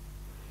asem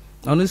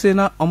onu se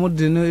na omo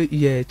de no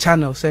ye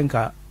channel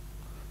senka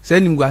se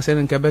nim gwa se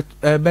nka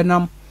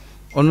benam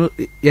onu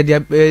ye de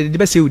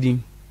be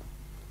seudin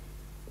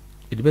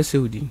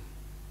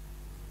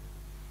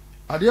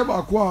adia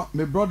ba kwa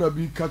me brother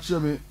bi catch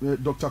me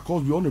Dr.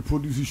 Cosby on the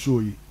produce show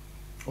yi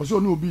o se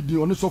oni obi di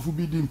oni sofu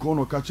bi di nko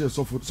no catch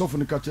sofu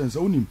ni catch say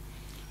onim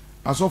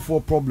aso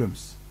for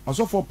problems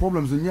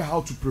in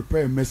how to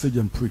prepare a message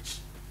and preach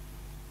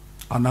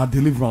and our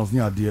deliverance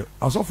near there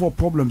aso for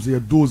problems here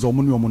those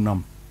omuni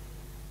omunam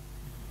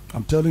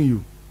I'm telling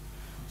you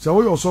so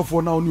we also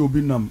for now ni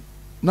obi nam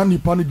na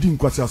nipa ni di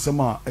nkwasi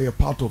asema a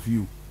part of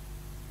you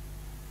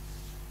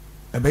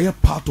a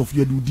part of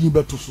you di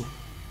beto so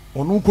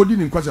ono ko di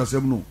nkwasi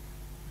asem no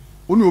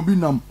oni obi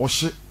nam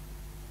ohye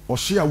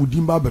a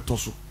udin ba beto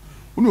so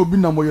oni obi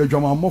nam oye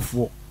dwama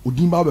mofo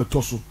udin ba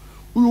beto so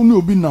oni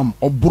obi nam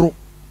obro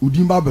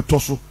udin ba beto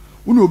so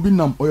oni obi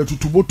nam oye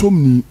tutubotom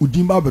ni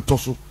udin ba beto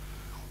so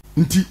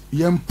nti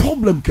yem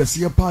problem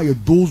kese pa ye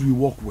those we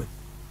work with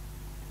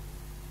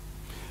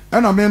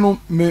and I mean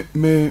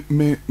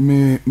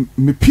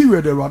me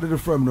period rather the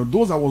firm no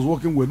those I was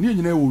working with ni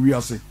nyina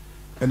we say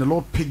and the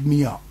Lord picked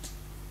me out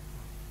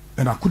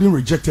and I couldn't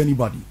reject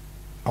anybody.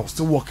 I was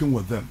still working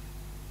with them.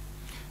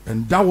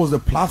 And that was the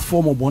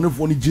platform of one of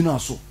one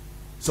Jinaso.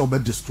 So they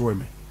destroy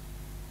me.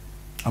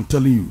 I'm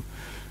telling you.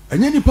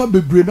 And any pa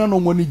bebre na no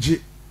money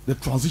the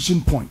transition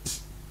point.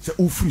 Say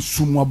ofri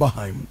sumwa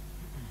behind.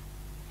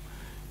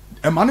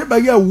 And man by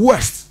year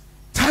west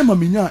time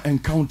aminya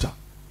encounter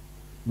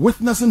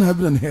witnessing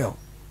heaven and hell.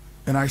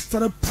 And I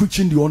started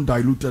preaching the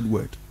undiluted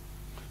word.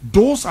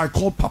 Those I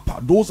call papa,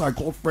 those I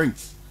call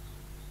friends,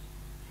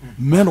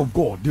 men of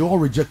God, they all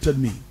rejected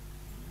me.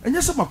 And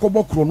yes, I'm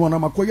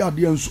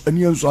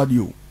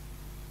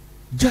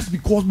just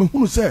because me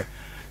who say,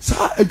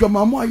 "Sir, a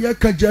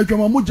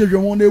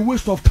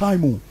waste of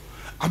time."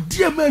 A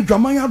dear man,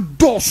 Jamaya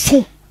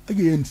doso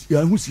again.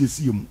 Who sees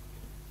him?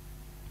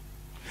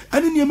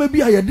 And in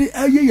maybe I did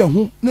a year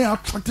home, nay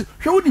attracted.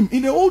 Showed him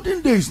in the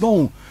olden days,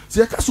 no.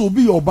 Say, I can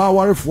be your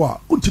bower for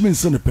ultimate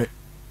senepe.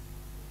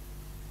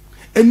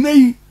 And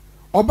nay,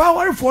 or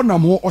bower for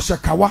Namo or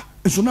Shakawa,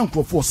 and so now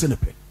for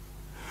senepe.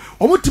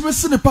 Or what to be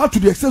senepa to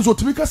the extent of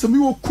to make us a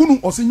meal kunu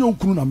or senior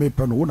kuna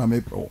maple, no one a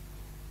maple.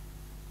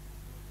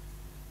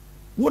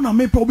 One a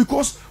maple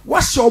because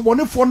what's your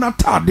bonnet for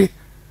Natade?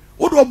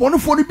 What do bonnet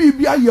for the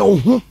baby? I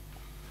yell,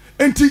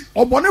 and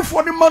or bonnet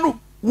for the man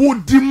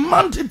would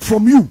demand it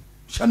from you.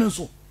 Shannon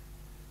so.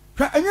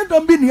 And yet,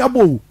 don't be near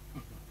bow.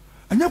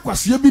 And you can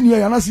see a bin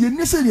here, and I see a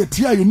necessary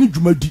tear you need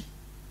to make,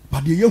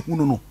 but the young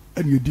no,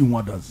 and you didn't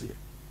want us here.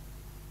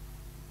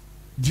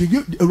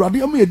 The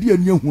radio me a dear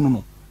young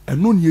no,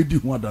 and no ye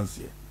didn't want us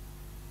here.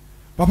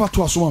 Papa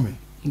to a swami.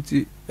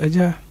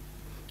 Eja,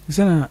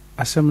 isn't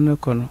a seminar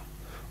corner.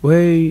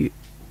 Way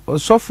or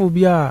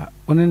sophobia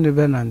on in the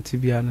van and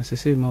tibia, as I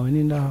say, my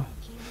winning now.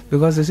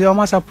 Because they say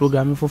almost a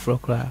programming for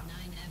Frocla.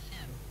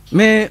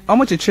 May how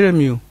much a cheer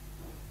you?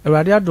 A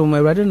radiadum,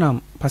 a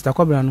radinam, Pastor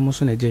Cobra and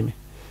Musson Jamie.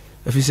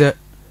 If he said,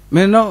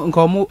 "Me no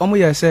nkomo omo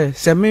ye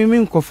say me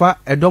nkofa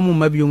edomo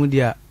mabiom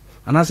dia."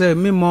 And I say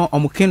me mo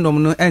omo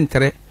kingdom no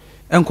entre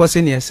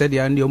enkosi ne say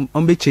dia ndi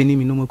ombe cheni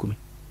mi no makumi.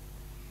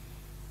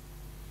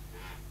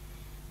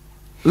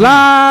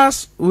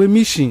 Last we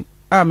mission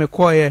me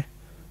koye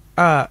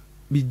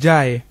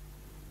bijaye.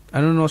 I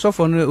don't know so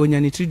for no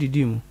onyani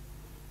 3D mu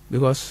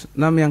because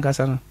na me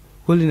ankasa no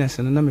holiness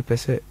na me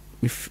pese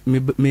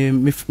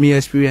me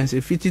experience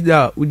fit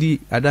that udi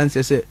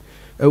adanse say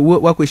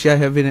what we share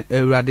heaven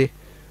rade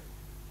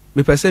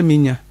me pese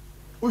minya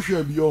o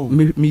share bio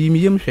me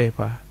yem share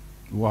pa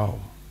wow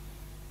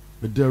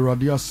me de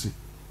radiasi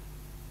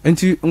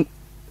enti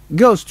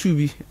girls too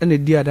bi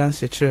and di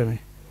adanse chere me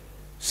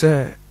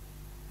say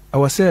I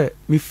was say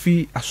me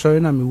fi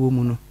asori na me wo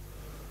mu no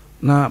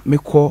na me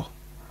call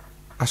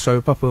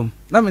asori papa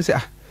na me say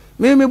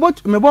me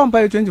bought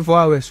 24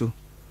 hours so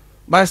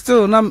but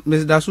still na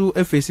me da so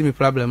e face me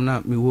problem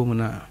na me wo mu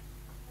na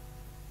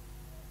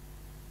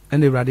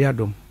and the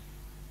radiadom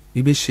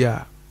ibe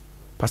share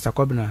Pastor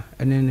Kobina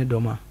and any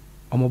doma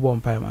omobo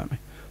mpa mame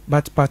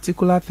but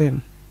particular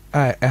thing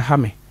I ha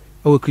me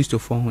o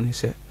Christopher who he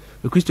said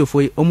the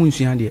Christopher omu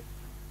nsuan de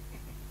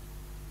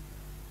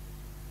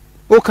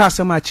o ka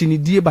sama chini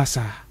die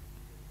basa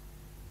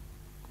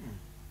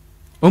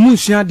omu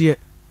nsuan de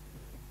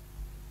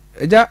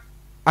eja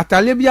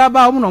atale bia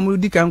ba omu no mu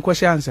di kan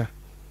kwhye ansa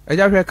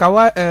eja hwe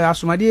kawa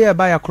asomade e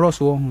ba ya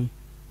cross wo hu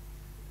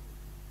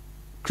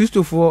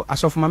Christopher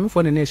asof mame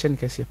fo ne na ehye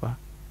nkese pa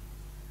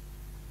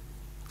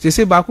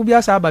se ba ku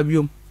bia sa ba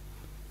biom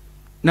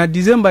na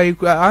December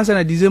answer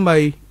na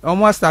December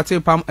almost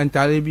started pam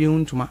entire bi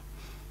huntuma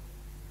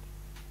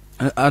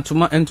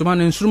entuma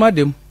no nsuruma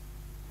dem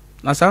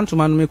na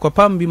santuma no me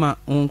kopam bi ma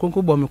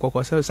onkonko bo me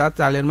kokko se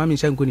satale ma me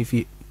hye nkoni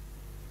fie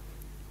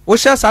o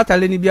hye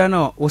satale ni bia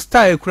na o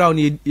star crown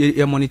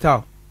ye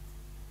monitor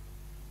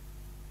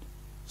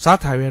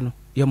satare no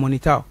ye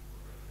monitor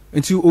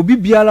enti obi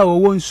biala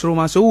wo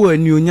nsuruma so wo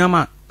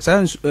anionyama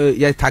san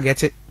ye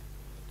target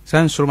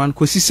san nsuruma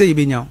ko sise ye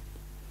benya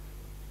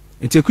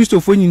enti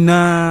Christopher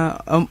nyina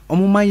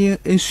omomaye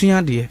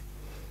ensua de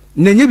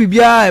na nye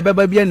bibia e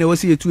baba bia na wo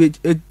se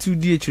etu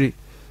di ekire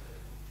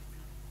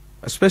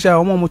especially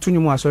omomoto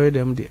nyumu asori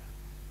dem de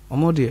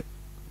omo de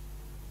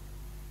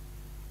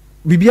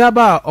bibia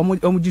ba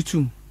omo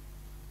gitum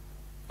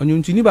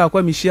onyuntuni ba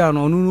kwa mihia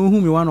no onu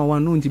hu mi 101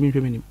 no ntimi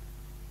hweme nim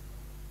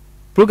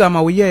program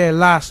a we ye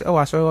last e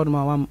wa asori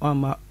oduma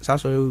wa sa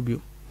asori obi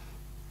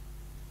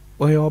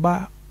o he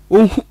oba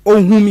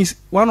ohun mi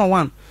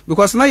 101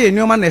 because na ye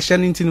nyoma na ehye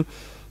ntinu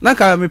na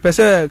ka me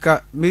pese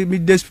ka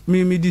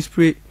me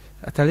display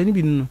atale ni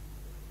bi no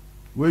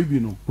we bi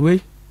no we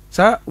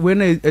sa we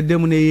na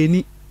edem na ye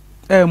ni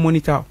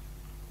monitor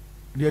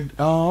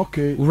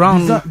okay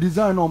round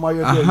design on my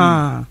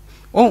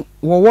oh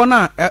wo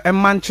na e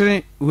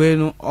manchire we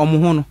no omo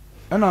ho no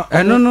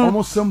eno no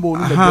omo symbol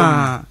no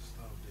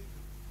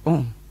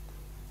the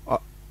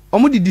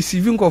omo di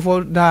deceiving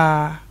for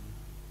da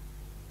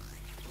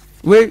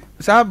we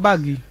sa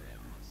bagi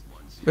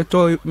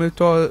meto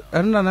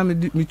eno na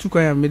me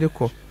tukwan ya me de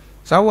ko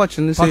sa watch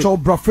no say pacho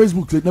bra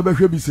Facebook na be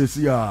hwe bi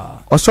sesi ya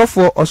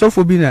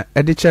osofo bi na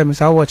e de che me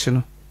sa watch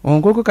no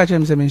onkoko ka che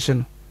me se mention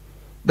no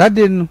that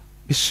day no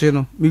ihye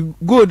no me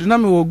gold na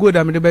me wo gold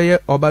a me de beye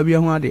oba bia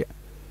ho ade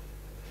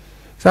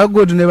sa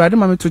gold na Awurade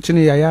ma me to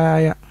chine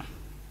ya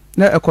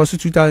na ekoso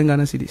 2000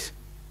 Ghana cedis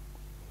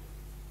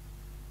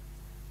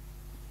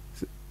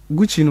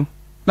Gucci no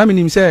na me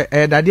nim se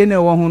dade na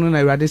ewo ho no na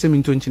Awurade se me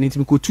nto nchine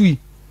ntimi ko tui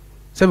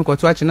se me ko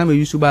to achi na me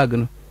use bag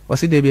no o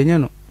se de bia nya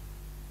no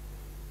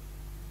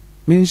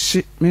me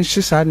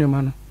nshi sa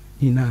nyoma no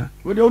ina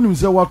we de onim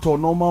se what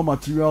normal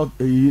material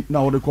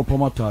na wo de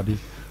kopamata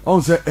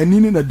on say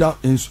enini na da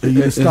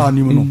star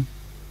ni no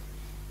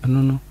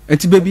no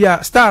enti baby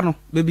a star no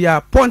baby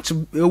a punch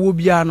ewo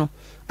bia no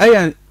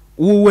aya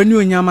wo wani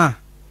onyama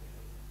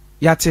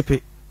ya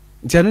tepe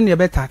nti no ne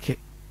betake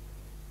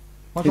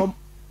patom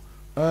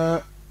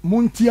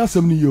munti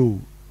asem ni yo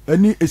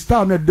eni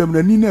star na dem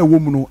na ni na ewo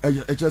mu no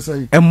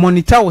say e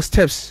monitor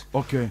steps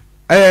okay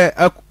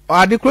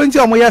ade kronti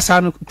omo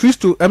yesa no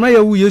Kristo ema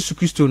ya wu Yesu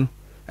Kristo no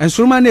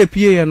ensuruma na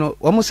epie ye no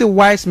omo say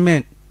wise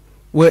men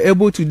were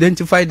able to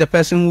identify the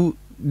person who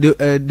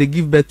they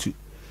give birth to.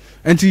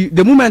 And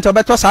the moment of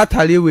better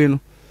satale we no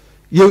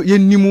ye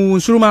nimu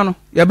nsuruma no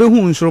ye be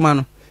hu nsuruma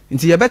no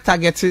nti ye be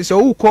target so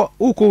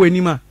uko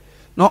weni ma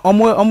no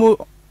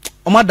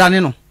omo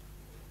dane no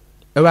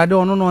Awurade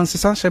ono no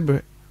nsesa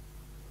hyebre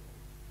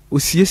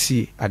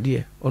osiesie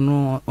ade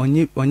ono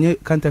onye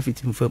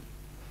counterfeit mfam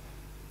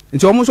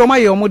nti omo so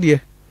maye omo de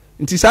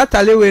nti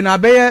satale we na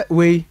be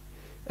we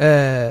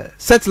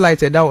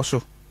satellite da wo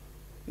so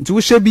nti wo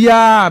hye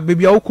bia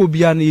bebia wokọ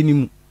bia na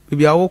enimu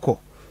bebia wokọ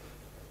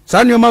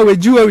sa nyoma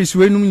wejiwa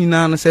wiswenum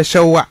nyina no se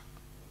hyewa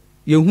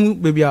yehu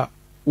bebia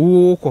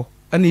wokọ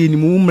ana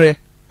enimu umre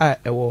a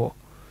ewo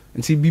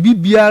nti bibi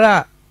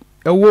biara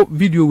ewo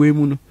video we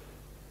mu no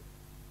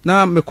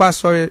na me kwa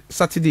sorry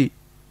Saturday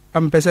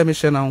am pese me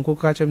hye na nko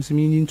ka chem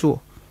simi ni nto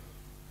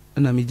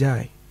na me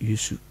jai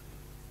Yesu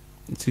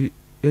nti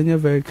yenye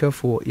very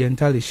careful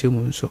yentale hye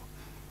mu nso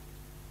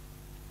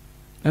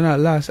na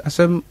last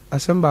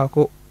asem ba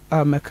ko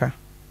Mecca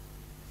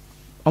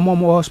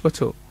omo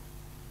hospital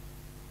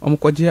omo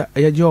kwaje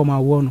ayaje omo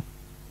awo no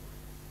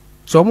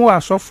so omo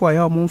asofo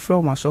aya omo mfre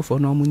omo asofo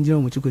na omo nje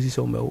omo chikosi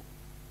so mbewo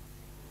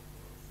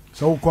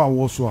so kwa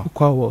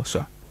awo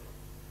so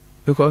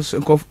because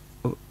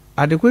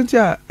adequate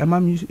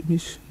am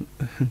miss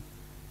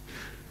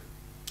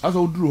as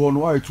I drew on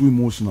why too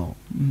emotional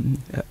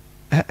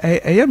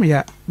I am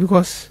here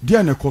because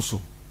dear na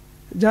koso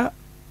ja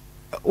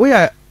we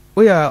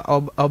are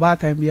about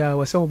time bia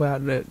was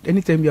about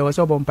anytime bia was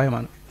about pay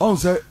man on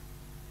say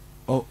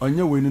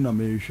anya we ni na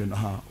me hwe na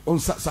ha on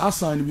sa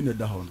sign bi na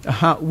da ho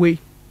we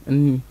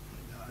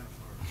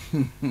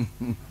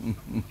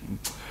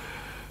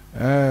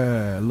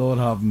Lord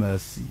have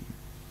mercy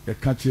you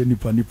catch any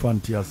nipa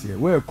ntiase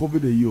where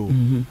covid you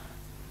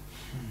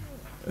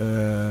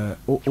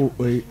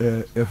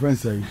a friend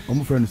say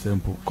friend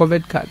sample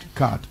covid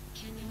card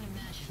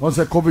on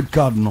say covid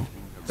card no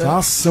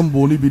sa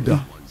symbol ni bi da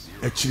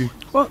actually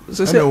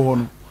so say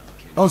no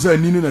on say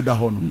nini na da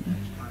ho no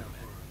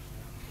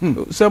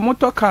so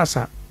motor cars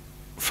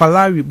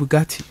Ferrari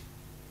Bugatti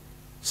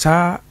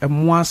sa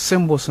emwa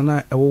symbols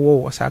na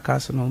ewo sa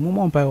cars no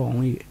mo mpa wo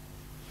ho ye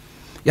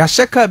ya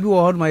sheka bi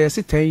wo ho ma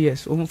yesi 10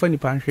 years o mfa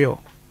nipa nhwe o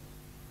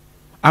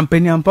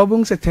ampani ampa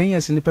bun se 10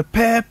 years ni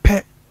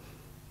pepepe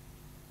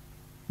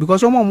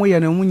because omo ye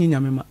na mu nyinya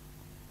mema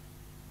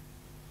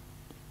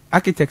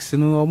architects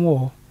no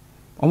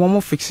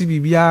omo fix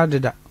bibia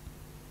deda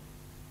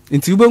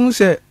nti ubongu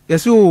se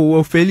yesi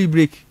o fairly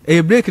break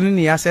break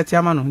ni ya set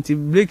ama no nti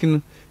break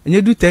no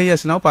enye do 10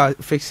 years na opa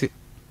fix it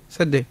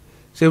said they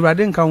say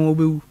Awurade nka wo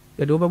obewu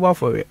ye de obebo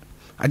afore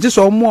age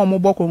so omo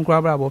boko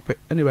nkura bra bope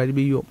ene Awurade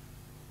be yo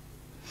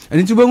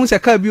nti ubongu se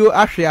ka bio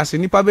ahwe ase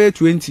nipa be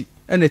 20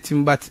 ene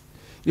tim but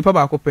nipa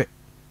ba kope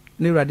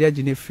ne Awurade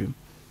age ne film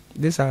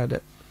these are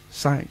the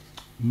signs.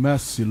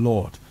 Mercy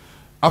Lord.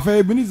 Afa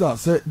Ebenezer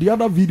say the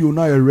other video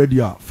na ready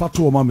a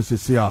fato o ma me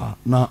sese a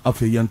na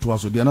afa yento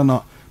aso de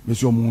na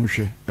mesi o mo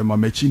hwe e ma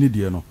machi ni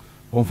de no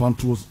on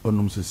fanto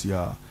onum sese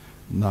a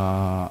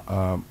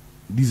na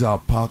these are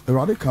part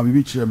Awurade can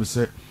be chere me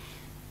say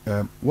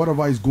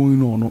whatever is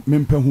going on no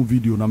mempe hu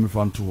video na me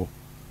fanto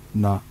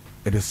na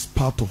it is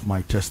part of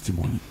my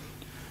testimony.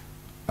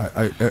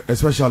 I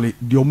especially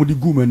the omudi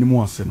guma ni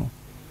mo ase no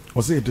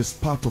or say it is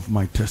part of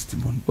my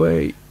testimony.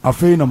 Wait,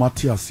 afa na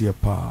Matthias here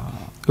pa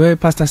wait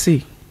Pastor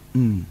C.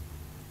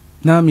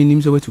 Now me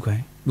name so to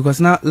kai because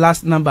now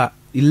last number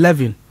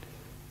 11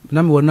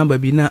 now me number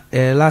be na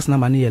last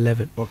number ni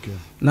 11 okay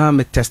now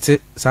me test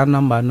sa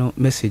number no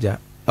messenger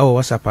oh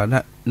WhatsApp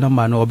na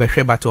number no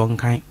obehwe baton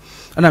kan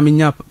na me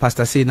nya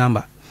Pastor C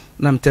number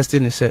na me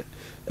testing say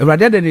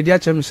Awurade de ne dia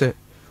chem say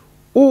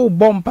o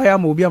bompa ya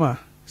ma obi ama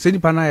se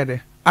nipa na ye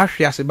de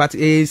ahwe ase but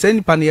se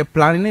nipa na ye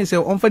plan na say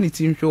on fa ni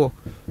tin hwe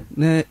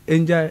na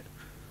enjoy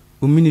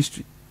o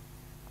ministry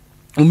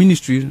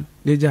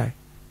dey jai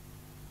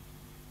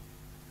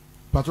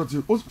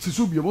patroti o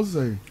sisu bi o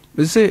say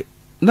me say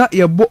na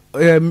ye bo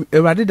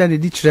Awurade da ne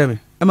di kire me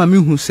ama me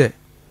hu say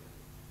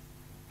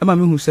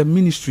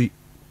ministry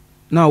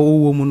na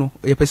wo mu no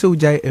ye pese o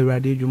jai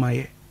Awurade adwuma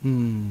ye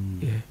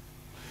yeah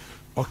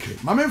Okay,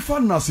 my main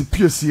fan nasi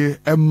PSA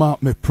Emma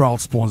me proud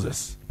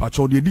sponsors.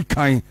 Pacho de di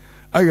kind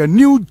a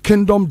New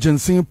Kingdom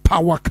Ginseng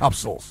Power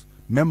Capsules.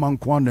 Memang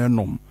kwana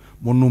enom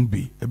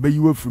monumbi. Ebe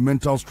you free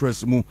mental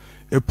stress mu.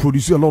 It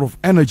produces a lot of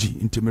energy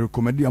into me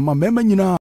recommend ama mema nyina